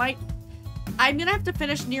Reincarnation. I'm gonna have to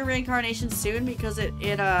finish Nier Reincarnation soon because it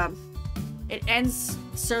ends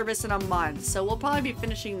service in a month. So we'll probably be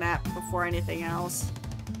finishing that before anything else.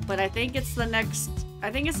 But I think it's the next,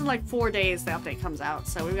 I think it's in like 4 days the update comes out,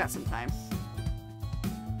 so we've got some time.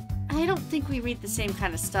 I don't think we read the same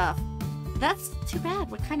kind of stuff. That's too bad.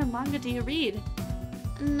 What kind of manga do you read?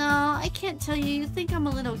 No, I can't tell you. You think I'm a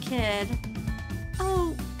little kid.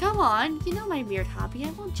 Oh, go on. You know my weird hobby.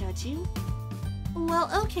 I won't judge you. Well,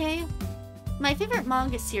 okay. My favorite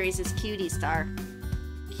manga series is Cutie Star.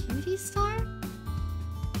 Cutie Star?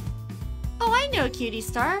 Oh, I know Cutie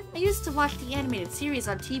Star. I used to watch the animated series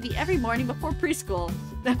on TV every morning before preschool.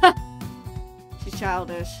 She's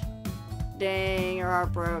childish. Dang, her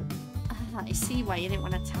heart broke. I see why you didn't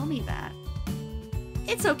want to tell me that.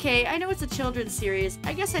 It's okay. I know it's a children's series.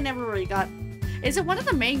 I guess I never really got... Is it one of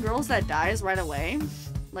the main girls that dies right away?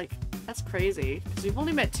 Like, that's crazy. Because we've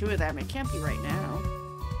only met 2 of them. It can't be right now.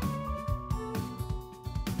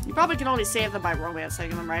 You probably can only save them by romancing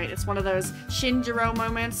them, right? It's one of those Shinjiro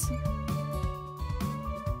moments.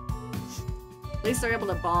 At least they're able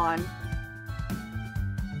to bond.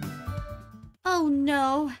 Oh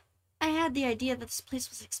no. I had the idea that this place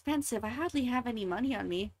was expensive. I hardly have any money on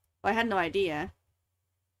me. Well, I had no idea.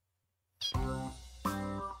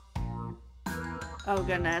 Oh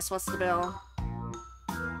goodness, what's the bill?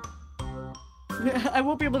 I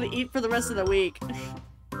won't be able to eat for the rest of the week.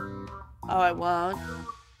 Oh, I won't.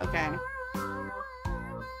 Okay.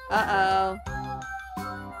 Uh-oh.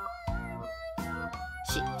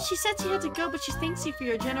 She said she had to go, but she thanks you for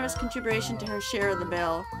your generous contribution to her share of the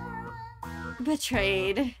bill.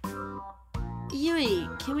 Betrayed. Yui,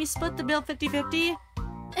 can we split the bill 50-50?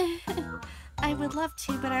 I would love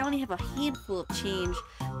to, but I only have a handful of change.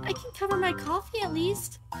 I can cover my coffee at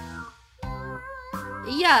least.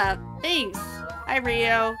 Yeah, thanks. Hi,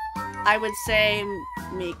 Rio. I would say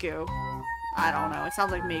Miku. I don't know. It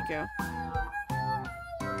sounds like Miku.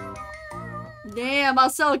 Damn, I'll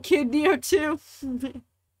sell a kidney or two.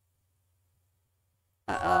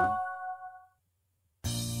 Uh-oh.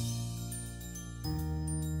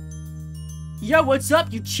 Yo, what's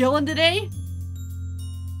up? You chillin' today?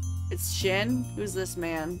 It's Shin? Who's this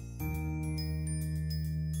man?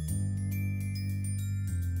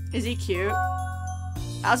 Is he cute?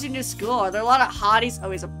 How's your new school? Are there a lot of hotties?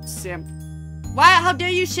 Oh, he's a simp. Why? How dare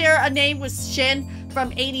you share a name with Shin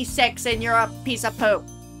from 86 and you're a piece of poop?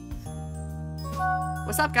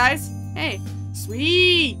 What's up, guys? Hey.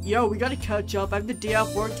 Sweet! Yo, we gotta catch up. I have the day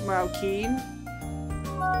off work tomorrow, Keen.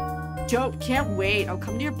 Dope, can't wait. I'll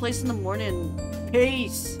come to your place in the morning.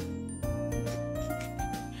 Peace!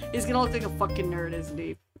 He's gonna look like a fucking nerd, isn't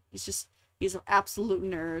he? He's an absolute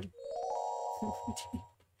nerd.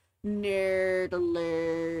 Nerd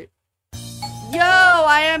alert. Yo,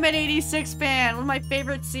 I am an 86 fan. One of my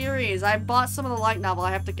favorite series. I bought some of the light novel.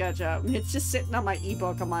 I have to catch up. It's just sitting on my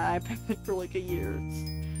ebook on my iPad for like a year.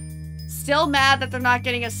 Still mad that they're not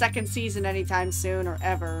getting a second season anytime soon or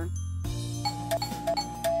ever.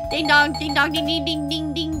 Ding dong, ding dong, ding ding ding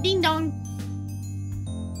ding ding ding dong.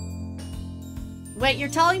 Wait, you're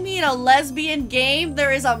telling me in a lesbian game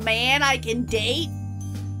there is a man I can date?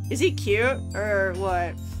 Is he cute or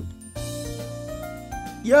what?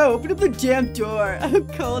 Yo, open up the damn door. I'm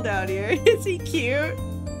cold out here. Is he cute?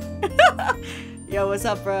 Yo, what's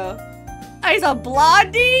up, bro? Oh, he's a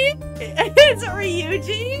blondie? It's a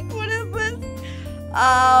Ryuji? What is this?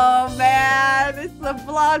 Oh, man. It's the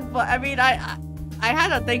blonde boy. I mean, I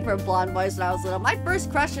had a thing for blonde boys when I was little. My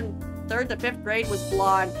first crush in 3rd to 5th grade was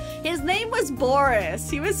blonde. His name was Boris.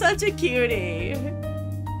 He was such a cutie.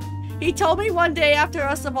 He told me one day after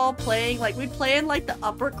us of all playing, like, we'd play in, like, the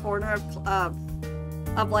upper corner of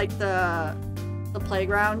like the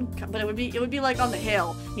playground, but it would be like on the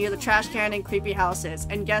hill near the trash can and creepy houses.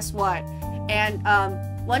 And guess what? And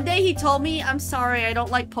one day he told me, I'm sorry, I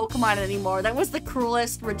don't like Pokemon anymore. That was the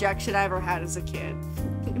cruelest rejection I ever had as a kid.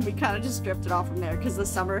 And we kind of just drifted off from there because the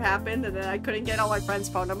summer happened and then I couldn't get all my friends'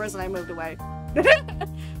 phone numbers and I moved away.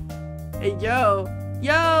 Hey, yo,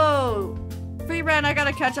 Free Rent I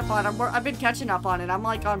gotta catch up on. I've been catching up on it. I'm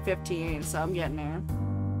like on 15, so I'm getting there.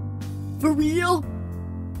 For real?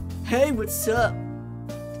 Hey, what's up?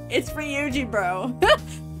 It's Ryuji, bro.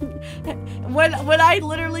 when I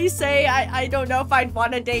literally say I don't know if I'd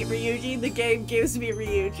want to date Ryuji, the game gives me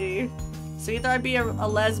Ryuji. So either I'd be a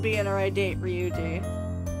lesbian or I date Ryuji.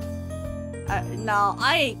 No,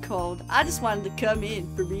 I ain't cold. I just wanted to come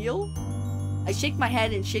in. For real? I shake my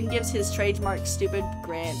head and Shin gives his trademark stupid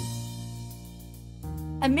grin.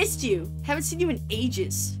 I missed you. Haven't seen you in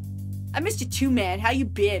ages. I missed you too, man. How you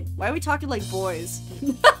been? Why are we talking like boys?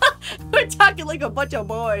 We're talking like a bunch of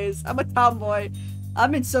boys. I'm a tomboy.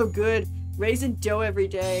 I've been so good. Raising dough every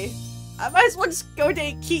day. I might as well just go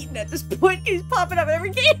date Keaton at this point. He's popping up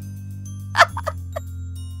every game.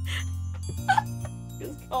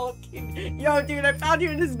 Just call him Keaton. Yo, dude, I found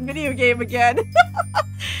you in this video game again.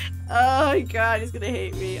 Oh my god, he's gonna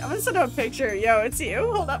hate me. I'm gonna send him a picture. Yo, it's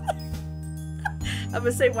you. Hold up. I'm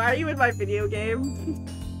gonna say, why are you in my video game?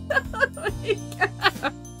 Oh my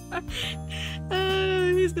god.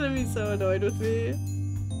 He's gonna be so annoyed with me.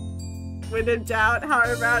 When in doubt,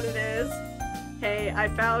 however bad it is. Hey, I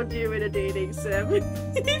found you in a dating sim.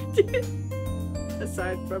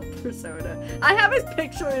 Aside from Persona. I have his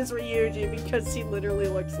picture as Ryuji because he literally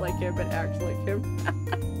looks like him and acts like him.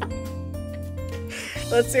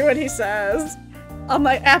 Let's see what he says. Oh,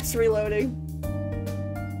 my app's reloading.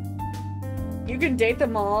 You can date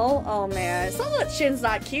them all? Oh man, it's not that Shin's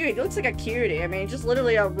not cute. He looks like a cutie. I mean, just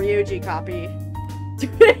literally a Ryuji copy.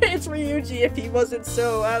 It's Ryuji if he wasn't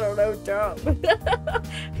so, I don't know, dumb.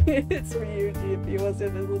 It's Ryuji if he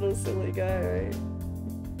wasn't a little silly guy, right?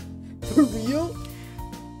 For real?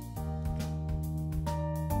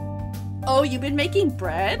 Oh, you've been making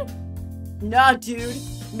bread? Nah, dude.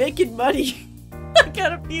 Making money. I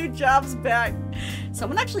got a few jobs back.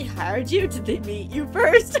 Someone actually hired you? Did they meet you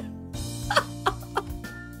first?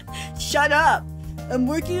 Shut up! I'm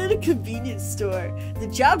working at a convenience store. The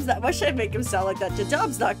job's not— why should I make him sound like that? The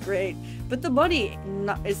job's not great. But the money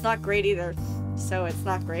is not great either. So it's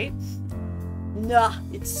not great? Nah,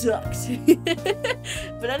 it sucks.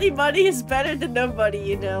 But any money is better than no money,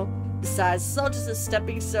 you know. Besides, it's all just a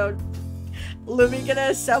stepping stone. Lumi gonna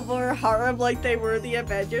assemble her harem like they were the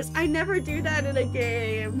Avengers. I never do that in a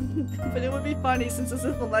game. But it would be funny since this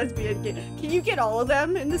is the lesbian game. Can you get all of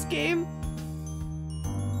them in this game?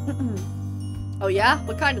 Oh yeah?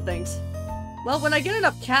 What kind of things? Well, when I get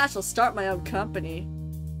enough cash, I'll start my own company.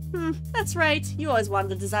 That's right. You always wanted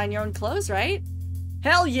to design your own clothes, right?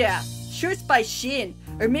 Hell yeah! Shirts by Shin.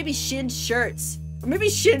 Or maybe Shin shirts. Or maybe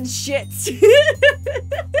Shin shits.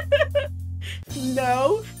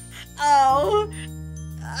 No. Oh.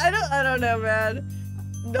 I don't know, man.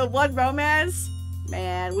 The one romance?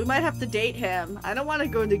 Man, we might have to date him. I don't want to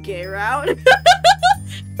go the gay route.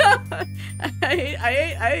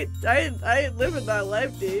 I ain't living that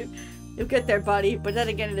life, dude. You'll get there, buddy. But then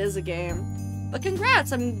again, it is a game. But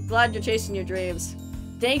congrats, I'm glad you're chasing your dreams.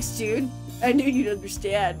 Thanks, dude. I knew you'd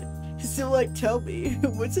understand. So, like, tell me,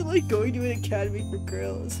 what's it like going to an academy for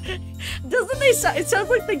girls? Doesn't they sound- it sounds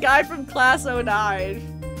like the guy from Class 09.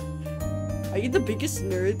 Are you the biggest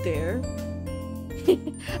nerd there?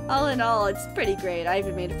 All in all, it's pretty great. I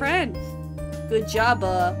even made a friend. Good job,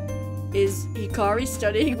 is Hikari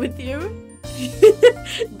studying with you?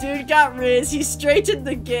 Dude got Riz, he straightened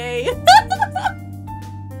the gay.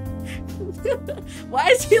 Why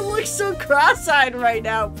does he look so cross-eyed right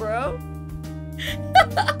now, bro?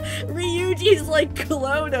 Ryuji's like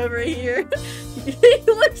clone over here. He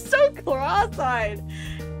looks so cross-eyed.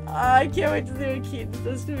 I can't wait to see what Keaton.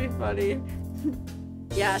 This is gonna be funny.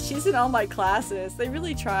 Yeah, she's in all my classes. They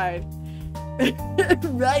really tried.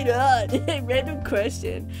 Right on. Hey, random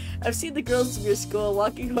question. I've seen the girls from your school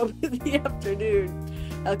walking home in the afternoon.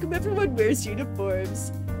 How come everyone wears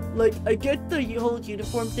uniforms? Like, I get the whole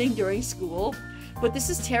uniform thing during school, but this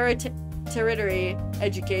is tertiary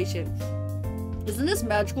education. Isn't this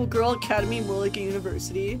Magical Girl Academy more like a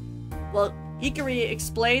university? Well, Hikari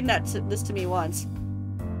explained this to me once.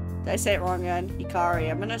 Did I say it wrong again?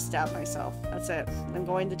 Hikari. I'm gonna stab myself. That's it. I'm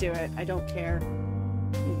going to do it. I don't care.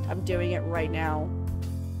 I'm doing it right now.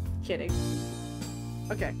 Kidding.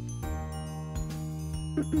 Okay.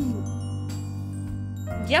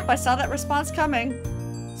 Yep, I saw that response coming.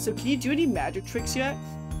 So can you do any magic tricks yet?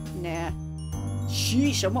 Nah.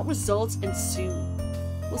 Sheesh, I want results and soon.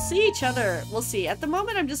 We'll see each other. We'll see. At the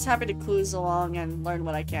moment, I'm just happy to cruise along and learn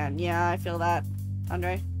what I can. Yeah, I feel that.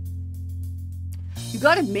 Andre? You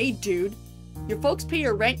got it made, dude. Your folks pay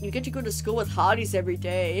your rent and you get to go to school with hotties every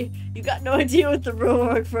day. You got no idea what the real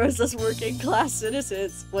work for us as working class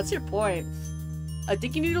citizens. What's your point? I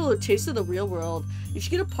think you need a little taste of the real world. You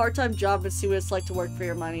should get a part-time job and see what it's like to work for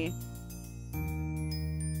your money.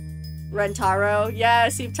 Rentaro?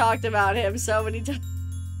 Yes, you've talked about him so many times.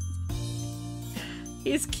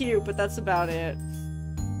 He's cute, but that's about it.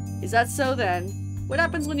 Is that so then? What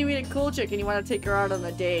happens when you meet a cool chick and you want to take her out on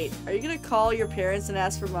a date? Are you gonna call your parents and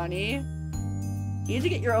ask for money? You need to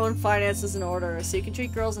get your own finances in order so you can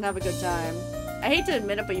treat girls and have a good time. I hate to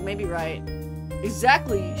admit it, but you may be right.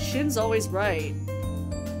 Exactly, Shin's always right.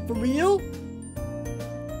 For real?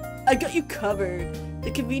 I got you covered.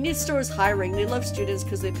 The convenience store is hiring. They love students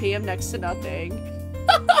because they pay them next to nothing.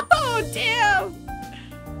 Oh, damn!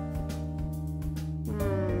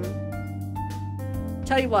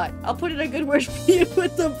 Tell you what, I'll put in a good word for you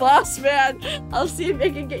with the boss man. I'll see if I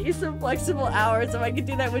can get you some flexible hours. If I can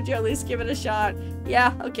do that, would you at least give it a shot?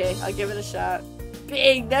 Yeah, okay, I'll give it a shot.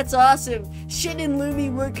 Big, that's awesome. Shin and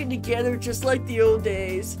Lumi working together just like the old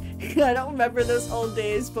days. I don't remember those old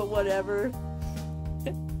days, but whatever.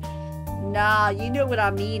 Nah, you know what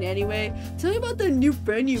I mean anyway. Tell me about the new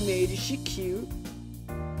friend you made. Is she cute?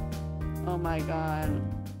 Oh my god.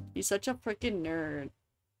 He's such a freaking nerd.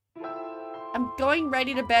 I'm going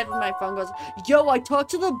ready to bed when my phone goes. Yo, I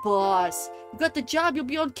talked to the boss. You got the job. You'll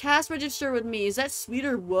be on cast register with me. Is that sweet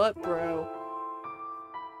or what, bro?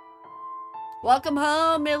 Welcome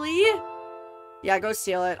home, Millie. Yeah, go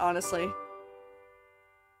steal it, honestly.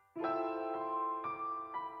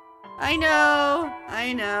 I know.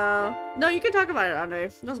 No, you can talk about it, Andre.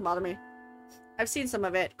 It doesn't bother me. I've seen some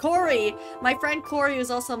of it. Corey! My friend Corey is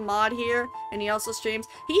also a mod here, and he also streams.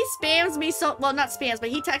 He spams me so- well, not spams, but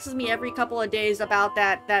he texts me every couple of days about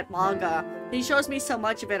that manga. He shows me so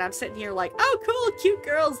much of it. I'm sitting here like, oh cool, cute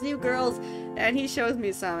girls, new girls. And he shows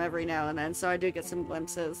me some every now and then, so I do get some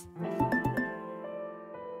glimpses.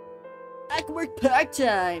 I can work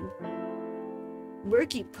part-time.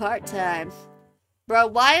 Working part-time. Bro,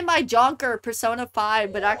 why am I Jonker Persona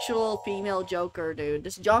 5 but actual female Joker, dude?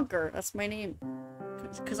 Just Jonker, that's my name.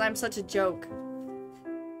 Because I'm such a joke.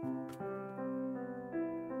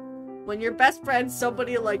 When your best friend's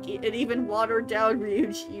somebody like an even watered down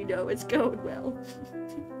Ryuji, you know it's going well.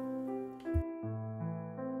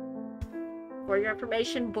 For your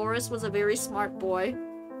information, Boris was a very smart boy.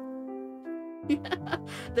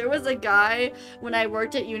 There was a guy when I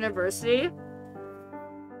worked at university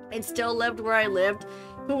and still lived where I lived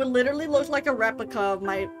who would literally look like a replica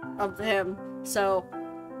of him. So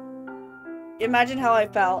imagine how I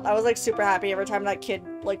felt. I was like super happy every time that kid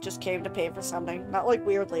like just came to pay for something. Not like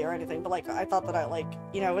weirdly or anything, but like I thought that I like,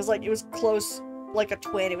 you know, it was close like a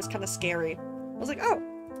twin. It was kind of scary. I was like, oh.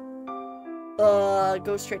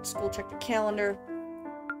 Go straight to school, check the calendar.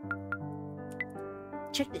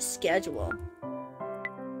 Check the schedule.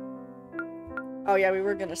 Oh yeah, we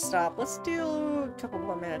were gonna stop. Let's do a couple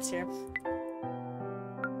more minutes here.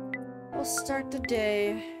 We'll start the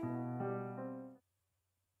day.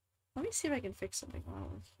 Let me see if I can fix something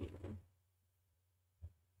wrong here.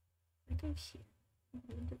 I go here.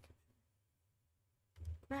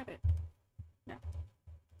 Grab it. No.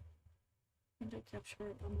 Window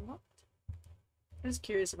capture unlocked. I'm just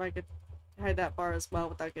curious if I could hide that bar as well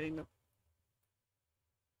without getting the...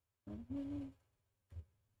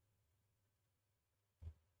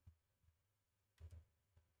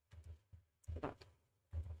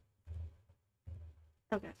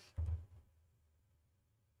 Okay.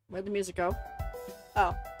 Where'd the music go?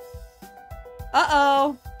 Oh.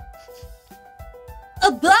 Uh-oh!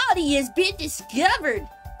 A body has been discovered!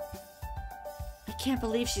 I can't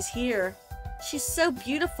believe she's here. She's so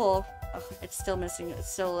beautiful. Oh, it's still missing.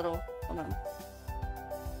 It's still a little... Hold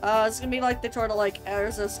on. It's gonna be like the sort of like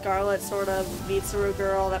Erza Scarlet sort of Mitsuru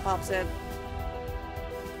girl that pops in.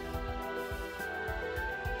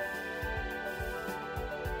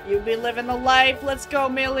 You've been living the life. Let's go,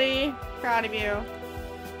 Millie. Proud of you.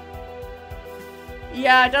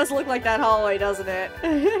 Yeah, it does look like that hallway, doesn't it?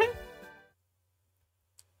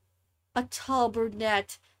 A tall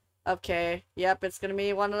brunette. Okay. Yep, it's gonna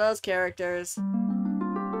be one of those characters.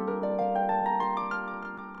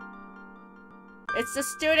 It's the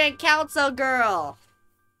student council girl.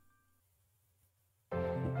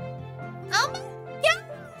 Oh my god!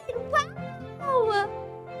 Wow!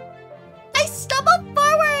 I stumbled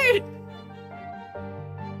forward!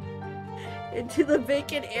 Into the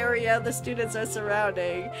vacant area the students are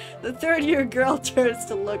surrounding. The third-year girl turns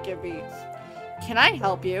to look at me. Can I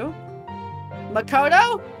help you?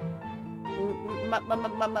 Makoto?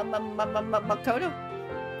 Makoto?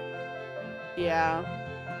 Yeah.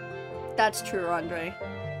 That's true, Andre.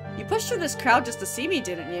 You pushed through this crowd just to see me,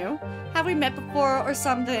 didn't you? Have we met before or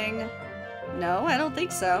something? No, I don't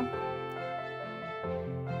think so.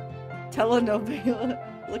 Telenovela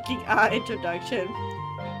looking eye introduction.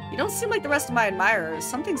 You don't seem like the rest of my admirers.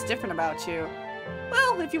 Something's different about you.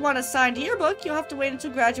 Well, if you want a signed yearbook, you'll have to wait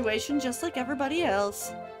until graduation just like everybody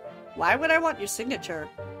else. Why would I want your signature?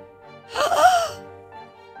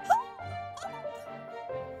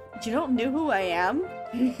 You don't know who I am?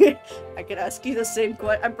 I could ask you the same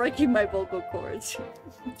question. I'm breaking my vocal cords.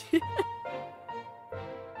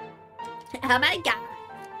 Oh my god.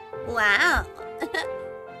 Wow.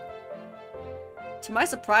 To my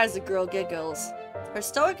surprise, the girl giggles. Her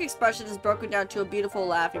stoic expression is broken down to a beautiful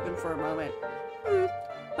laugh even for a moment.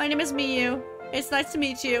 My name is Miyu. It's nice to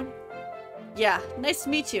meet you. Yeah, nice to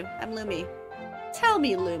meet you. I'm Lumi. Tell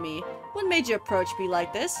me, Lumi, what made you approach me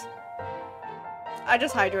like this? I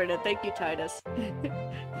just hydrated. Thank you, Titus.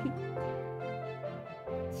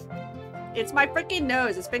 It's my freaking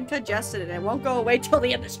nose. It's been congested and it won't go away till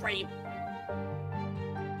the end of the stream.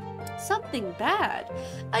 Something bad.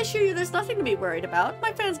 I assure you there's nothing to be worried about.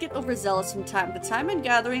 My fans get overzealous from time to time and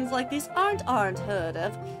gatherings like these aren't heard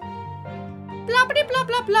of. Blah blah blah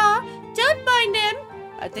blah blah. Don't mind them.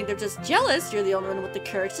 I think they're just jealous you're the only one with the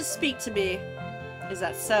courage to speak to me. Is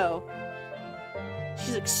that so?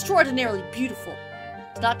 She's extraordinarily beautiful.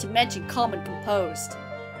 Not to mention calm and composed.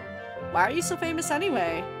 Why are you so famous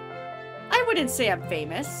anyway? I wouldn't say I'm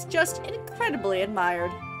famous, just incredibly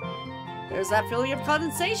admired. There's that feeling of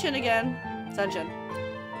condensation again. Sunjin.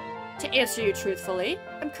 To answer you truthfully,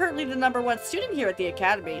 I'm currently the #1 student here at the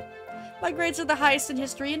academy. My grades are the highest in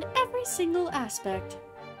history in every single aspect.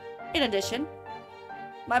 In addition,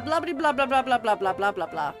 my blah blah blah blah blah blah blah blah blah blah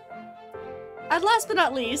blah. And last but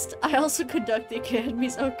not least, I also conduct the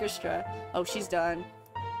academy's orchestra. Oh, she's done.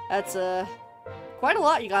 That's quite a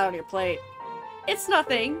lot you got on your plate. It's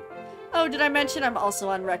nothing. Oh, did I mention I'm also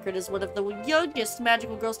on record as one of the youngest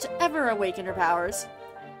magical girls to ever awaken her powers?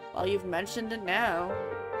 Well, you've mentioned it now.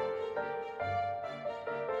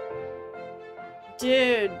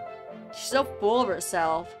 Dude, she's so full of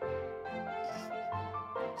herself.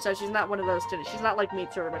 So she's not one of those students. She's not like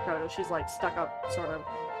Mitsuru Makoto. She's like stuck up, sort of.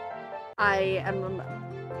 I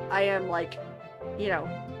am like, you know,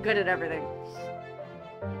 good at everything.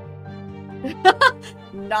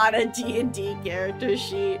 Not a D&D character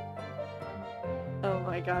sheet. Oh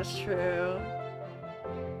my gosh, true.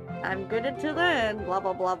 I'm good until then. Blah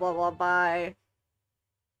blah blah blah blah bye.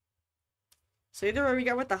 So either we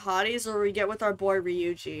get with the hotties or we get with our boy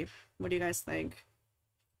Ryuji. What do you guys think?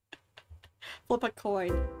 Flip a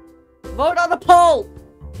coin. Vote on the poll!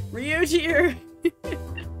 Ryuji or...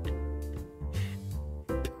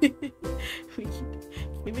 Can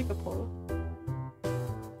we make a poll?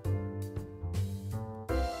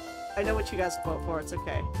 I know what you guys vote for, it's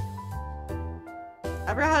okay.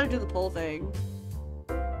 I forgot how to do the poll thing.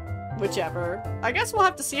 Whichever. I guess we'll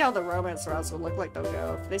have to see how the romance routes will look like they'll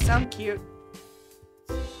go. If they sound cute.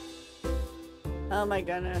 Oh my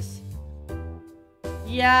goodness.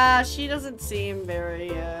 Yeah, she doesn't seem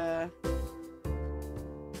very,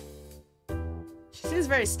 she seems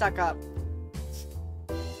very stuck up.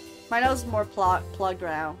 My nose is more plugged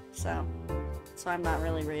now, so I'm not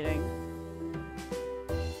really reading.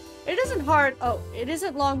 It isn't hard. Oh, it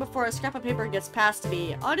isn't long before a scrap of paper gets passed to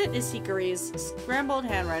me. On it is Hikari's scrambled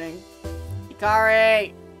handwriting.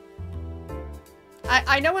 Hikari!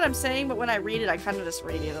 I know what I'm saying, but when I read it, I kind of just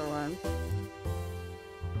read the other one.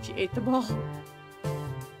 She ate the ball.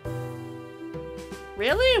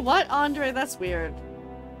 Really? What, Andre? That's weird.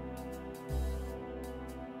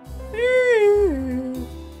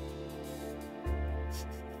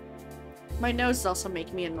 My nose also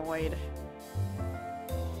makes me annoyed.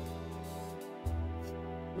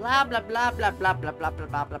 Blah blah blah blah blah blah blah blah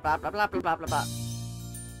blah blah blah blah blah blah blah blah.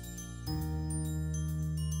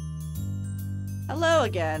 Hello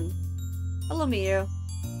again. Hello, Miyu.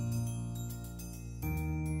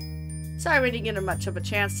 Sorry we didn't get much of a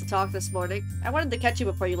chance to talk this morning. I wanted to catch you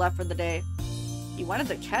before you left for the day. You wanted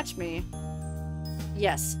to catch me?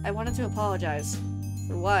 Yes, I wanted to apologize.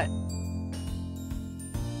 For what?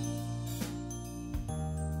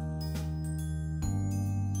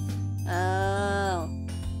 Oh.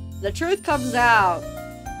 The truth comes out.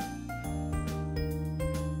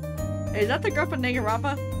 Is that the girl from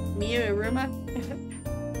Nagarapa? Miyu Iruma?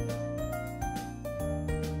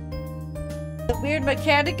 The weird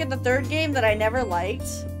mechanic in the third game that I never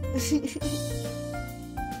liked.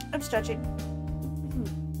 I'm stretching.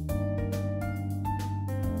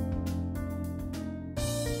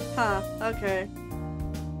 Huh, okay.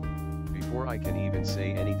 Before I can even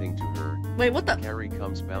say anything to her, Wait, what the? Carrie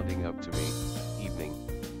comes bounding up to me. Evening,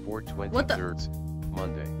 4:23,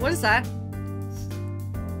 Monday. What is that?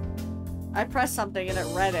 I pressed something and it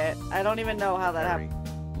read it. I don't even know how that Carrie,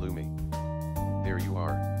 happened. Lumi. There you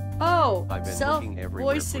are. Oh, I've been looking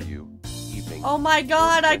everywhere for you. Evening. Oh my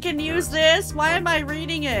god, I can 4:23. use this? Why am I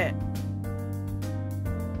reading it?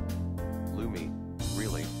 Lumi,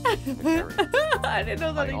 really? Carrie. I didn't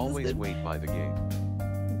know that I always existed. wait by the gate.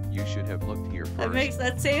 You should have looked here first.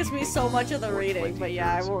 That saves me so much of the reading, but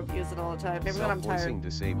yeah, I 4:23. won't use it all the time. Maybe when I'm Self-voicing tired.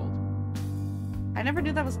 disabled. I never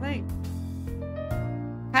knew that was a thing.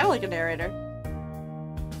 Kinda like a narrator.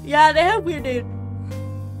 Yeah, they have weird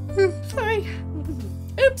names. Sorry.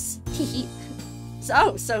 Oops.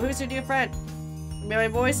 So who's your new friend? My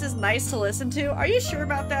voice is nice to listen to. Are you sure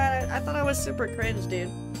about that? I thought I was super cringe,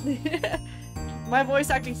 dude. My voice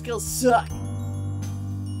acting skills suck.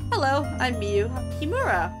 Hello, I'm Miyu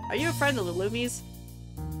Himura. Are you a friend of the Lumis?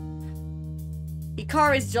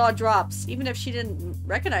 Hikari's jaw drops. Even if she didn't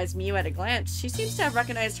recognize Miyu at a glance, she seems to have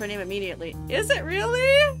recognized her name immediately. Is it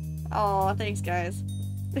really? Aw, thanks, guys.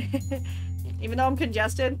 Even though I'm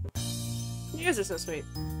congested, you guys are so sweet.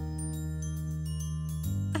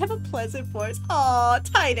 I have a pleasant voice. Aw,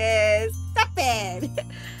 Titus! Stop it!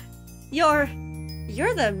 You're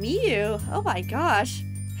the Miyu. Oh my gosh.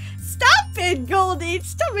 Stop it, Goldie!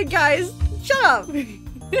 Stop it, guys! Shut up!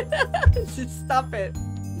 Just stop it.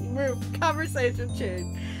 Conversation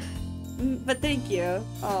change. But thank you.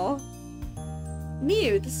 Oh.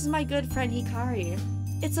 Miyu, this is my good friend Hikari.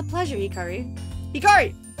 It's a pleasure, Hikari.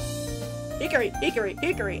 Hikari!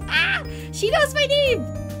 Hikari! Ah! She knows my name!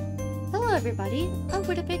 Hello, everybody. Oh,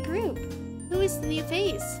 what a big group. Who is the new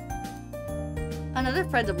face? Another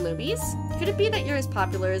friend of Lumi's? Could it be that you're as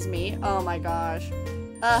popular as me? Oh my gosh.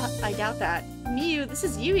 I doubt that. Miyu, this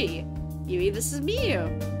is Yui. Yui, this is Miyu.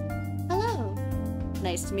 Hello.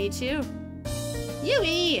 Nice to meet you.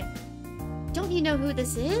 Yui! Don't you know who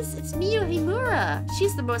this is? It's Miyu Himura.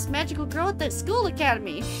 She's the most magical girl at the school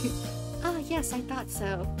academy. Ah, yes, I thought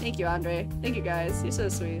so. Thank you, Andre. Thank you, guys. You're so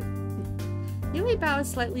sweet. Yui bows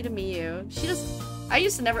slightly to Miyu. I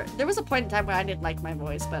used to never... There was a point in time when I didn't like my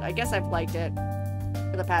voice, but I guess I've liked it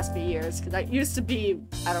for the past few years, because I used to be...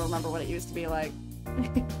 I don't remember what it used to be like.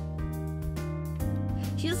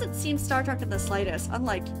 She doesn't seem Star Trek in the slightest,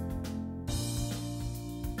 unlike...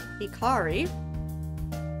 Hikari,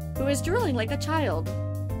 who is drooling like a child.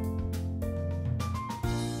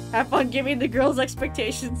 Have fun giving the girls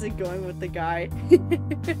expectations and going with the guy.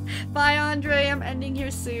 Bye, Andre. I'm ending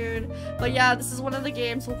here soon. But yeah, this is one of the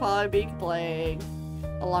games we'll probably be playing,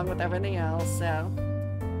 along with everything else, so...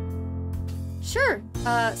 Sure.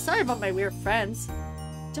 Sorry about my weird friends.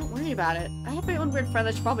 Don't worry about it. I have my own weird friend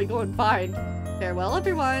that's probably going fine. Farewell,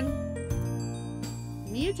 everyone.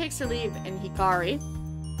 Miyu takes her leave, and Hikari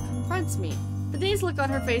confronts me. The dazed look on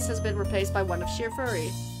her face has been replaced by one of sheer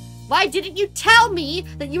fury. Why didn't you tell me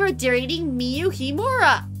that you were dating Miyu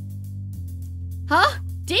Himura? Huh?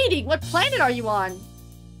 Dating? What planet are you on?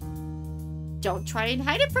 Don't try and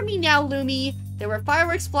hide it from me now, Lumi. There were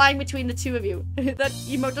fireworks flying between the two of you. That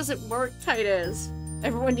emote doesn't work, Titus.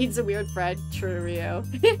 Everyone needs a weird friend. True, Rio.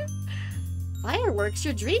 Fireworks?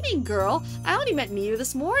 You're dreaming, girl. I only met Miyu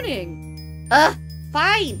this morning.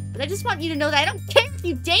 Fine. But I just want you to know that I don't care if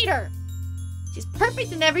you date her. She's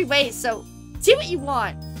perfect in every way, so do what you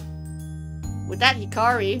want. With that,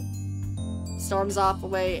 Hikari storms off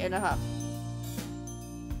away in a huff.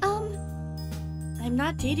 I'm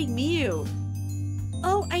not dating Miyu.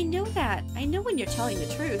 Oh, I know that. I know when you're telling the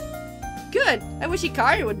truth. Good. I wish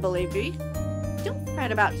Hikari would believe me. Don't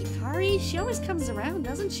fret about Hikari. She always comes around,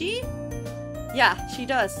 doesn't she? Yeah, she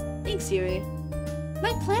does. Thanks, Yui.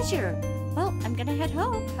 My pleasure. Well, I'm gonna head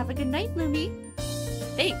home. Have a good night, Lumi.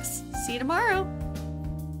 Thanks. See you tomorrow.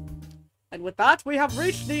 And with that, we have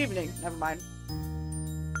reached the evening. Never mind.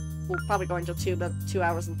 We'll probably go until 2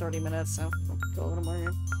 hours and 30 minutes, so we'll go a little more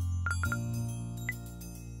here.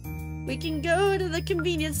 We can go to the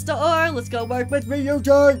convenience store. Let's go work with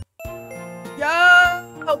Ryujin.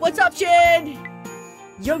 Yo! What's up, Shin?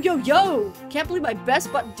 Yo, yo, yo! Can't believe my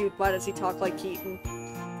best button. Dude, why does he talk like Keaton?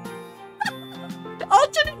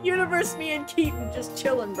 Alternate universe, me and Keaton just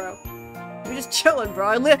chilling, bro. We're just chilling, bro.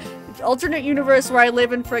 I live alternate universe where I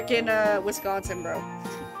live in frickin' Wisconsin, bro.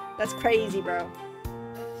 That's crazy, bro.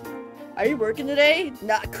 Are you working today?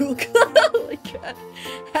 Not cool. Oh my god.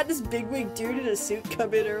 Had this bigwig dude in a suit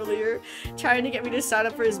come in earlier, trying to get me to sign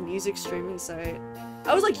up for his music streaming site.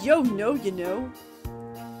 I was like, yo, no, you know.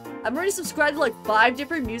 I'm already subscribed to like 5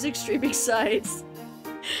 different music streaming sites.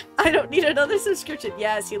 I don't need another subscription.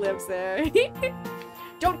 Yes, he lives there.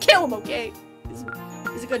 Don't kill him, okay?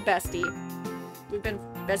 He's a good bestie. We've been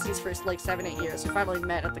besties for like 7-8 years. We finally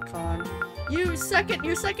met at the con. Your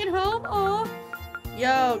second home? Aw.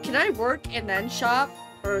 Yo, can I work and then shop?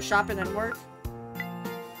 Or shop and then work?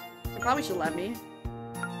 They probably should let me.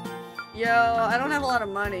 Yo, I don't have a lot of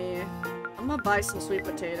money. I'm gonna buy some sweet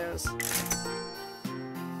potatoes.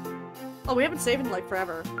 Oh, we haven't saved in like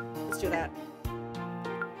forever. Let's do that.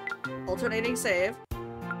 Alternating save.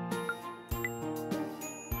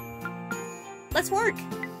 Let's work!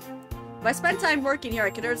 If I spend time working here, I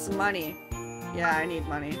can earn some money. Yeah, I need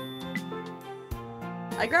money.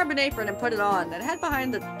 I grab an apron and put it on, then head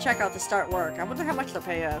behind the checkout to start work. I wonder how much they'll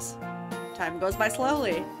pay us. Time goes by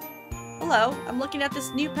slowly. Hello, I'm looking at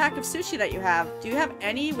this new pack of sushi that you have. Do you have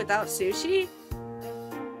any without sushi?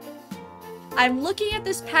 I'm looking at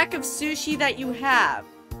this pack of sushi that you have.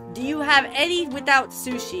 Do you have any without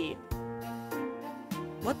sushi?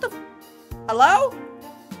 What the f- Hello?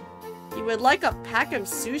 You would like a pack of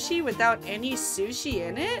sushi without any sushi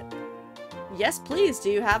in it? Yes, please.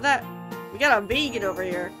 Do you have that? We got a vegan over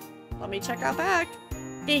here. Let me check out back.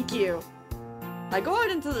 Thank you. I go out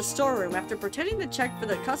into the storeroom. After pretending to check for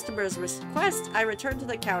the customer's request, I return to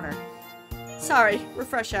the counter. Sorry, we're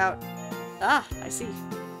fresh out. Ah, I see.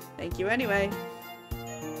 Thank you anyway.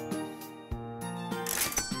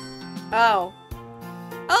 Oh.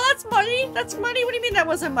 Oh, that's money! That's money! What do you mean that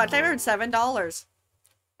wasn't much? I earned $7.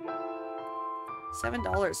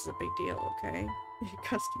 $7 is a big deal, okay?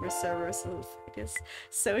 Customer service is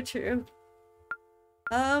so true.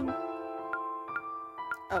 Oh,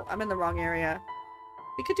 I'm in the wrong area.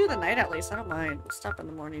 We could do the night at least, I don't mind. We'll stop in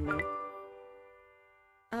the morning though.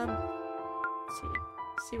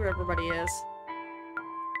 See where everybody is.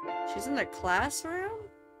 She's in the classroom?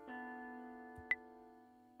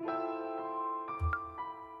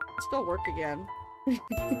 Let's go work again.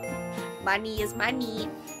 Money is money.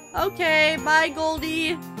 Okay, bye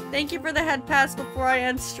Goldie. Thank you for the head pass before I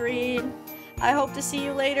end stream. I hope to see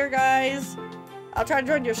you later, guys. I'll try to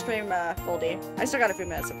join your stream, Goldie. I still got a few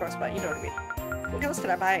minutes, of course, but you know what I mean. What else can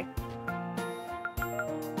I buy?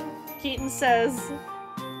 Keaton says...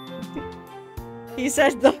 He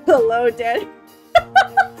said, hello, Dad.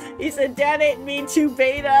 He said, Dad ain't mean to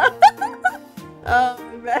beta. Oh,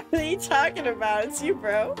 man, what are you talking about? It's you,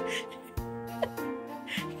 bro.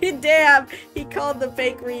 Damn, he called the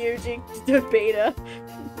fake Ryujin the beta.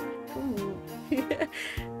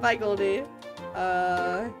 Bye, Goldie.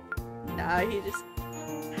 Nah, he just...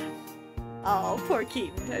 Oh, poor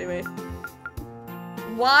Keaton. Anyway.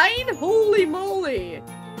 Wine? Holy moly!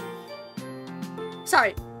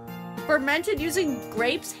 Sorry. Fermented using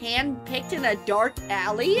grapes hand-picked in a dark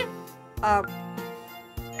alley?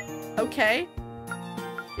 Okay.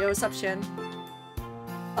 Yo, what's up, Shin?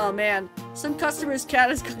 Oh man, some customer's cat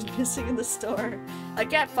is gone missing in the store. I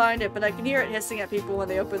can't find it, but I can hear it hissing at people when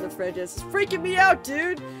they open the fridges. It's freaking me out,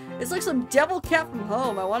 dude! It's like some devil cat from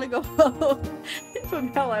home. I want to go home.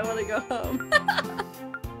 From hell, I want to go home.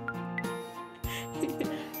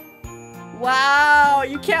 Wow,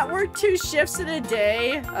 you can't work 2 shifts in a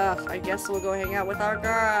day? I guess we'll go hang out with our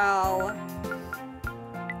girl.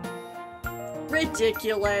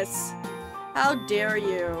 Ridiculous. How dare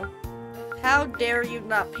you? How dare you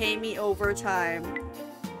not pay me overtime?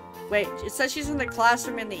 Wait, it says she's in the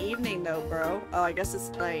classroom in the evening though, bro. Oh, I guess it's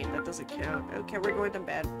night. That doesn't count. Okay, we're going to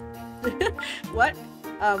bed. What?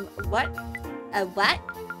 What? What?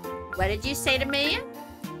 What did you say to me?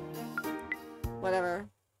 Whatever.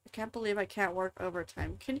 I can't believe I can't work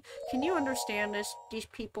overtime. Can you understand these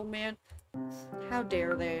people, man? How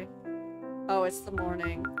dare they? Oh, it's the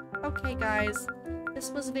morning. Okay, guys. This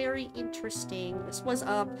was very interesting. This was,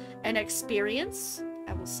 an experience,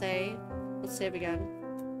 I will say. Let's save again.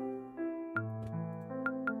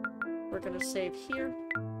 We're gonna save here.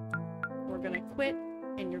 We're gonna quit.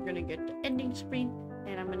 And you're gonna get the ending screen.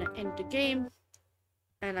 And I'm gonna end the game.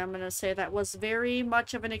 And I'm gonna say that was very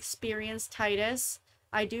much of an experience, Titus.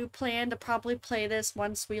 I do plan to probably play this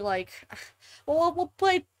once we, like... Well, we'll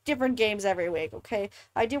play different games every week, okay?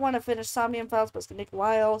 I do want to finish Somnium Files, but it's gonna take a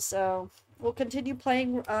while, so... We'll continue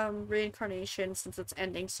playing Reincarnation since it's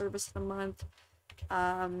ending service of the month.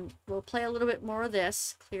 We'll play a little bit more of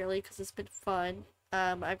this, clearly, because it's been fun.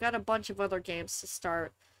 I've got a bunch of other games to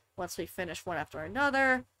start once we finish one after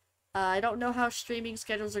another. I don't know how streaming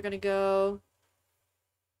schedules are going to go,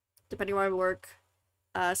 depending where I work.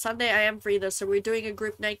 Sunday I am free, though, so we're doing a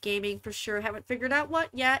group night gaming for sure. Haven't figured out what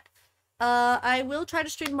yet. I will try to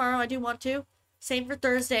stream tomorrow. I do want to. Same for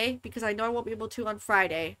Thursday, because I know I won't be able to on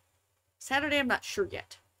Friday. Saturday, I'm not sure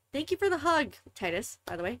yet. Thank you for the hug, Titus,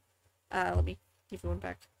 by the way. Let me give you one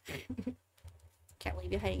back. Can't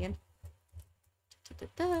leave you hanging. But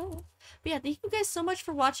yeah, thank you guys so much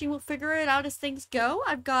for watching. We'll figure it out as things go.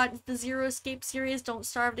 I've got the Zero Escape series, Don't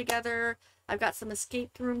Starve Together. I've got some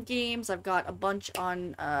escape room games. I've got a bunch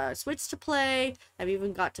on Switch to play. I've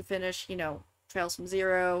even got to finish, you know, Trails from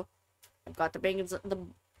Zero. I've got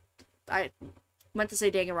I meant to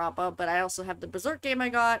say Danganronpa, but I also have the Berserk game I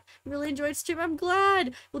got. Really enjoyed stream. I'm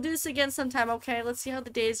glad. We'll do this again sometime, okay? Let's see how the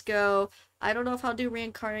days go. I don't know if I'll do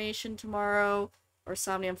Reincarnation tomorrow or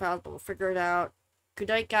Somnium Files, but we'll figure it out. Good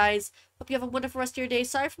night, guys. Hope you have a wonderful rest of your day.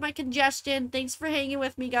 Sorry for my congestion. Thanks for hanging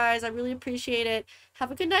with me, guys. I really appreciate it.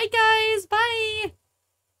 Have a good night, guys. Bye.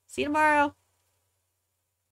 See you tomorrow.